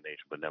another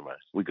nomination, but never mind.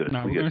 We good.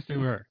 No, we're gonna stay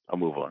with her. I'll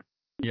move on.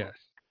 Yes,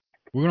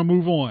 we're gonna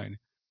move on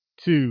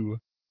to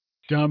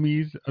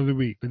dummies of the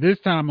week, but this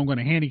time I'm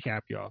gonna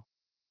handicap y'all.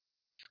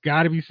 It's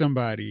got to be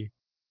somebody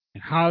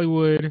in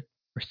Hollywood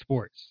or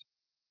sports.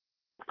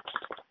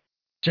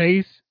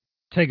 Chase,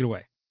 take it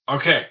away.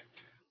 Okay,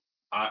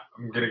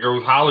 I'm gonna go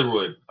with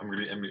Hollywood. I'm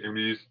gonna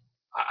use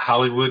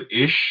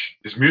Hollywood-ish.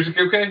 Is music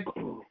okay?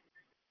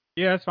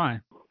 Yeah, that's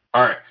fine.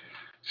 All right.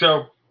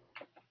 So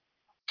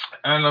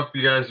I don't know if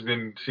you guys have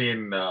been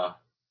seeing. I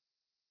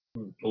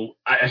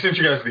sent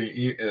you guys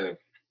the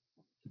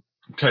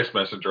text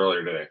message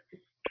earlier today,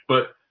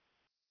 but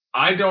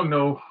I don't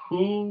know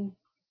who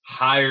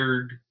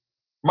hired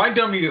my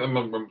dummy.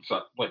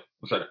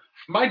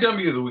 My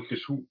dummy of the week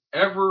is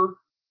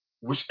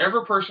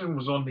whichever person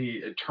was on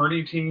the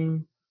attorney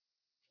team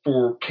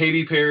for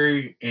Katy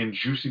Perry and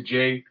Juicy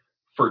J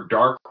for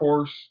Dark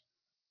Horse,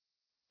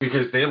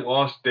 because they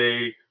lost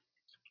a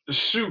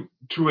suit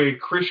to a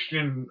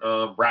Christian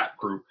rap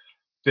group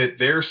that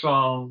their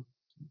song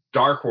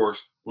Dark Horse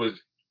was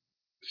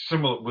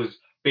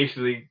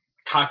basically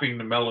copying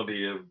the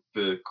melody of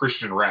the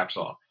Christian rap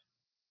song.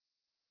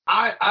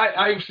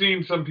 I've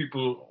seen some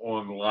people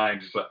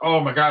online just like, oh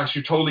my gosh,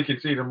 you totally can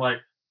see it. I'm like,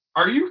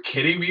 are you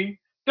kidding me?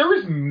 There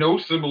is no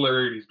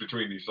similarities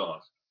between these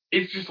songs.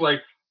 It's just like,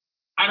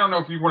 I don't know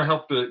if you want to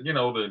help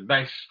the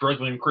nice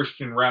struggling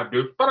Christian rap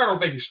dude, but I don't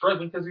think he's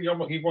struggling because he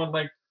won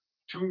like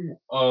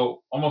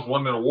almost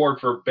won an award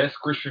for best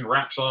Christian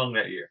rap song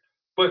that year.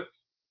 But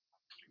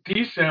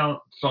these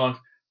songs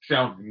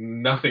sound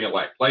nothing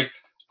alike. Like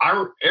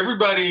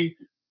everybody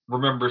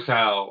remembers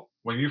how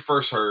when you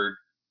first heard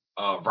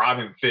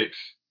Robin Thicke's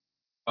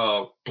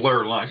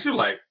Blurred Lines, you're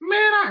like,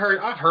 man,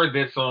 I've heard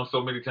that song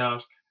so many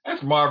times.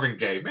 That's Marvin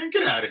Gaye. Man,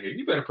 get out of here.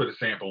 You better put a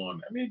sample on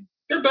that. I mean,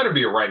 there better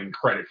be a writing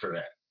credit for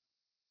that.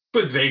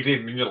 But they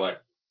didn't. And you're like,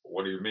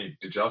 what do you mean?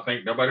 Did y'all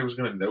think nobody was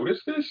going to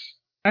notice this?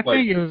 I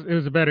think it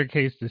was a better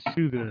case to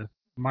sue the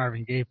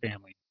Marvin Gaye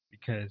family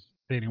because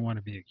they didn't want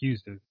to be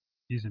accused of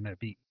using that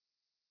beat.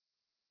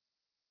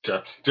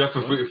 Jeff,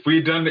 if we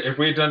had done the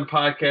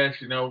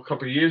podcast, a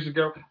couple of years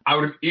ago, I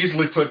would have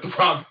easily put the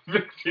Robin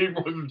Thicke team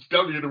was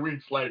W of the week.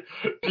 Like,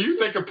 do you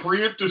think a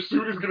preemptive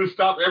suit is going to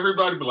stop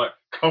everybody? But like,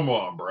 come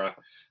on, bro.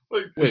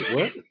 Like, Wait,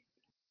 what?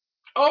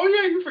 Oh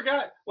yeah, you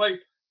forgot. Like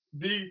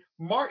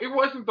it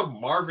wasn't the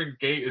Marvin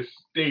Gaye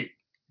estate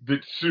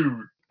that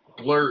sued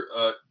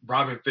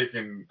Robin Thicke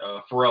and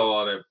Pharrell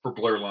all that for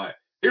Blur Line.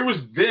 It was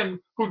them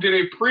who did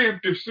a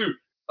preemptive suit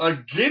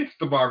against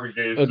the Marvin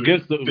Gaye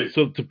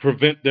so to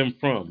prevent them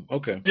from.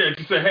 Okay. Yeah,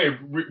 to say, hey,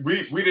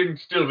 we didn't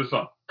steal this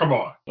song. Come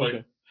on.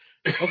 Okay.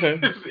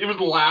 It was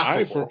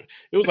laughable.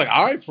 It was like,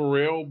 all right,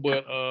 Pharrell,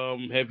 but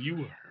have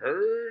you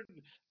heard?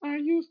 I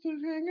used to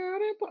hang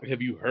out in.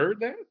 Have you heard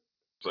that?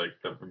 It's like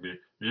that would be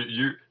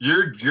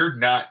you're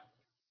not.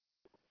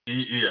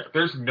 Yeah,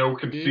 there's no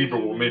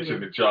conceivable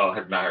mention that y'all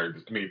have not heard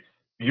this. I mean,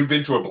 you've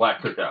been to a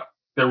black cookout.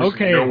 There was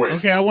no way.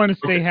 Okay, I want to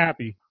stay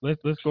happy.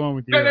 Let's go on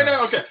with you.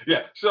 No. Okay,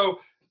 yeah. So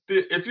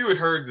if you had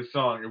heard the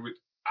song, it would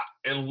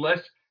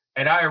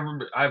and I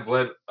remember I've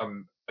read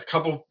a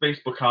couple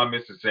Facebook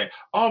comments and saying,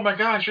 "Oh my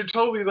gosh, you're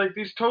totally like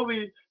these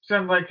totally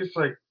sound like it's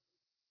like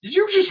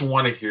you just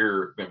want to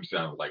hear them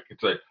sound like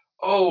it's like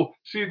oh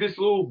see this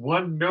little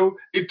one note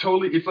it's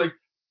like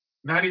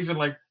not even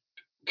like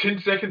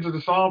 10 seconds of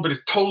the song, but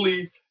it's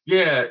totally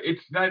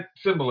it's not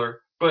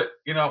similar, but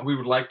we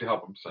would like to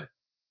help them say,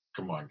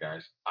 come on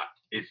guys,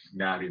 it's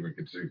not even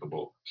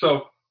conceivable.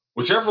 So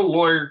whichever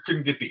lawyer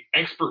couldn't get the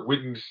expert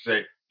witness to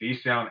say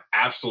these sound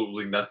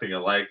absolutely nothing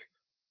alike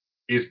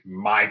is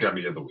my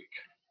dummy of the week.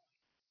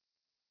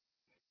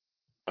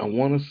 I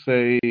want to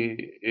say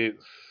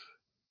it's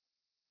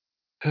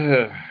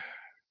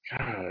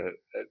God.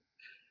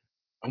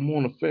 I'm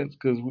on the fence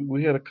because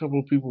we had a couple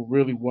of people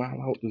really wild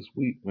out this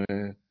week,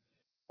 man.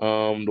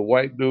 The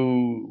white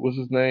dude, what's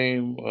his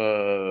name?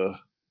 The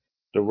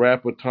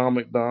rapper Tom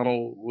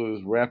McDonald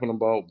was rapping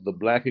about the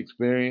black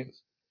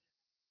experience.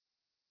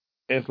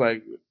 It's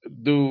like,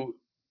 dude,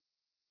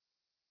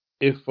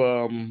 if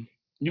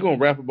you're gonna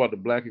rap about the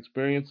black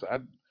experience,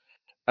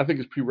 I I think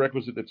it's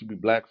prerequisite that you be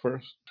black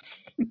first.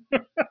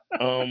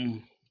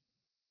 Um,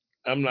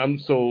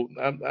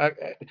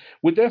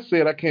 with that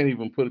said, I can't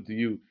even put it to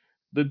you.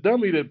 The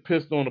dummy that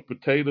pissed on the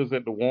potatoes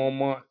at the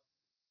Walmart,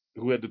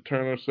 who had to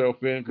turn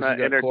herself in because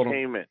she Not got caught on.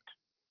 entertainment.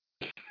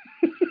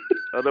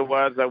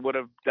 Otherwise, that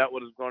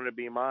was going to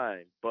be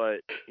mine. But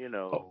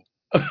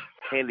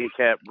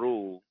handicap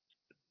rule,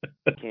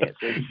 can't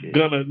say shit.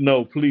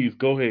 No, please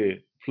go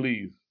ahead,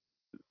 please.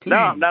 No,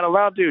 I'm not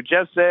allowed to.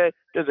 Jeff said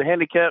there's a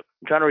handicap.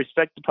 I'm trying to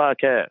respect the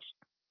podcast.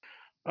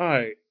 All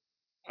right.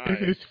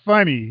 If it's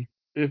funny,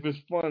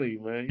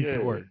 man, it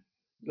yeah. works.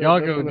 Y'all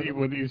go deep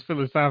with these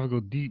philosophical,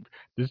 deep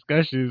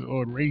discussions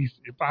on race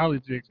and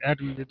politics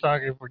after we've been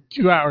talking for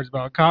 2 hours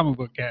about comic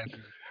book casting.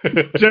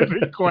 It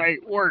doesn't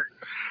quite work.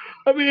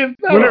 I mean,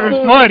 it's not. But it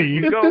was funny.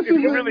 If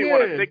you really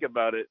want to think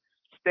about it,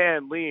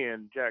 Stan Lee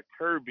and Jack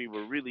Kirby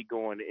were really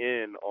going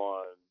in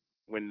on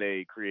when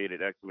they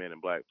created X-Men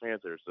and Black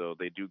Panther, so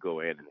they do go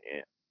hand in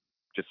hand.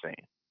 Just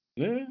saying.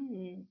 Yeah.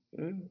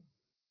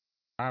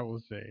 I will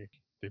say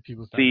that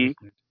people start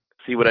listening.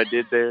 See what I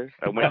did there?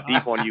 I went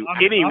deep on you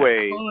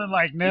anyway, I'm pulling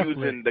like Netflix.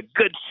 using the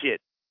good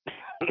shit.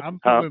 I'm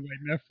pulling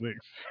like Netflix.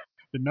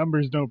 The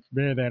numbers don't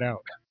bear that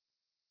out.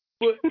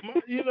 But,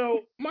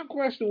 my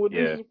question with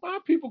this is, why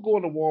are people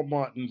going to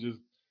Walmart and just,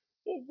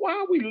 why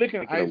are we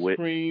licking ice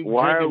cream,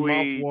 why drinking are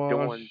we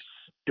mouthwash? doing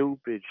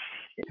stupid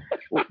shit?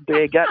 Well,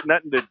 they ain't got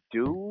nothing to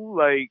do.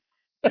 Like,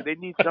 do they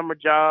need summer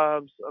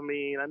jobs? I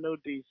mean, I know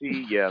DC,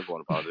 I'm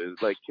going to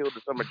politics. Like, killed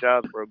the summer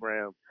jobs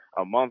program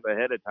a month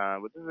ahead of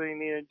time, but this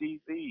ain't in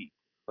DC.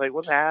 Like,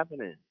 what's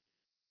happening?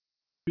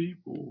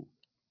 People.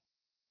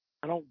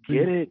 I don't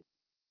get it.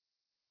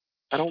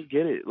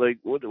 Like,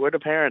 where the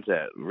parents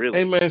at? Really?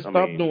 Hey man,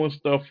 stop doing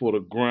stuff for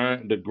the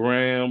gram, the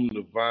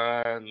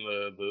Vine,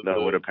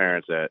 where the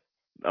parents at?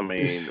 I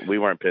mean, we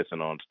weren't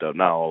pissing on stuff.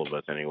 Not all of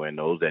us anyway. And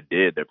those that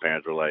did, their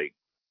parents were like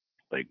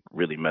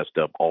really messed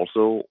up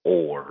also.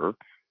 Or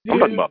I'm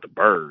talking about the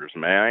birds,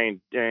 man. I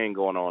ain't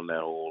going on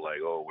that whole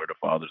where the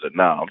fathers at.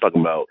 Nah, I'm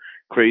talking about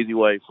crazy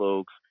white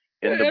folks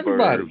in the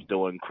burbs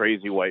doing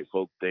crazy white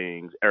folk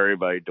things.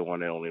 Everybody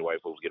doing it. Only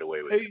white folks get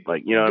away with it.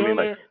 Like, you know what I mean?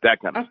 Like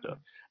that kind of stuff.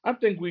 I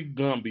think we've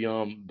gone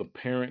beyond the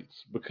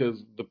parents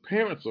because the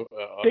parents are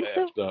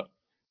effed up.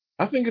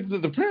 I think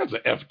the parents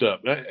are effed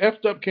up.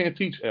 Effed up can't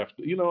teach effed.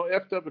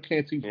 Effed up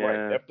can't teach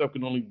right. Effed up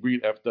can only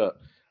breed effed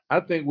up. I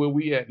think where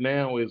we at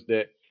now is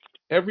that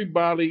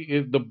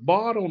the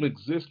bar don't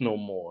exist no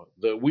more.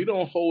 We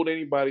don't hold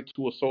anybody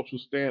to a social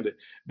standard.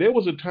 There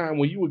was a time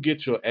when you would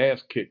get your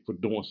ass kicked for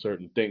doing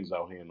certain things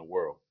out here in the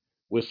world,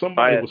 where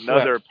somebody would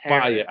slap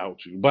fire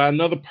out you by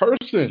another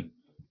person.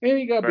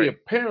 Ain't got to be a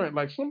parent,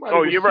 like somebody.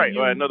 Oh, you're right.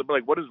 Another,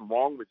 like, what is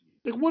wrong with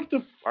you? Like, what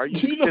the? Are you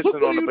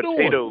pissing on the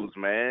potatoes,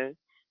 man?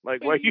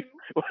 Like, why you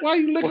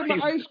licking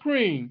the ice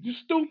cream? You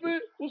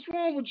stupid? What's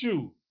wrong with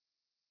you?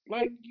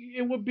 Like,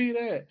 it would be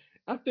that.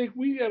 I think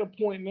we at a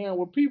point now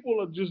where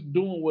people are just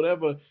doing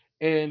whatever,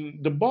 and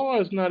the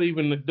bar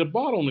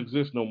don't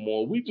exist no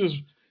more.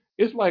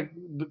 It's like,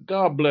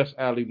 God bless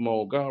Ali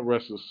Mo, God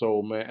rest his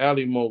soul, man.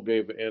 Ali Mo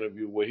gave an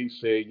interview where he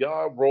said,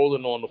 y'all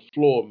rolling on the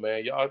floor,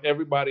 man.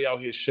 Everybody out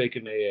here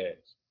shaking their ass.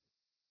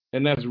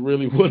 And that's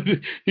really what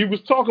he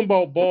was talking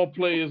about. Ball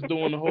players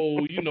doing the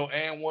whole,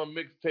 and one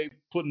mixtape,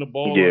 putting the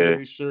ball under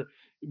their shirt.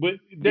 But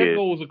that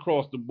goes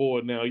across the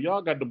board now.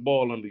 Y'all got the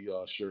ball under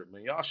y'all shirt,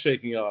 man. Y'all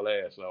shaking y'all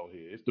ass out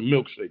here. It's the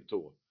milkshake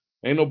tour.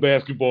 Ain't no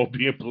basketball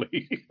being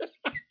played.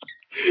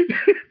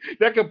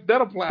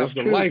 that applies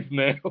to life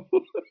now.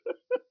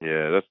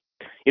 That's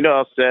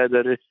how sad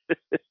that is.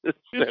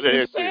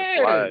 It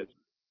applies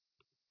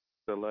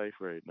to life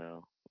right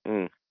now.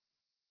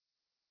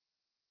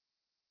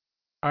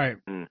 All right.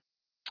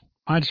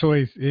 My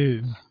choice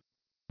is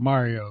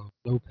Mario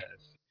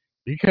Lopez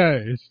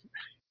because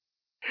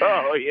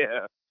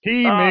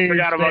he made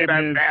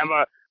statements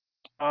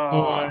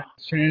on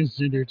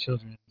transgender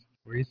children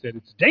where he said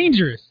it's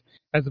dangerous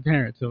as a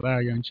parent to allow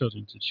young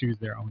children to choose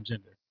their own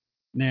gender.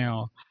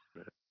 Now,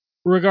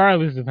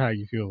 regardless of how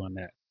you feel on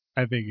that,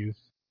 I think it's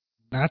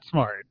not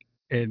smart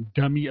and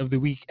dummy of the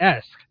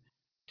week-esque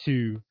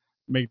to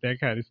make that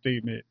kind of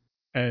statement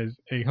as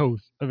a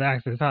host of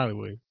Access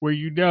Hollywood, where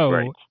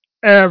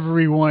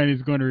everyone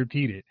is going to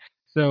repeat it.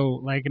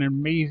 So, like an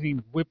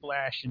amazing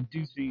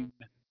whiplash-inducing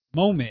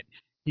moment,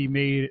 he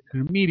made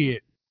an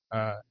immediate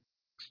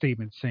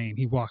statement saying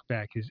he walked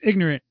back his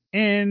ignorant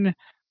and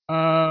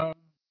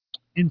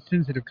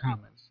insensitive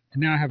comments,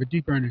 and now I have a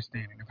deeper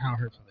understanding of how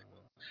hurtful they were.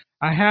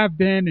 I have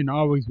been and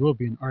always will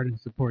be an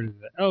ardent supporter of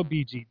the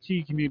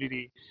LBGT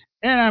community,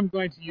 and I'm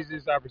going to use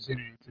this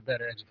opportunity to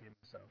better educate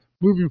myself.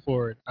 Moving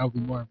forward, I'll be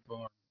more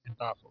informed and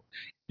thoughtful.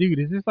 Dude,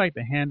 is this like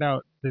the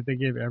handout that they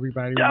give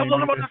everybody when they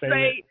make their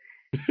statement?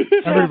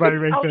 Everybody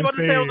makes their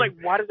statement. I was like,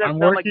 why does that I'm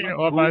sound working like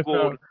on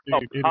myself.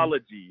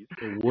 Apologies.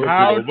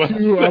 How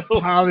to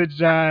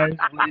apologize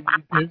when you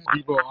piss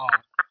people off.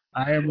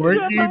 I am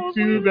working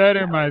to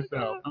better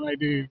myself. I'm like,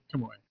 dude,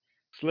 come on.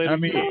 I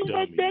mean,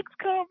 my next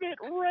comment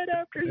right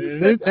after you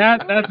said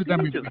that's a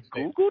dummy. just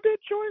Googled it,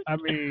 George. I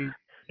mean,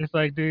 It's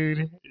like, dude,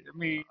 I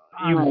mean,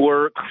 You honestly,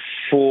 work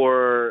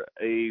for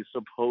a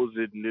supposed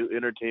new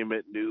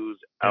entertainment news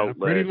yeah, outlet.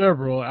 pretty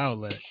liberal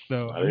outlet.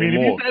 So, Not I mean, if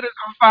anymore. you said it's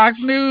on Fox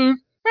News,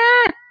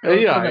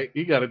 Hey, so no,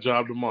 he got a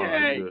job tomorrow.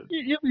 yeah, He's good.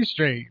 you'll be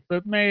straight.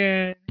 But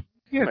man, you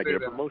You can't might say get a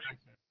that on promotion.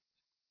 Fox.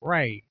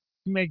 Right?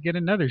 You may get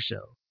another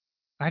show.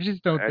 I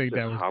just don't think Access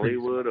that was pretty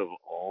Hollywood smart. of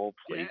all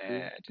places.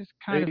 Yeah, I just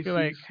kind of feel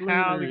AC like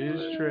Slater is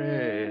Hollywood.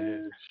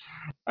 trash.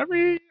 I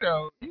mean,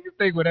 you can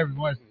think whatever you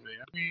want to say.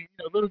 I mean,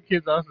 little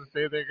kids also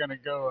say they're gonna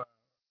go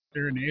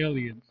during the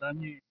aliens. I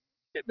mean, you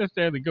can't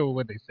necessarily go with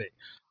what they say.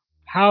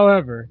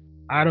 However,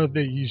 I don't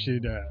think you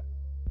should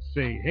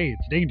say, "Hey,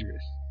 it's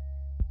dangerous."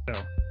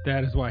 So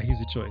that is why he's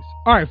a choice.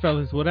 All right,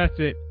 fellas. Well, that's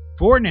it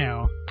for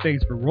now.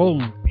 Thanks for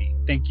rolling with me.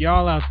 Thank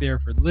y'all out there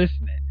for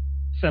listening.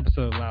 This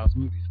episode of Lyle's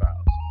Movie Files.